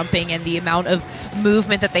and the jumping and the amount of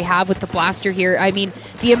movement that they have with the blaster here. I mean,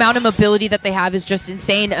 the amount of mobility that they have is just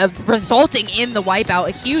insane, resulting in the wipeout.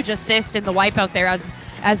 A huge assist in the wipeout there as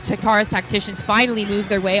Takara's Tacticians finally move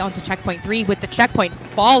their way onto checkpoint 3 with the checkpoint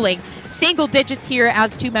falling. Single digits here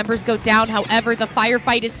as 2 members go down. However, the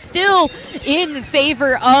firefight is still in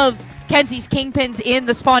favor of Kenzie's Kingpins in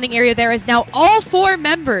the spawning area there, as now all 4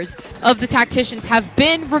 members of the Tacticians have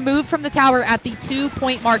been removed from the tower at the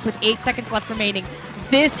 2-point mark with 8 seconds left remaining.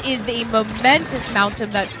 This is the momentous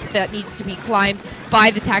mountain that needs to be climbed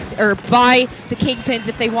by the Kingpins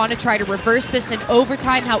if they want to try to reverse this in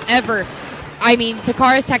overtime. However, I mean,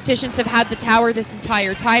 Takara's Tacticians have had the tower this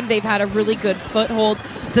entire time. They've had a really good foothold,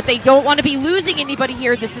 but they don't want to be losing anybody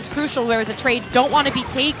here. This is crucial where the trades don't want to be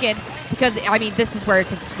taken because, I mean, this is where it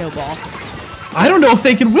can snowball. I don't know if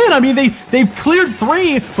they can win. I mean, they've cleared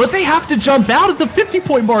 3, but they have to jump out at the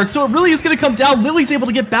 50-point mark, so it really is going to come down. Lily's able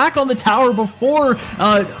to get back on the tower before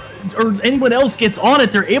or anyone else gets on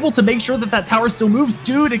it. They're able to make sure that that tower still moves.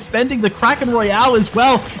 Dude expending the Kraken Royale as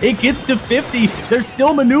well. It gets to 50. They're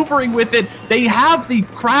still maneuvering with it. They have the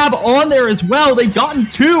crab on there as well. They've gotten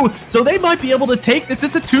 2, so they might be able to take this.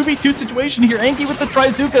 It's a 2v2 situation here. Enki with the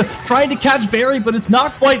Trizooka trying to catch Barry, but it's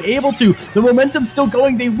not quite able to. The momentum's still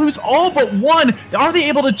going. They lose all but 1. Are they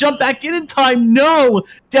able to jump back in time? No.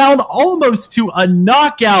 Down almost to a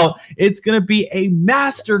knockout. It's going to be a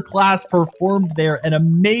masterclass performed there. An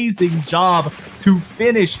amazing job to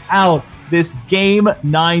finish out this Game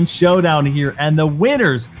 9 showdown here. And the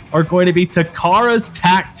winners are going to be Takara's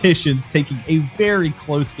Tacticians, taking a very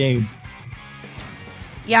close game.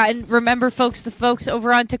 Yeah, and remember, folks, the folks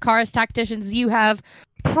over on Takara's Tacticians, you have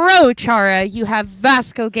Pro Chara, you have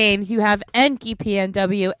Vasco Games, you have Enki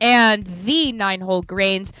PNW, and the 9-hole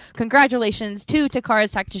Grains. Congratulations to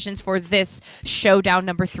Takara's Tacticians for this showdown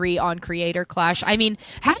number 3 on Creator Clash. I mean,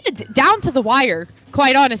 had it down to the wire,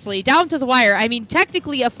 quite honestly, down to the wire. I mean,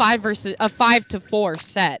 technically a 5-to-4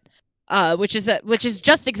 set, which is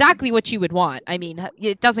just exactly what you would want. I mean,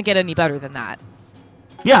 it doesn't get any better than that.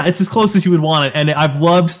 Yeah, it's as close as you would want it, and I've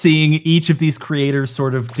loved seeing each of these creators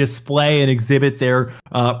sort of display and exhibit their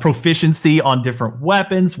proficiency on different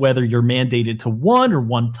weapons, whether you're mandated to one or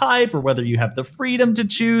one type, or whether you have the freedom to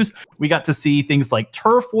choose. We got to see things like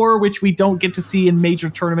Turf War, which we don't get to see in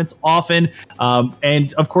major tournaments often,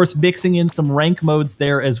 and of course mixing in some rank modes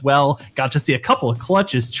there as well. Got to see a couple of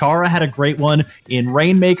clutches. Chara had a great one in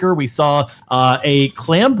Rainmaker. We saw a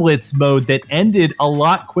Clam Blitz mode that ended a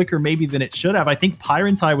lot quicker maybe than it should have. I think Pyron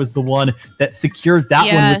Tarantai was the one that secured that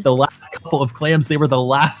one with the last couple of clams. They were the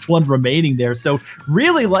last one remaining there. So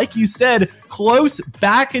really, like you said, close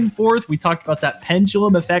back and forth. We talked about that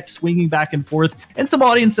pendulum effect swinging back and forth, and some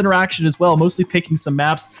audience interaction as well, mostly picking some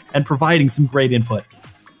maps and providing some great input.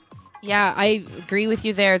 Yeah, I agree with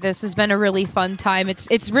you there. This has been a really fun time.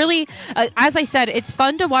 It's really, as I said, it's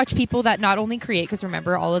fun to watch people that not only create, because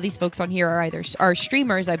remember, all of these folks on here are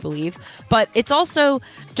streamers, I believe, but it's also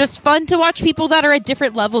just fun to watch people that are at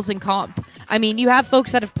different levels in comp. I mean, you have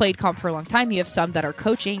folks that have played comp for a long time. You have some that are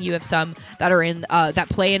coaching. You have some that are in that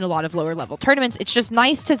play in a lot of lower level tournaments. It's just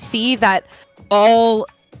nice to see that all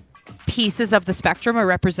pieces of the spectrum are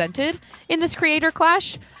represented in this creator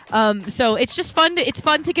clash. So it's just fun. It's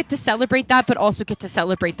fun to get to celebrate that, but also get to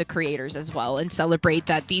celebrate the creators as well, and celebrate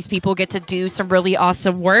that these people get to do some really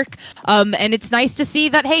awesome work. And it's nice to see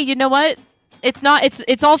that, hey, you know what?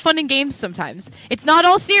 It's all fun and games sometimes. It's not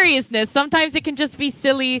all seriousness. Sometimes it can just be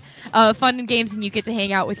silly, fun and games, and you get to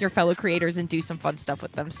hang out with your fellow creators and do some fun stuff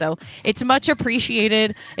with them. So it's much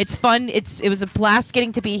appreciated. It's fun. It was a blast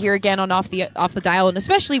getting to be here again on Off the Dial, and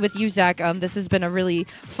especially with you, Zach. This has been a really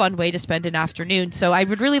fun way to spend an afternoon. So I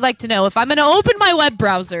would really like to know, if I'm going to open my web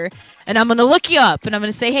browser and I'm going to look you up and I'm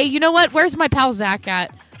going to say, hey, you know what? Where's my pal Zach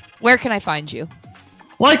at? Where can I find you?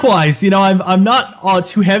 Likewise, you know, I'm not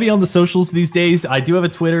too heavy on the socials these days. I do have a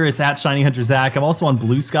Twitter. It's at Shiny Hunter Zach. I'm also on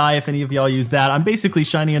Blue Sky, if any of y'all use that. I'm basically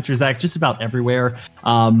Shiny Hunter Zach just about everywhere.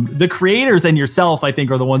 The creators and yourself, I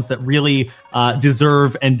think, are the ones that really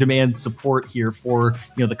deserve and demand support here for,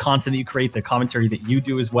 you know, the content that you create, the commentary that you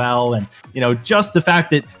do as well. And, you know, just the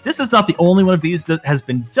fact that this is not the only one of these that has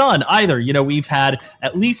been done either. You know, we've had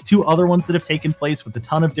at least 2 other ones that have taken place with a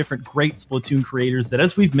ton of different great Splatoon creators that,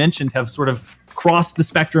 as we've mentioned, have sort of crossed the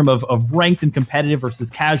spectrum of ranked and competitive versus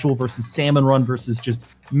casual versus salmon run versus just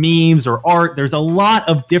memes or art. There's a lot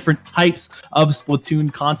of different types of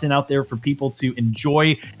Splatoon content out there for people to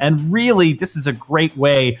enjoy, and really this is a great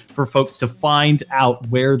way for folks to find out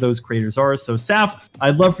where those creators are. So Saf,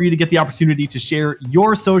 I'd love for you to get the opportunity to share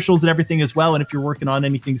your socials and everything as well, and if you're working on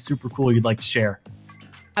anything super cool you'd like to share.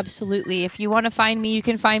 Absolutely. If you want to find me, you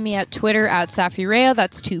can find me at Twitter at Safirea.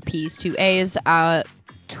 That's 2 P's, 2 A's.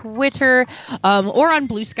 Twitter, or on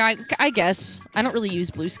Blue Sky. I guess I don't really use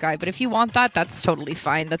Blue Sky, but if you want that, that's totally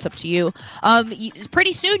fine. That's up to you.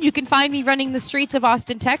 Pretty soon you can find me running the streets of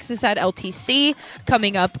Austin, Texas at LTC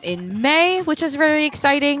coming up in May, which is very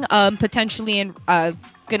exciting. Potentially in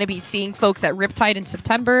going to be seeing folks at Riptide in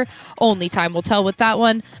September. Only time will tell with that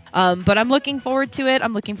one. But I'm looking forward to it.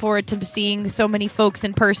 I'm looking forward to seeing so many folks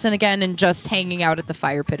in person again and just hanging out at the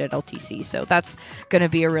fire pit at LTC. So that's going to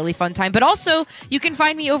be a really fun time. But also, you can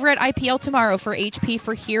find me over at IPL tomorrow for HP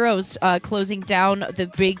for Heroes, closing down the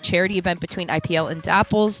big charity event between IPL and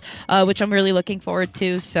Dapples, which I'm really looking forward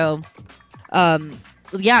to. So,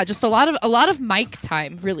 yeah, just a lot of mic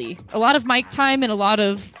time, really. A lot of mic time and a lot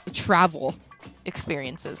of travel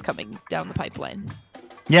experiences coming down the pipeline.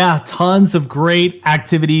 Yeah, tons of great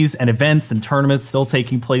activities and events and tournaments still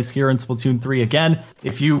taking place here in Splatoon 3. Again,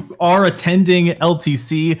 if you are attending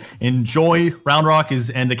LTC, enjoy. Round Rock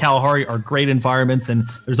and the Kalahari are great environments, and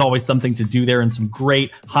there's always something to do there and some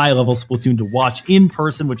great high-level Splatoon to watch in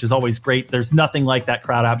person, which is always great. There's nothing like that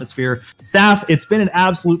crowd atmosphere. Saf, it's been an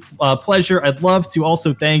absolute pleasure. I'd love to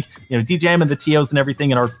also thank, you know, DJM and the TOs and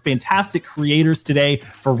everything and our fantastic creators today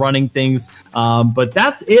for running things. But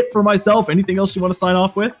that's it for myself. Anything else you want to sign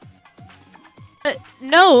off with?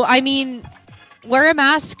 No, I mean, wear a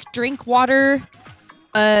mask, drink water,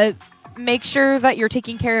 make sure that you're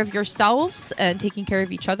taking care of yourselves and taking care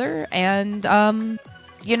of each other, and,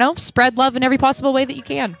 you know, spread love in every possible way that you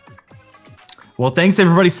can. Well, thanks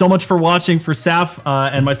everybody so much for watching. For Saf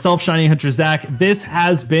and myself, Shiny Hunter Zach, this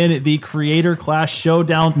has been the Creator Clash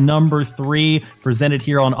Showdown number 3, presented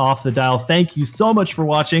here on Off the Dial. Thank you so much for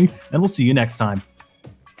watching, and we'll see you next time.